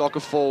a little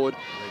soccer forward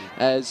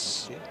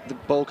as the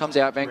ball comes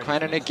out. Van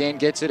Crannon again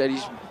gets it, and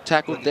he's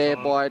tackled there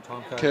by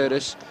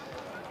Curtis.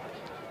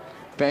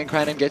 Van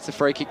Crannon gets the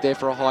free kick there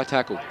for a high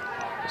tackle.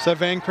 So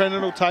Van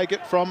Crannon will take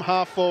it from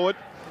half forward,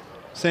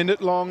 send it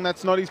long.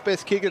 That's not his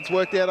best kick. It's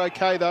worked out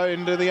okay, though,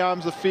 into the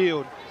arms of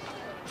Field.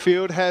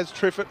 Field has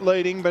Triffett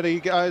leading, but he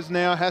goes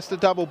now, has to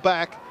double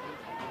back.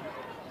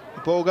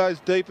 The ball goes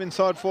deep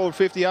inside forward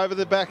 50, over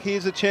the back.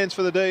 Here's a chance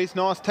for the D's.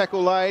 Nice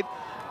tackle laid.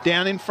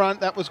 Down in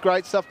front, that was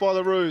great stuff by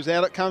the Roos.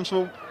 Out it comes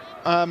from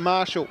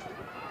Marshall.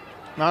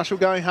 Marshall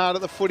going hard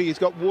at the footy. He's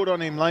got Wood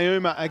on him.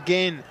 Leuma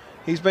again.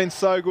 He's been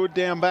so good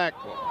down back.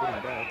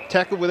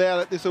 Tackle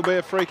without it. This will be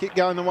a free kick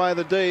going the way of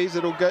the D's.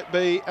 It'll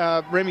be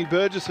Remy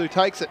Burgess who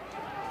takes it.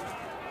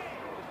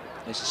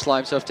 Needs to slow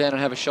himself down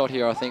and have a shot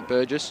here, I think,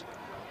 Burgess.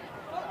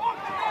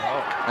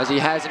 As he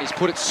has, and he's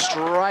put it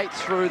straight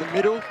through the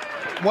middle.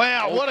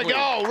 Wow, what a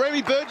goal.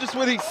 Remy Burgess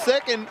with his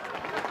second.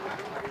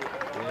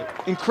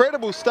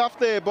 Incredible stuff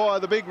there by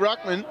the big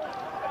ruckman.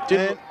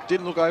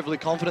 Didn't look overly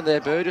confident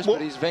there, Burgess, but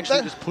he's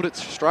eventually just put it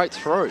straight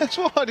through. That's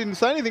why I didn't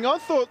say anything. I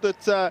thought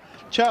that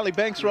Charlie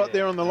Banks right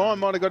there on the line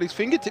might have got his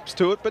fingertips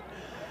to it, but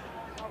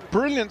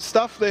brilliant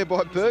stuff there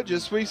by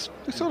Burgess. We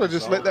sort of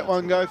just let that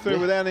one go through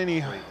without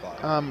any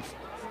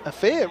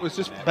affair. It was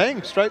just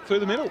bang, straight through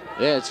the middle.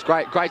 Yeah, it's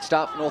great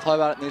start for North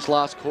Hobart in this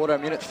last quarter. A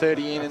minute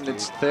 30 in, and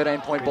it's a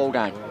 13-point ball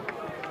game.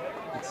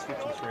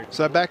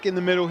 So back in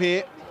the middle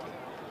here.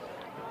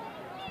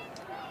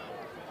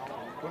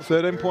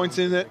 13 points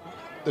in it.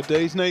 The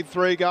D's need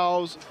 3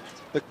 goals.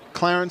 The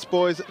Clarence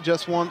boys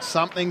just want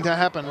something to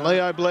happen.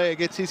 Leo Blair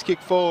gets his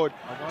kick forward.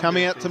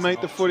 Coming out to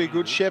meet the footy.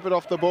 Good shepherd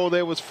off the ball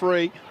there, was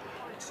free.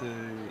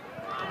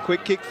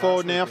 Quick kick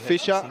forward now.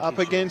 Fisher up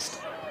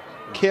against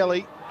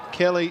Kelly.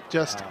 Kelly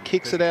just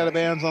kicks it out of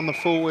bounds on the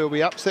full. We'll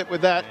be upset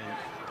with that.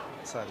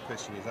 So the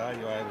question is, are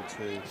you able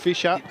to...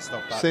 Fisher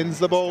sends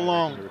the ball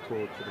long.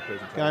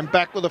 Going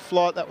back with a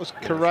flight. That was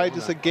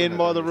courageous again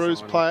by the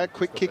Roos player.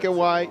 Quick kick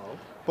away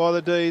by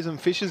the D's,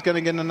 and Fisher's going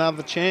to get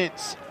another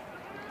chance.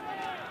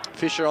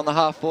 Fisher on the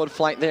half-forward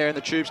flank there in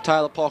the Tubes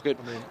Taylor pocket.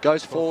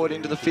 Goes forward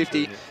into the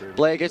 50.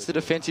 Blair gets the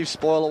defensive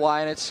spoil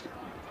away, and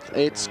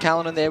it's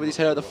Callanan there with his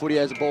head over the footy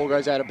as the ball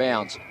goes out of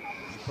bounds.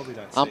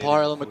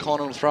 Umpire Ellen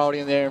McConnell will throw it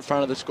in there in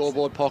front of the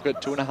scoreboard pocket.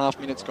 2.5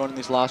 minutes gone in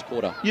this last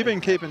quarter. You've been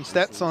keeping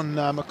stats on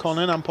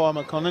umpire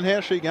McConnell.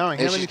 How's she going?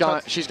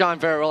 Yeah, she's going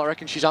very well. I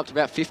reckon she's up to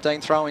about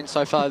 15 throw-ins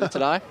so far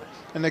today.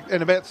 And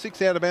about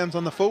 6 out of bounds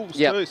on the fulls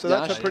too, so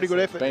that's a pretty good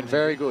effort. Been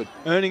very good.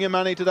 Earning her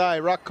money today.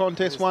 Ruck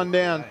contest, 1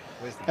 down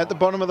at the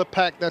bottom of the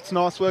pack. That's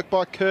nice work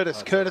by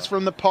Curtis. Curtis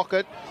from the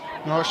pocket.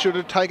 Oh, I should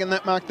have taken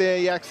that mark there,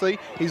 Yaxley.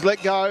 He's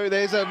let go.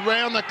 There's a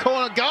round the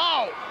corner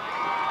goal.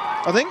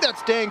 I think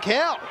that's Dan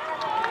Cow.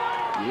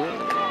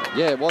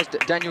 Yeah, it was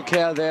Daniel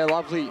Cow there.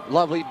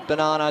 Lovely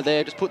banana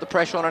there. Just put the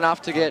pressure on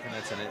enough to get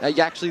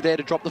Yaxley there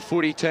to drop the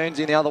footy. Turns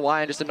in the other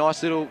way, and just a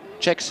nice little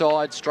check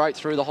side straight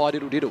through the high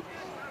diddle-diddle.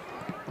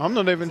 I'm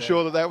not even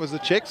sure that was a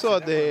check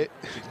side there,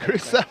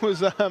 Chris. That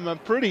was a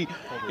pretty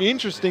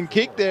interesting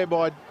kick there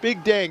by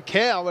Big Dan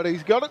Cow, but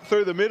he's got it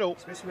through the middle.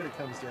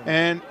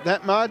 And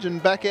that margin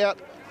back out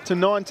to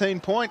 19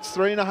 points.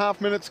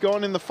 3.5 minutes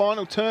gone in the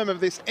final term of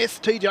this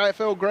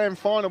STJFL Grand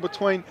Final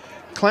between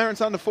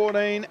Clarence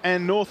under-14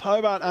 and North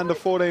Hobart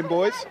under-14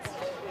 boys.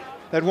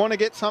 They'd want to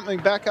get something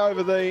back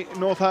over the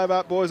North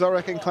Hobart boys, I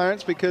reckon,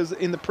 Clarence, because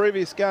in the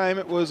previous game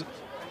it was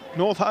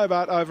North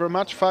Hobart over a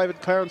much favoured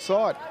Clarence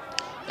side.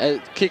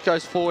 Kick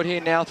goes forward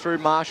here now through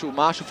Marshall.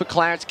 Marshall for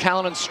Clarence.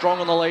 Callanan strong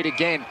on the lead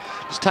again.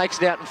 Just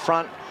takes it out in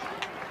front.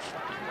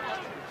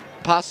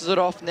 Passes it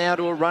off now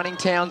to a running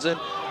Townsend.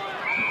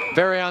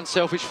 Very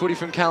unselfish footy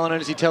from Callanan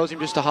as he tells him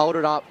just to hold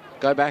it up,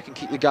 go back and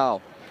kick the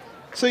goal.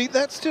 See,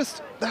 that's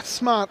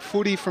smart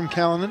footy from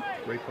Callanan.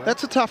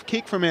 That's a tough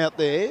kick from out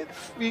there.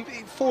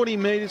 40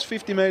 metres,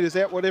 50 metres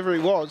out, whatever he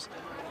was.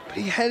 But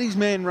he had his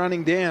man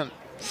running down.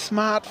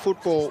 Smart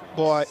football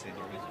by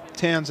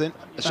Townsend.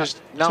 It's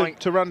just knowing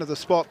to run to the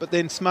spot, but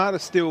then smarter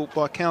still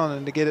by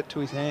Callanan to get it to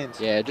his hands.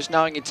 Yeah, just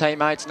knowing your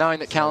teammates, knowing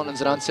that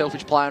Callanan's an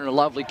unselfish player and a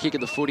lovely kick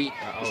of the footy,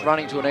 just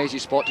running to an easy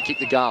spot to kick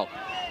the goal.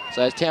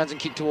 So as Townsend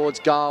kicked towards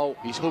goal,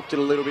 he's hooked it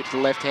a little bit to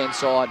the left-hand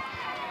side.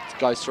 It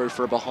goes through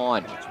for a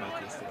behind.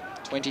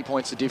 20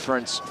 points the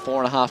difference,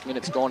 4.5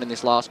 minutes gone in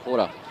this last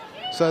quarter.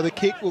 So the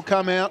kick will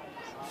come out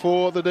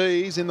for the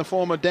D's in the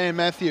form of Dan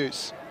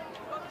Matthews.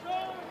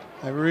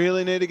 They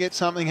really need to get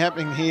something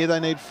happening here. They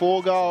need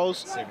 4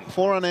 goals,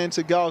 4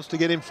 unanswered goals to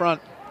get in front.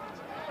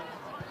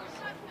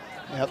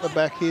 Out the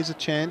back, here's a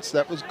chance.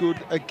 That was good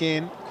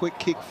again. Quick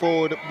kick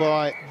forward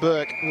by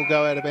Burke will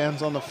go out of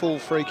bounds on the full.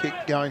 Free kick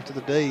going to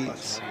the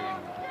D's.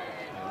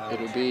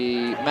 It'll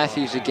be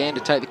Matthews again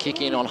to take the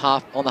kick in on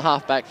the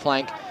half-back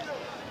flank.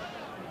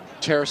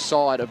 Terrace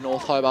side of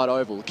North Hobart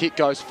Oval. The kick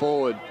goes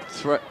forward.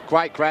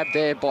 Great grab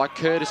there by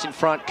Curtis in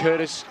front.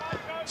 Curtis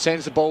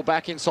sends the ball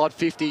back inside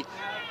 50.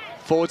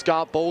 Forwards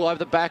go up, ball over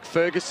the back,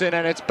 Ferguson,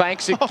 and it's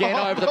Banks again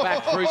over the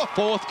back for his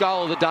 4th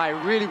goal of the day.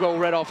 Really well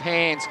read off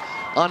hands.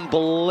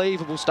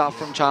 Unbelievable stuff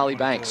from Charlie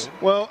Banks.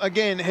 Well,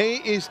 again, he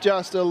is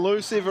just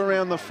elusive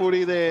around the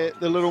footy there,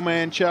 the little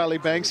man, Charlie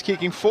Banks,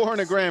 kicking 4 in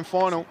a grand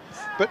final.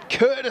 But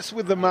Curtis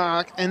with the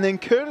mark, and then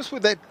Curtis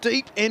with that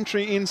deep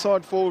entry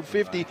inside forward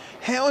 50.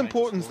 How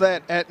important is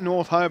that at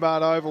North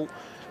Hobart Oval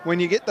when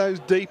you get those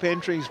deep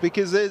entries,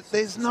 because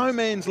there's no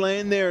man's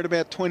land there at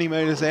about 20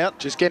 metres out.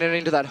 Just getting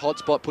into that hot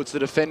spot puts the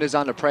defenders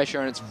under pressure,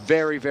 and it's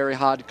very, very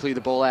hard to clear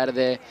the ball out of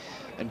there.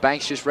 And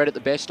Banks just read it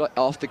the best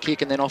off the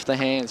kick and then off the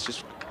hands.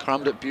 Just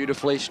crumbed it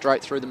beautifully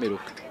straight through the middle.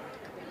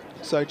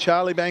 So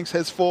Charlie Banks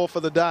has 4 for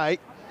the day.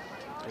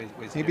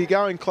 He'd be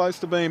going close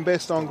to being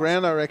best on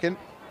ground, I reckon.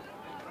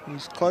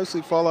 He's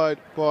closely followed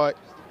by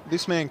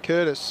this man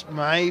Curtis,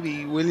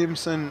 maybe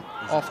Williamson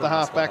off the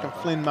half-back and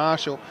Flynn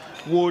Marshall.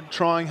 Wood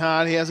trying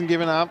hard, he hasn't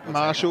given up.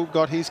 Marshall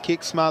got his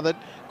kick smothered.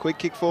 Quick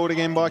kick forward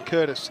again by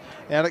Curtis.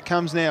 Out it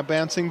comes now,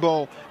 bouncing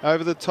ball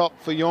over the top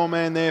for your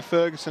man there,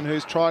 Ferguson,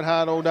 who's tried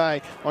hard all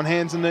day. On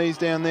hands and knees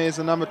down there's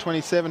the number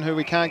 27, who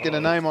we can't get a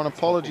name on.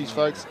 Apologies,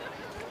 folks.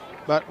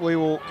 But we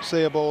will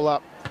see a ball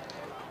up.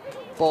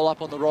 Ball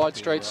up on the Ride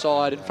Street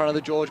side in front of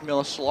the George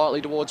Miller,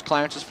 slightly towards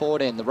Clarence's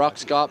forward end. The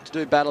rucks go up to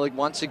do battling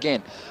once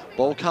again.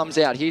 Ball comes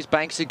out. Here's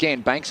Banks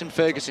again. Banks and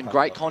Ferguson.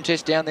 Great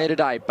contest down there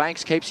today.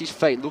 Banks keeps his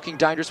feet, looking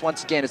dangerous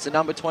once again. It's the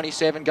number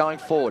 27 going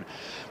forward.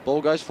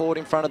 Ball goes forward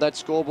in front of that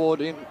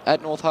scoreboard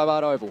at North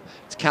Hobart Oval.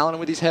 It's Callanan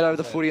with his head over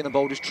the footy, and the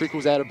ball just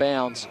trickles out of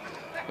bounds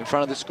in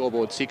front of the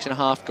scoreboard.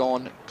 6.5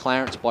 gone.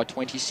 Clarence by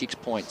 26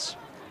 points.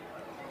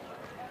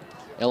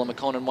 Ella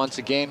McConnell once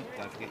again,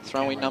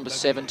 throwing number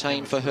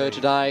 17 for her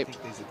today.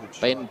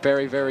 Been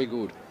very, very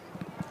good.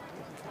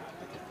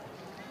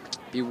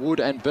 Be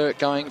Wood and Burke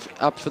going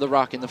up for the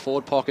ruck in the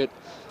forward pocket.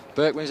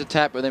 Burke wins a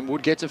tap, but then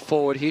Wood gets it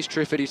forward. Here's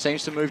Triffett. He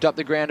seems to moved up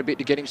the ground a bit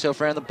to get himself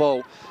around the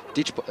ball.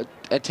 Ditch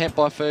attempt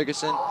by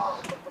Ferguson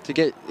to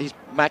get his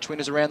match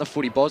winners around the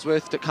footy.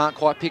 Bosworth that can't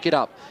quite pick it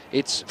up.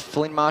 It's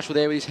Flynn Marshall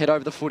there with his head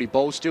over the footy.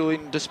 Ball still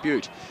in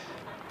dispute.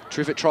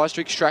 Triffett tries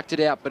to extract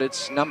it out, but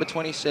it's number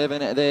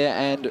 27 there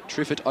and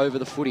Triffett over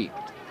the footy.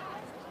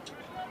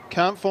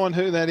 Can't find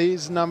who that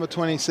is, number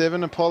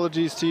 27.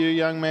 Apologies to you,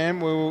 young man.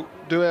 We'll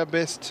do our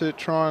best to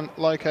try and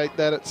locate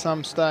that at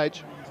some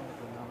stage.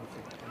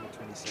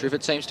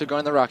 Triffett seems to go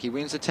in the ruck. He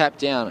wins the tap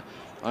down.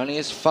 Only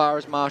as far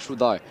as Marshall,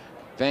 though.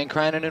 Van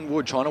Cranen and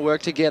Wood trying to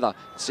work together.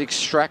 It's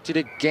extracted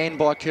again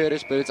by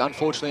Curtis, but it's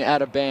unfortunately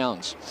out of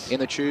bounds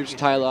in the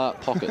Tubes-Taylor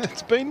pocket.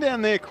 It's been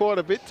down there quite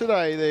a bit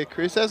today there,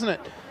 Chris, hasn't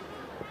it?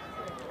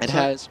 It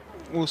has.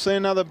 We'll see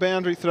another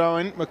boundary throw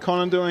in.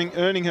 McConnell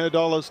earning her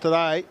dollars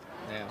today.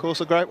 Of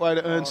course, a great way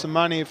to earn some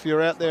money if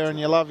you're out there and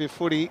you love your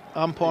footy.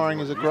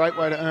 Umpiring is a great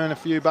way to earn a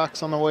few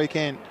bucks on the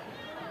weekend.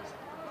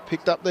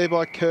 Picked up there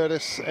by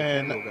Curtis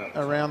and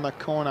around the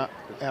corner,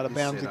 out of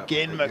bounds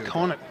again,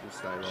 McConnell.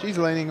 She's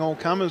leading all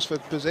comers for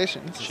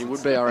possessions. She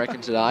would be, I reckon,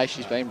 today.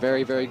 She's been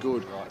very, very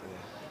good.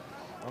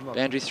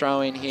 Boundary throw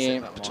in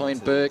here between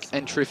Burke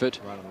and Triffett.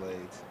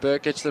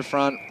 Burke gets to the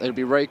front. It'll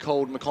be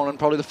recalled. McConnell,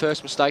 probably the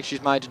first mistake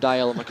she's made today,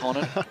 Ella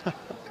McConnell.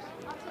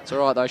 It's all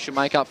right, though. She'll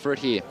make up for it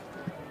here.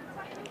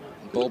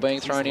 Ball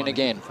being thrown in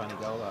again.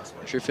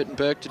 Triffett and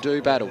Burke to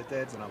do battle.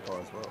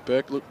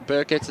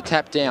 Burke gets the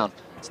tap down.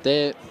 It's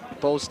there.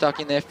 Ball stuck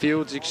in there.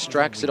 Fields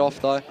extracts it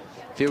off, though.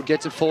 Field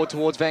gets it forward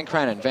towards Van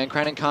Cranen. Van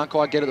Cranen can't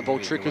quite get it. The ball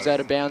trickles out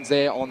of bounds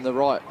there on the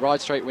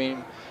right straight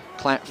wing.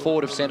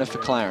 Forward of centre for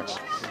Clarence.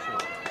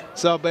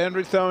 So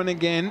boundary throwing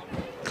again.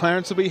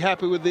 Clarence will be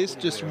happy with this,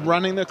 just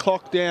running the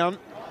clock down.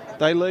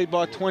 They lead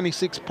by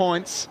 26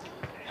 points.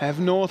 Have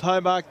North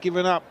Hobart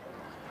given up?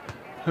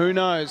 Who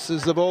knows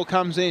as the ball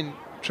comes in.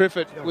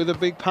 Triffett with a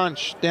big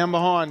punch down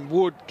behind.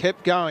 Wood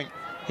kept going.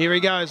 Here he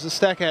goes, the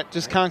Stackhat,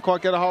 just can't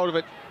quite get a hold of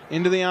it.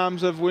 Into the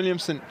arms of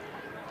Williamson.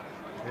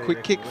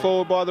 Quick kick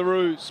forward by the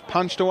Roos.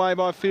 Punched away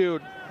by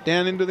Field.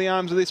 Down into the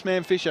arms of this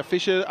man, Fisher.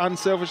 Fisher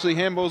unselfishly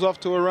handballs off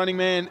to a running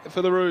man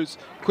for the Roos.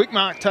 Quick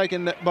mark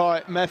taken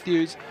by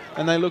Matthews,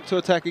 and they look to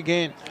attack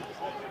again.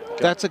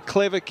 That's a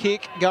clever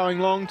kick going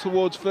long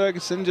towards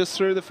Ferguson, just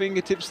through the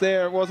fingertips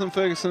there. It wasn't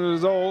Ferguson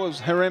at all, it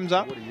was Harem's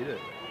up.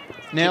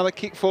 Now the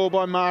kick forward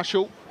by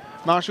Marshall.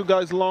 Marshall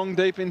goes long,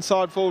 deep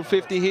inside forward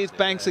 50. Here's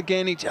Banks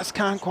again. He just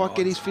can't quite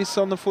get his fists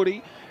on the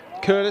footy.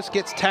 Curtis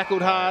gets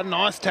tackled hard.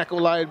 Nice tackle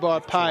laid by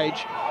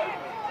Page.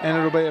 And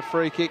it'll be a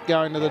free kick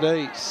going to the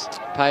D's.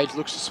 Page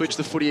looks to switch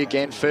the footy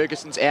again.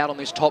 Ferguson's out on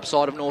this top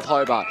side of North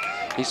Hobart.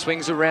 He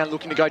swings around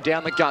looking to go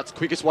down the guts.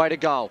 Quickest way to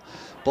goal.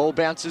 Ball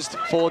bounces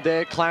forward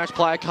there. Clarence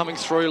player coming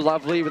through.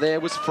 Lovely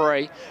there was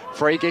Free.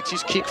 Free gets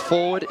his kick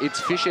forward. It's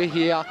Fisher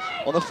here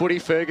on the footy.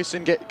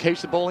 Ferguson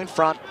keeps the ball in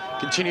front.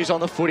 Continues on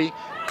the footy.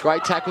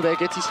 Great tackle there.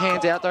 Gets his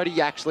hands out though to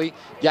Yaxley.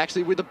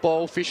 Yaxley with the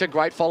ball. Fisher,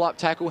 great follow-up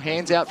tackle.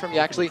 Hands out from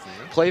Yaxley.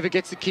 Cleaver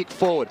gets the kick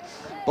forward.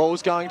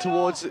 Ball's going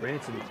towards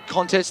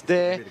contest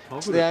there.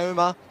 It's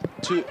Leuma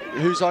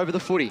who's over the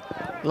footy.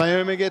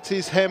 Leuma gets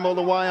his handball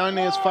away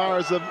only as far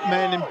as the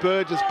man in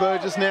Burgess.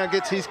 Burgess now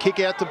gets his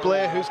kick out to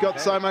Blair, who's got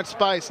so much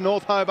space.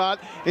 North Hobart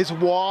is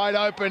wide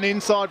open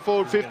inside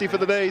forward 50 for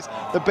the D's.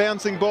 The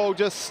bouncing ball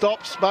just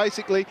stops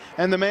basically,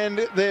 and the man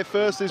there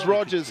first is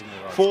Rogers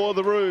for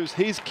the Roos.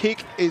 His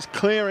kick is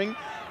clearing.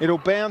 It'll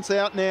bounce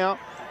out now.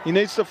 He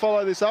needs to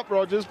follow this up,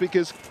 Rogers,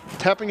 because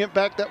tapping it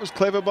back, that was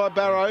clever by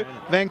Barrow.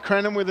 Van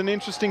Cranen with an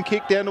interesting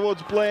kick down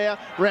towards Blair.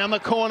 Round the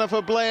corner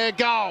for Blair.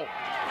 Goal!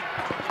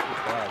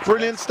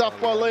 Brilliant stuff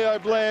by Leo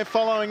Blair,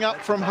 following up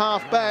from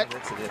half back.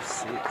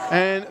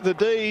 And the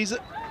D's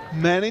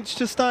managed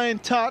to stay in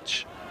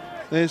touch.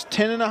 There's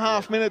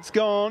 10.5 minutes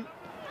gone.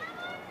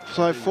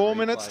 So 4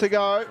 minutes to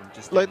go,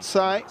 let's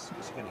say.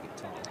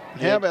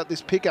 How about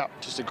this pickup?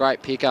 Just a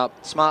great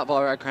pickup. Smart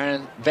by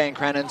Van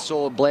Cranen.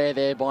 Saw Blair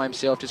there by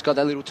himself. Just got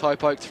that little toe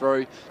poke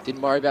through.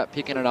 Didn't worry about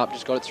picking it up.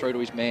 Just got it through to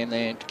his man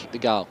there to kick the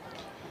goal.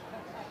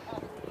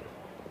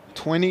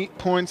 20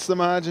 points the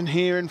margin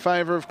here in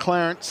favour of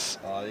Clarence.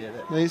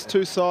 These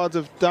two sides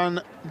have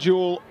done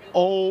duel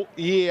all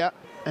year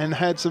and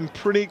had some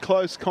pretty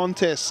close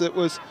contests. It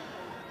was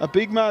a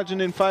big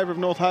margin in favour of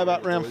North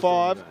Hobart round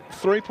 5,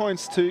 3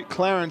 points to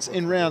Clarence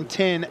in round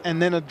 10,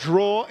 and then a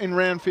draw in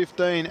round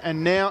 15.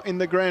 And now in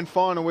the grand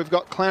final, we've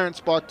got Clarence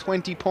by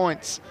 20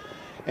 points.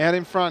 Out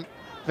in front,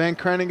 Van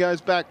Cranen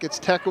goes back, gets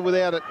tackled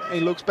without it.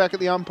 He looks back at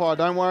the umpire.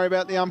 Don't worry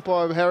about the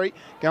umpire, Harry.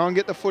 Go and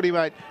get the footy,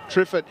 mate.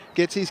 Triffett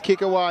gets his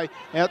kick away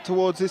out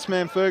towards this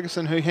man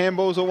Ferguson, who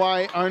handballs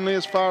away only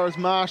as far as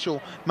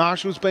Marshall.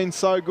 Marshall's been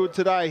so good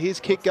today. His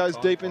kick goes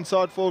deep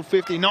inside forward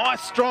 50.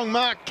 Nice strong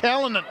mark,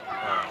 Callanan.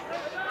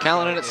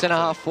 Callanan at centre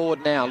half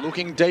forward now,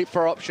 looking deep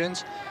for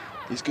options.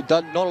 He's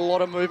done not a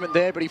lot of movement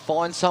there, but he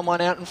finds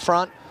someone out in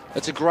front.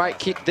 It's a great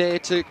kick there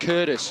to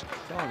Curtis.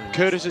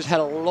 Curtis has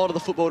had a lot of the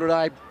football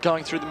today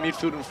going through the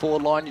midfield and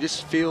forward line. You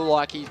just feel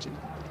like he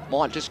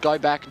might just go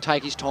back and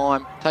take his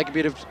time, take a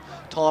bit of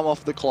time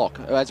off the clock,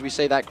 as we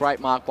see that great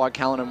mark by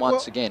Callanan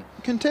once again.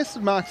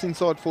 Contested marks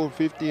inside forward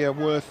 50 are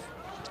worth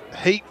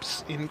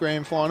heaps in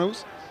grand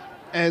finals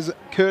as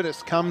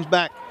Curtis comes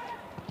back.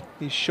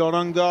 His shot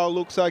on goal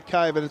looks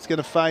okay, but it's going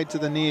to fade to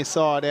the near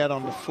side out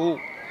on the full.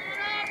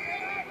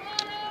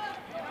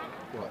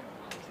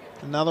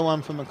 Another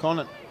one for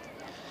McConnell.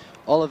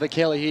 Oliver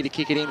Kelly here to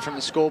kick it in from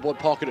the scoreboard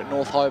pocket at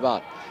North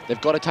Hobart.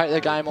 They've got to take their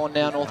game on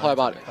now, North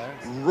Hobart.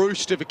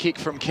 Roost of a kick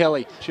from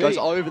Kelly. Goes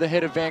over the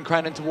head of Van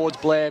Cranen towards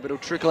Blair, but it'll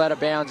trickle out of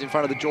bounds in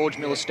front of the George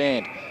Miller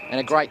stand. And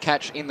a great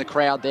catch in the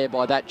crowd there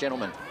by that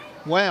gentleman.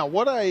 Wow,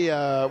 what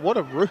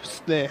a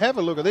roost there. Have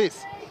a look at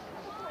this.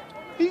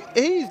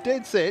 He's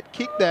dead set,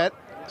 kicked that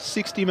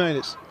 60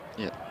 metres.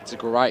 Yeah, it's a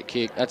great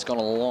kick. That's gone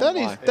a long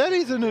way. That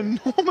is an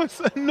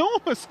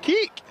enormous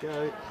kick.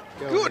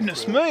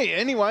 Goodness me.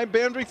 Anyway,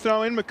 boundary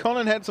throw in.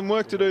 McConnell had some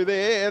work to do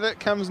there. And it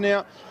comes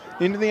now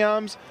into the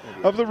arms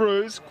of the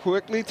Roos.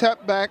 Quickly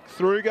tapped back.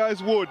 Through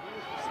goes Wood.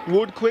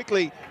 Wood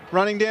quickly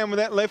running down with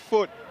that left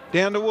foot.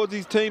 Down towards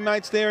his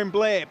teammates there in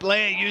Blair.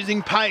 Blair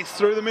using pace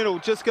through the middle.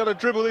 Just got to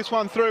dribble this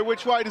one through.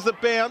 Which way does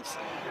it bounce?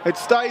 It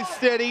stays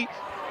steady.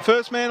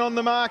 First man on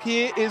the mark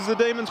here is the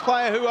Demons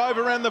player who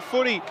overran the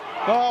footy.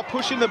 Oh,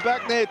 pushing the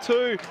back there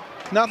too.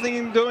 Nothing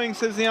in doing,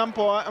 says the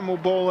umpire, and we'll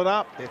ball it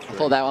up. I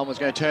thought that one was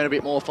going to turn a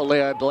bit more for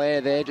Leo Blair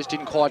there. Just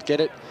didn't quite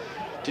get it.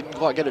 Didn't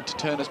quite get it to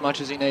turn as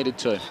much as he needed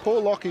to.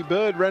 Poor Lockie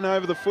Bird ran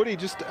over the footy.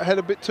 Just had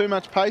a bit too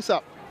much pace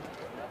up.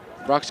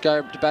 Rucks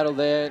go to battle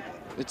there.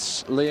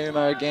 It's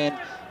Leuma again.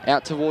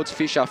 Out towards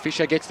Fisher.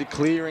 Fisher gets the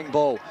clearing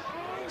ball.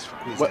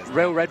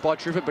 Well read by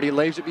Triffett, but he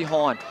leaves it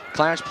behind.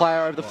 Clarence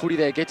player over the footy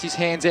there. Gets his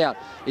hands out.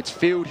 It's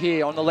Field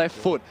here on the left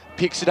foot.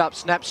 Picks it up.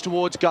 Snaps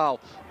towards goal.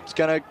 It's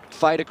going to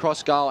fade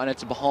across goal, and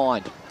it's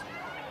behind.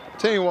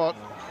 Tell you what,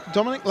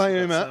 Dominic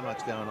Leuma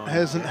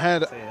hasn't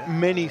had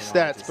many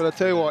stats, but I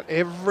tell you what,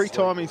 every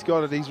time he's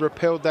got it, he's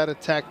repelled that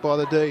attack by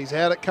the D's.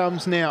 Out it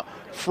comes now.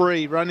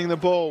 Free, running the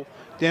ball.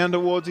 Down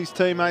towards his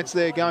teammates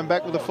there, going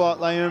back with the flight.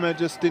 Leuma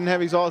just didn't have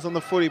his eyes on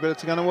the footy, but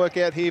it's going to work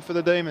out here for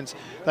the Demons.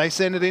 They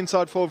send it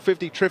inside forward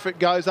 50. Triffett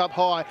goes up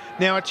high.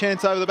 Now a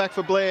chance over the back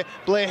for Blair.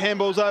 Blair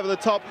handballs over the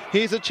top.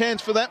 Here's a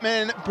chance for that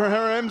man,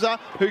 Peremza,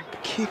 who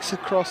kicks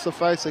across the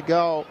face of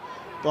goal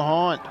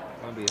behind.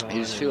 You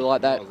just feel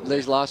like that.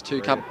 These last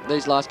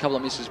couple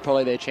of misses,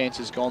 probably their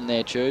chances gone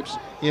there, Tubes.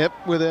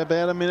 Yep, with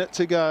about a minute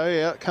to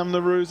go. Out come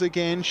the Roos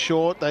again,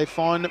 short. They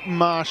find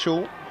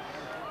Marshall.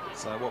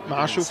 So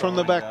Marshall from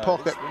the back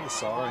pocket. When the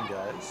siren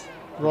goes,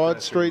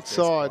 Right street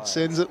side,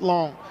 sends it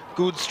long.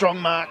 Good strong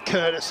mark.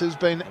 Curtis has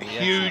been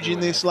huge in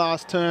this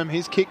last term.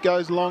 His kick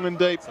goes long and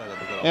deep.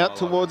 Out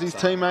towards his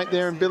teammate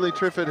there and Billy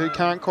Triffett, who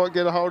can't quite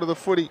get a hold of the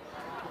footy.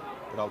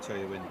 But I'll tell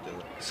you when to do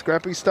it.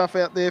 Scrappy stuff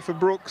out there for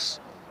Brooks.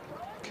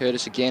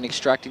 Curtis again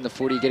extracting the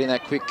footy, getting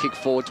that quick kick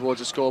forward towards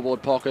the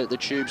scoreboard pocket, the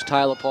Tubes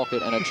Taylor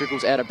pocket, and it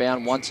trickles out of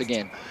bound once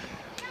again.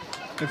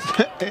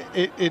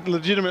 It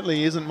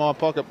legitimately isn't my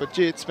pocket, but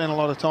gee, it spent a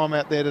lot of time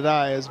out there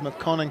today as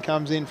McConnell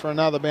comes in for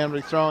another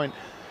boundary throw-in.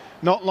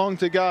 Not long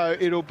to go.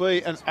 It'll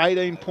be an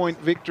 18-point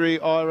victory,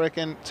 I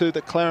reckon, to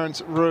the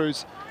Clarence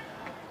Roos.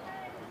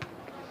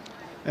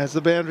 As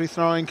the boundary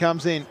throw-in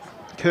comes in,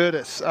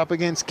 Curtis up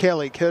against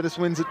Kelly. Curtis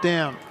wins it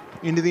down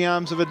into the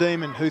arms of a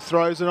Demon who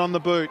throws it on the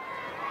boot.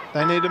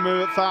 They need to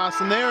move it fast,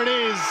 and there it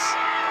is.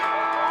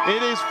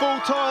 It is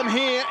full-time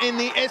here in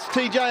the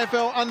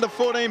STJFL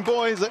Under-14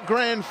 Boys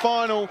Grand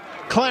Final.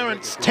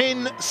 Clarence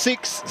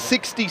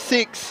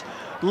 10-6-66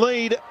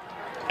 lead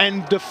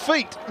and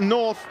defeat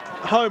North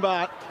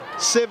Hobart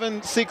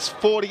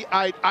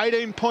 7-6-48.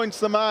 18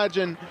 points the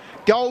margin.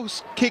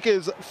 Goals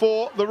kickers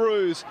for the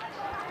Roos.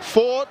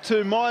 4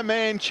 to my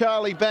man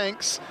Charlie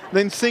Banks,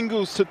 then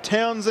singles to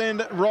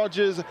Townsend,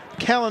 Rogers,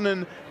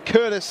 Callanan,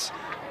 Curtis,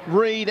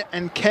 Reed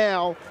and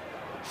Cow.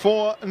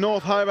 For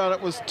North Hobart,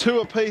 it was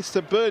 2 apiece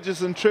to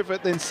Burgess and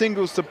Triffett, then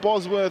singles to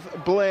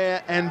Bosworth,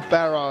 Blair and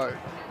Barrow.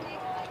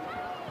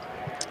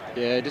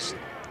 Yeah, just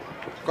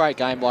great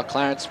game by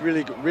Clarence.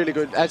 Really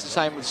good. As the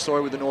same with the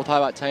story with the North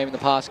Hobart team in the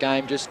past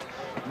game, just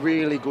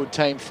really good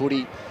team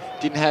footy.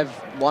 Didn't have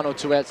 1 or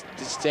 2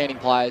 outstanding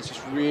players,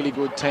 just really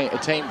good team, a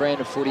team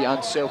brand of footy,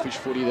 unselfish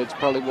footy. That's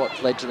probably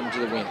what led to them to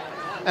the win.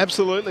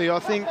 Absolutely. I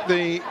think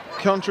the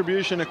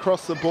contribution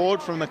across the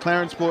board from the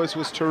Clarence boys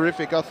was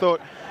terrific. I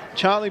thought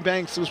Charlie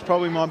Banks was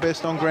probably my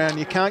best on ground.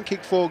 You can't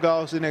kick 4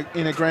 goals in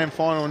a grand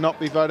final and not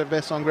be voted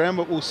best on ground,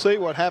 but we'll see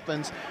what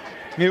happens.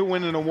 He'll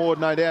win an award,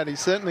 no doubt.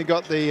 He's certainly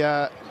got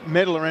the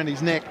medal around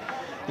his neck.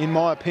 in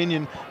my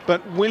opinion.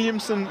 But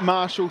Williamson,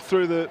 Marshall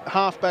through the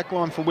half-back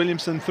line for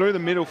Williamson, through the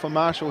middle for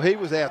Marshall, he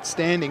was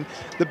outstanding.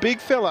 The big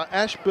fella,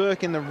 Ash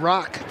Burke, in the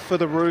ruck for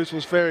the Roos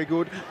was very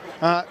good.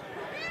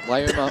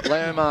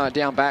 Leoma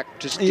down back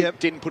just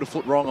didn't put a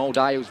foot wrong all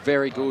day. It was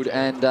very good.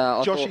 And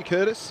Joshy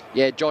Curtis?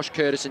 Yeah, Josh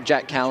Curtis and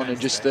Jack Callan,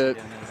 and just the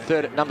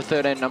number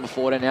 13 and number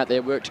 14 out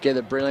there worked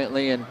together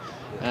brilliantly, and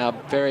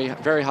very,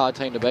 very hard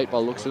team to beat by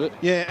the looks of it.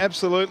 Yeah,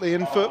 absolutely.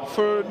 And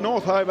for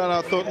North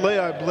Hobart, I thought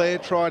Leo Blair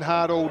tried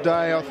hard all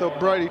day. I thought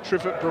Brody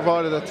Triffett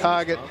provided a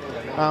target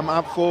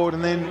up forward,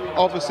 and then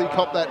obviously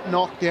copped that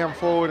knock down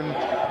forward and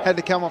had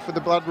to come off with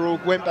the blood rule,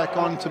 went back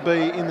on to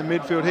be in the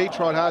midfield. He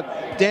tried hard.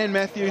 Dan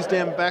Matthews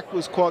down back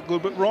was quite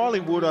good, but Riley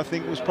Wood, I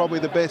think, was probably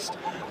the best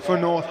for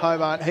North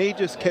Hobart. He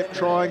just kept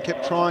trying,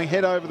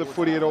 head over the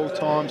footy at all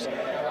times.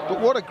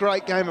 But what a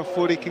great game of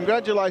footy.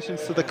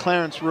 Congratulations to the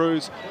Clarence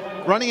Roos,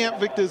 running out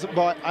victors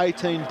by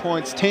 18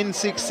 points,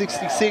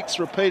 10-6-66,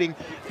 repeating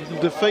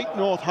defeat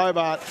North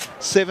Hobart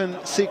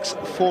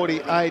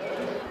 7-6-48.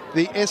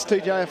 The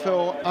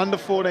STJFL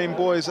Under-14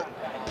 Boys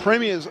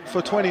premiers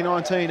for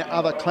 2019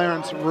 are the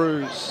Clarence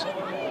Roos.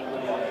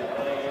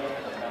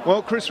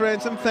 Well, Chris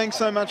Ransom, thanks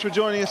so much for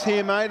joining us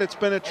here, mate. It's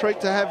been a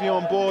treat to have you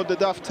on board the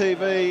Duff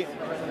TV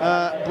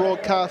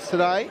broadcast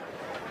today.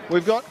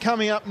 We've got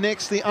coming up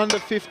next the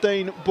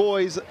Under-15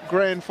 Boys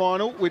Grand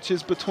Final, which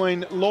is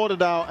between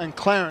Lauderdale and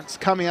Clarence,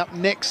 coming up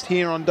next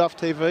here on Duff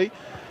TV.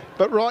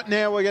 But right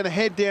now we're going to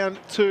head down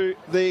to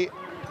the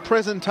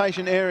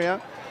presentation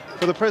area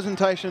for the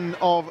presentation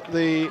of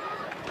the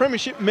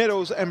Premiership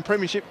Medals and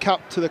Premiership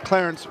Cup to the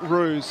Clarence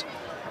Roos.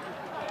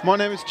 My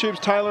name is Tubes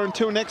Taylor.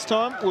 Until next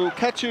time, we'll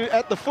catch you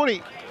at the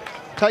footy.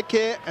 Take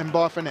care and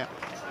bye for now.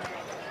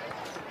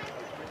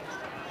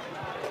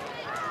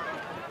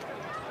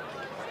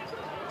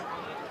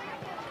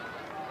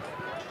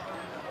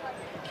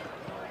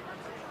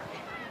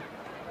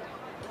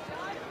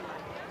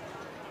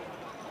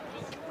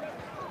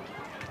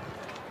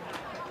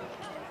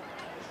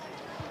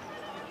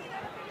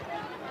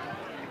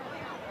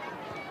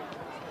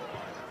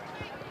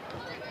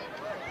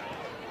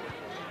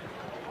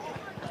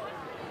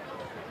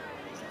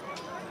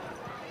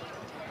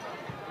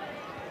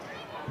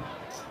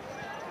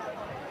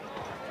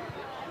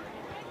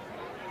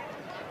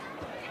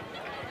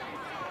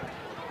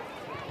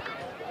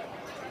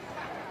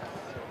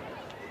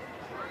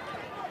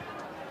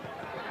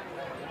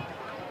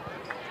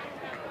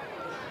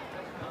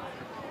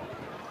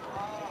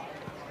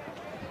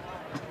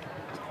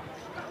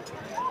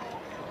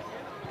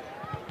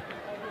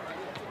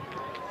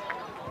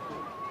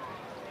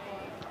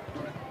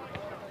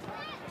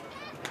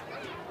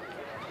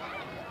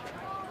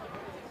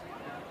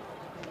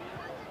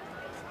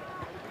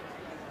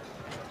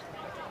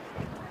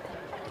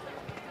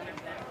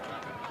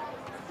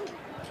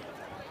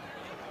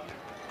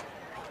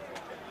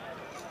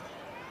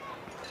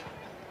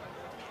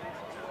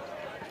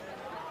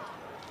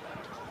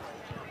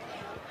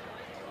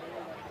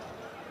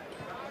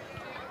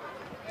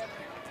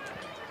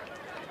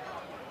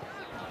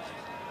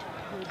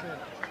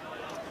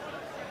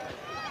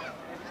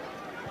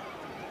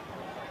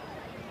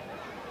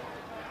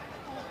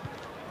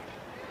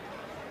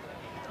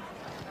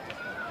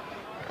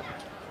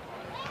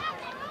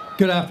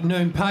 Good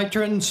afternoon,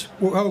 patrons.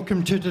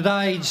 Welcome to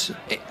today's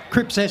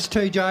CRIPPS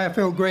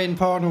STJFL Grand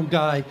Final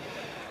Day.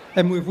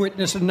 And we've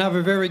witnessed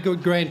another very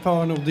good Grand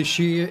Final this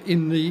year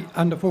in the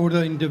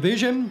Under-14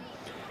 division.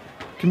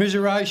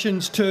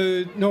 Commiserations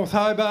to North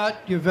Hobart.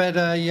 You've had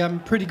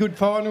a pretty good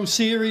final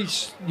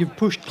series. You've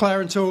pushed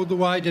Clarence all the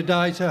way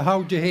today, so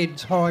hold your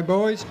heads high,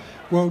 boys.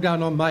 Well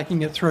done on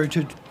making it through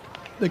to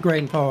the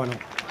Grand Final.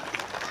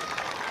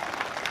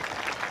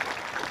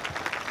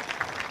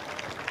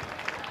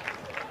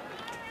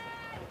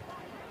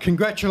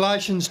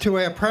 Congratulations to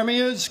our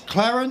premiers,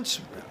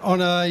 Clarence,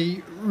 on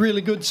a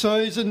really good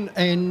season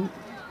and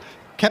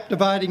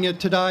captivating it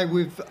today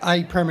with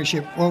a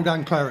premiership. Well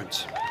done,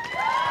 Clarence.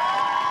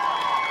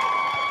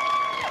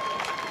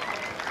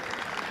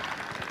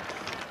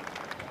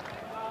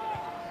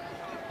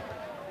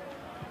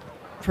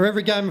 For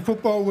every game of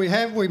football we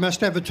have, we must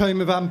have a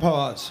team of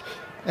umpires.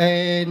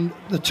 And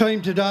the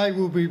team today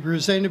will be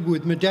presented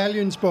with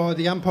medallions by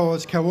the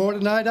umpires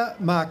coordinator,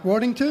 Mark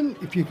Waddington.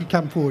 If you could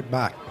come forward,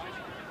 Mark.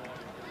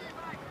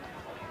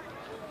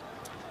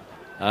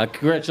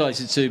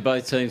 Congratulations to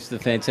both teams for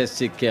the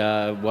fantastic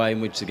way in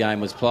which the game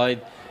was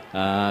played.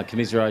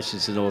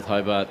 Commiserations to North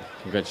Hobart.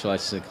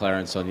 Congratulations to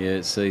Clarence on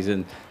your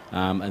season.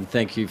 And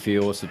thank you for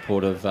your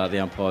support of the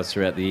umpires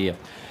throughout the year.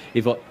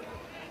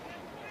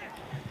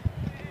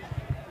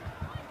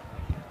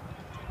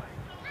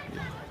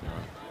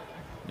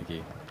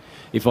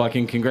 If I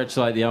can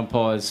congratulate the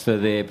umpires for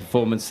their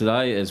performance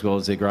today, as well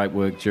as their great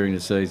work during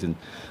the season.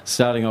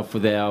 Starting off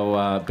with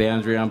our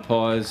boundary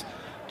umpires,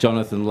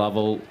 Jonathan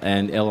Lovell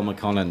and Ella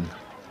McConnon.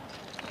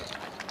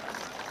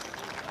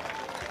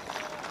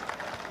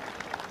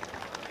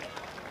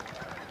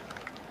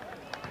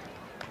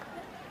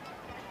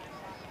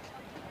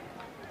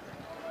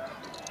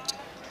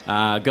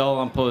 Goal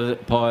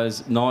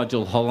umpires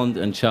Nigel Holland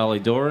and Charlie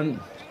Doran.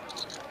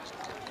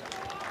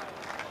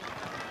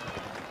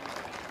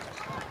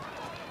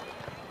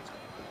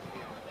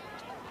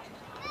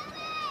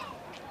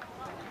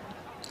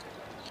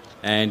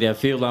 And our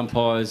field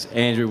umpires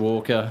Andrew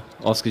Walker,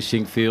 Oscar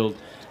Shinkfield,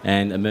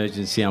 and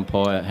emergency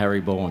umpire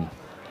Harry Bourne.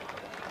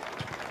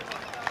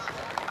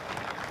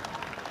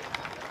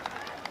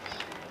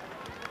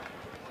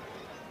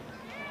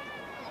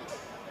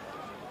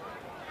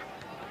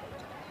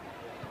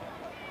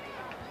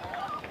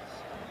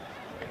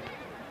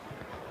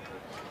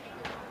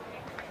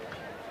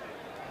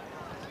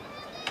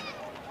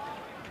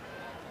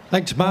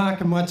 Thanks,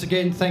 Mark, and once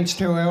again, thanks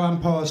to our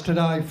umpires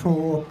today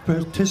for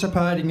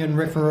participating and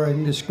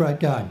refereeing this great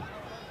game.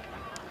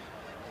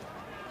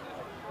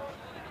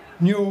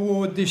 New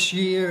award this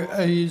year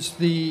is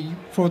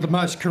for the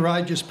most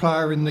courageous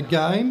player in the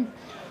game,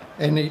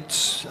 and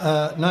it's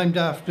named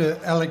after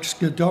Alex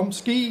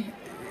Godomsky,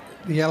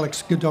 the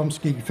Alex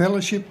Godomsky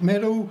Fellowship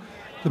Medal.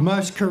 The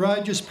most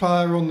courageous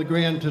player on the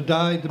ground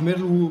today, the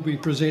medal will be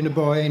presented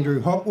by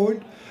Andrew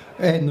Hopwood,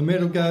 and the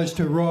medal goes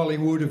to Riley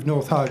Wood of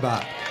North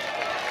Hobart.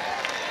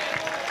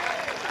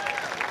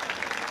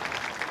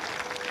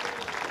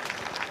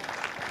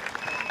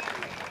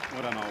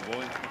 Well done, old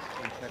boy.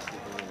 Fantastic.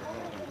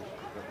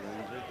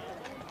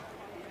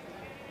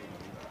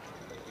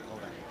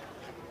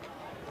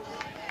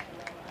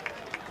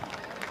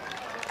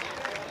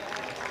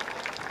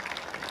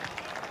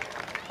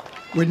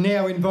 We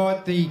now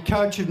invite the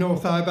coach of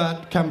North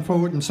Hobart to come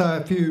forward and say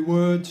a few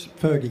words.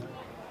 Fergie.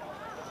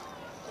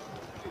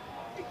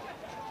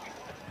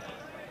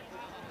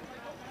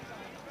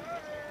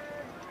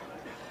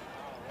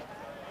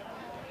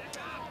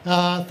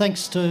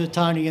 Thanks to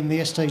Tony and the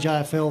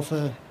STJFL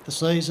for the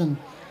season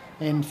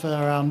and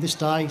for this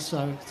day.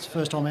 So it's the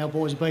first time our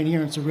boys have been here,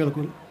 and it's a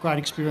really great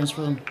experience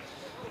for them,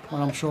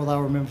 and I'm sure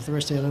they'll remember for the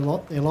rest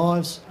of their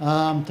lives.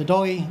 The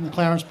Doggy and the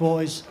Clarence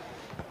boys,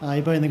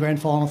 you've been in the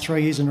grand final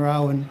 3 years in a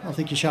row, and I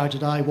think you showed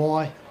today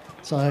why.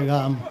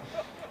 So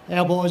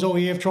our boys all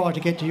year have tried to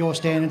get to your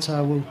standard,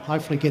 so we'll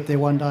hopefully get there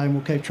one day, and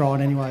we'll keep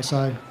trying anyway,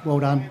 so well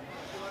done.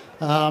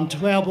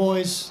 To our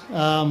boys,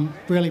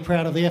 really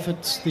proud of the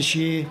efforts this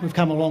year. We've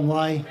come a long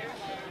way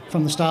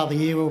from the start of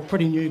the year. We're a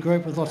pretty new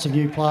group with lots of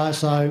new players,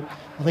 so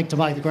I think to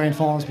make the grand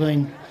final has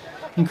been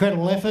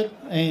incredible effort,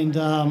 and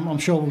I'm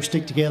sure we'll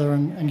stick together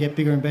and get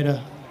bigger and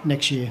better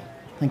next year.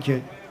 Thank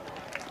you.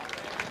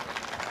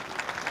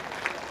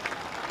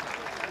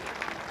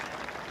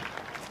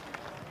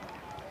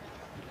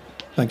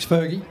 Thanks,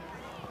 Fergie.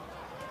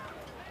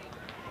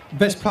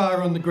 Best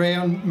player on the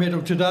ground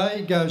medal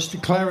today goes to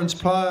Clarence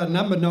player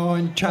number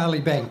 9, Charlie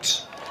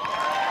Banks.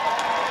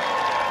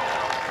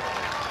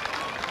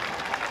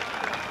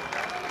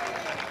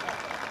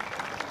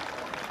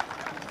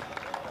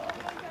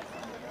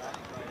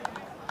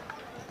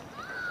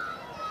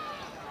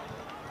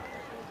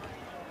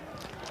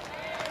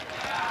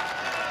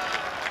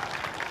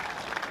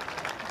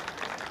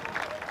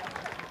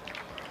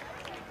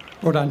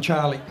 Well done,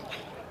 Charlie.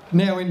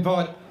 Now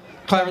invite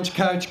Clarence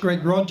coach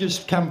Greg Rogers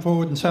to come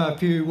forward and say a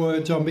few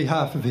words on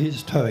behalf of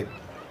his team.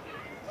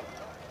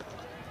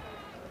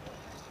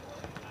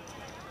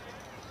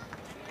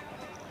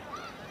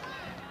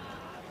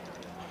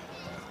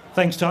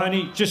 Thanks,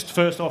 Tony. Just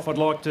first off, I'd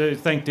like to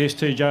thank the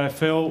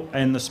STJFL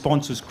and the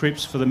sponsors,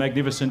 CRIPPS, for the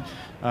magnificent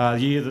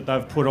year that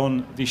they've put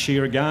on this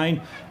year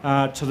again.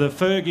 To the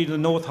Fergie, the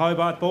North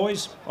Hobart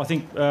boys, I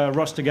think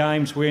roster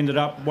games, we ended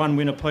up 1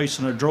 win apiece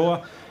and a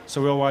draw.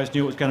 So we always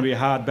knew it was going to be a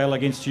hard battle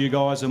against you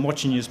guys, and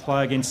watching you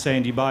play against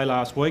Sandy Bay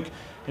last week,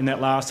 in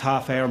that last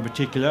half hour in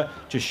particular,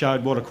 just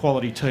showed what a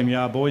quality team you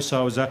are, boys.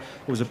 So it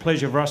was a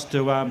pleasure for us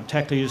to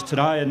tackle you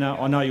today, and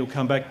I know you'll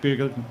come back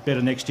bigger,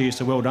 better next year,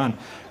 so well done.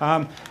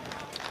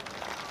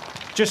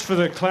 Just for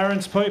the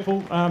Clarence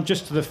people,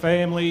 just to the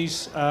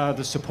families,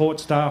 the support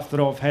staff that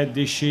I've had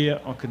this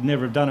year, I could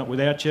never have done it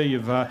without you.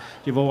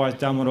 You've always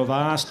done what I've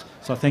asked,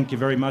 so thank you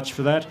very much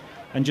for that.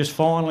 And just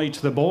finally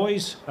to the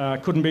boys,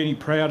 couldn't be any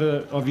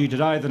prouder of you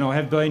today than I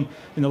have been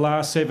in the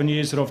last 7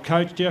 years that I've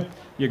coached you.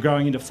 You're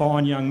growing into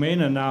fine young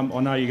men, and I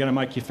know you're going to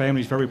make your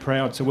families very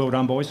proud, so well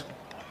done, boys.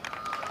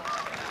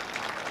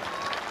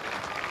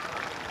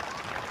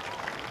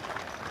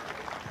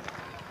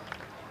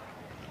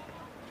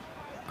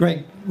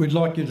 Greg, we'd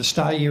like you to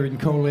stay here and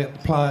call out the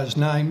players'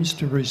 names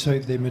to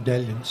receive their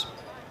medallions.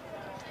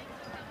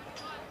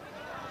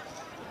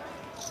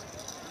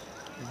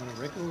 You want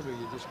a record, or are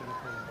you just going to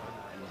call it?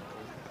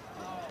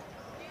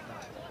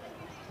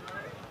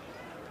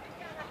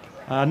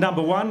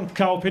 Number 1,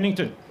 Cole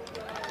Pennington.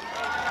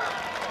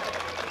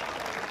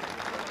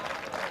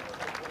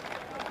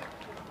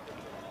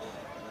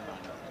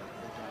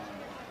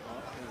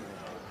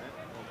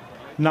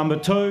 Number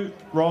 2,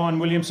 Ryan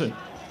Williamson.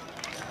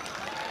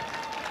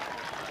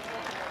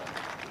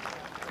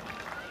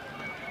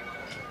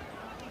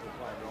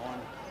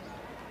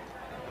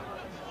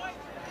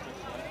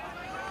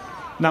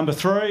 Number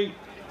 3,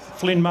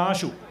 Flynn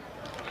Marshall.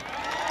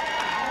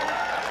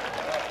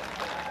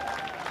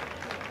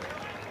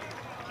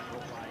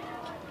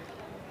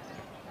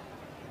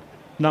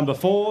 Number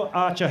 4,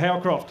 Archer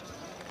Howcroft.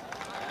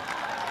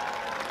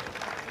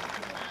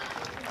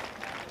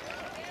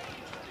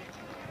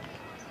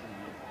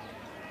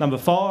 Number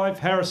 5,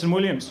 Harrison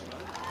Williams.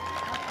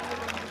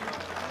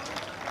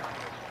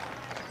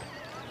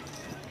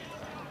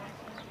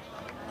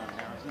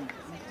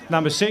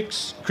 Number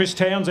 6, Chris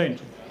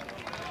Townsend.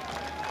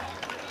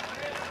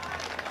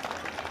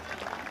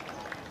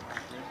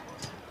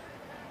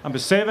 Number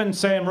 7,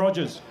 Sam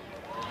Rogers.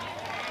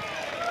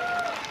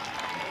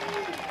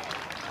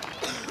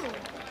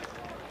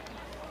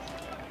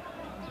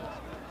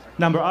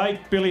 Number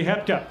 8, Billy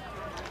Hapka.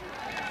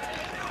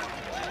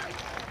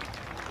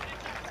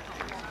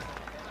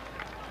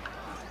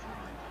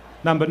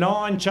 Number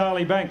 9,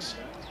 Charlie Banks.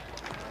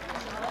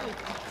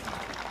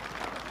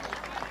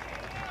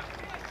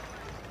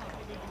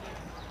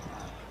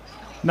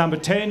 Number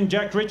 10,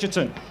 Jack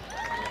Richardson.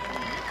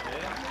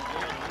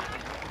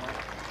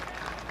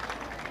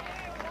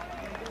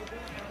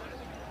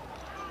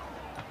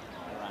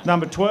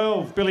 Number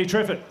 12, Billy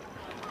Treffett.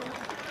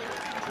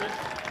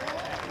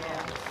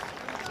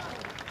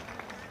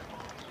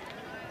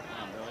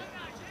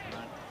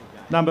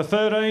 Number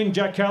 13,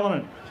 Jack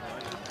Callanan.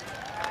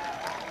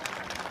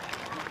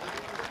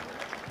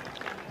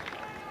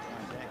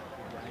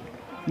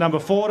 Number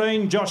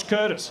 14, Josh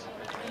Curtis.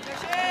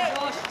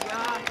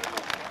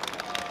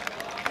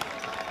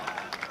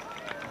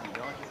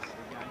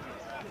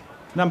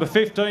 Number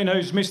 15,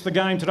 who's missed the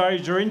game today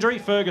due to injury,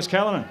 Fergus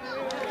Callanan.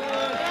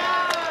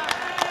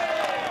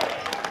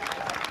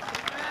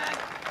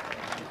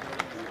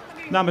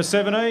 Number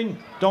 17,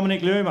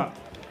 Dominic Luma.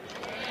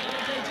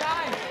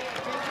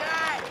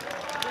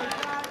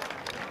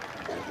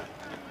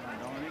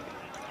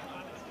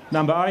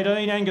 Number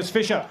 18, Angus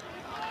Fisher.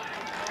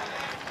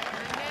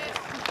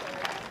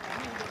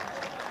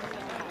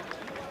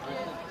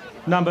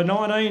 Number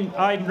 19,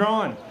 Aidan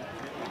Ryan.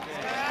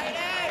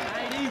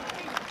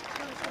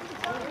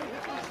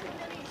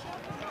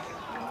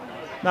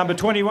 Number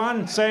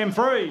 21, Sam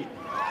Free.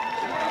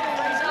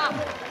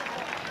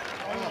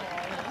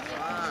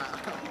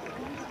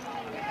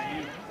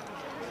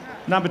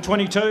 Number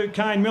 22,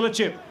 Kane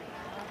Millichip.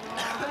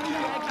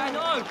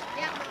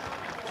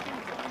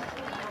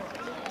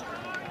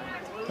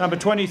 Number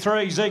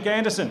 23, Zeke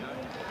Anderson.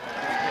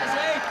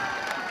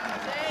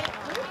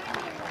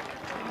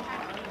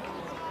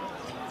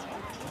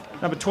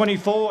 Number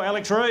 24,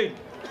 Alex Reid.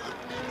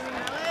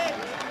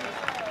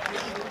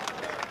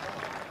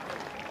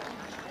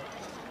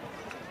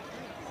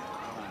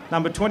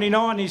 Number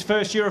 29, his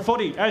first year of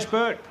footy, Ash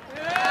Burke.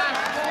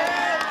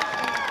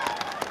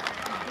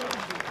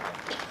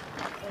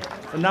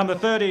 And number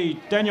 30,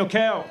 Daniel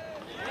Cow.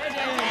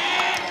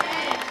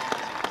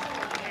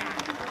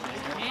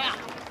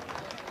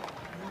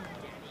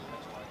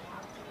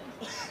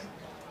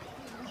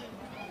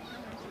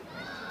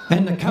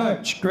 And the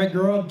coach, Greg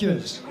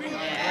Rogers.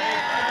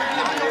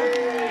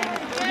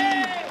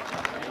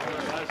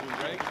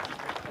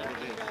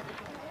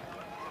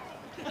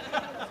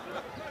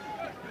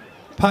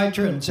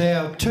 Patrons,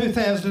 our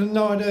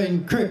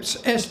 2019 CRIPPS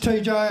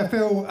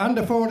STJFL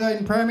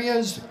Under-14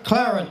 Premiers,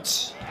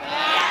 Clarence.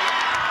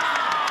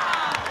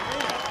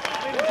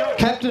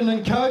 Captain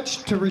and coach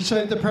to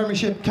receive the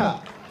Premiership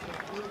Cup.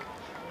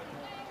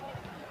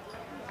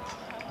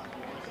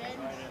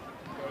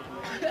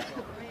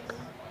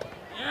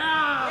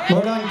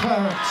 Well done,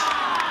 Clarence.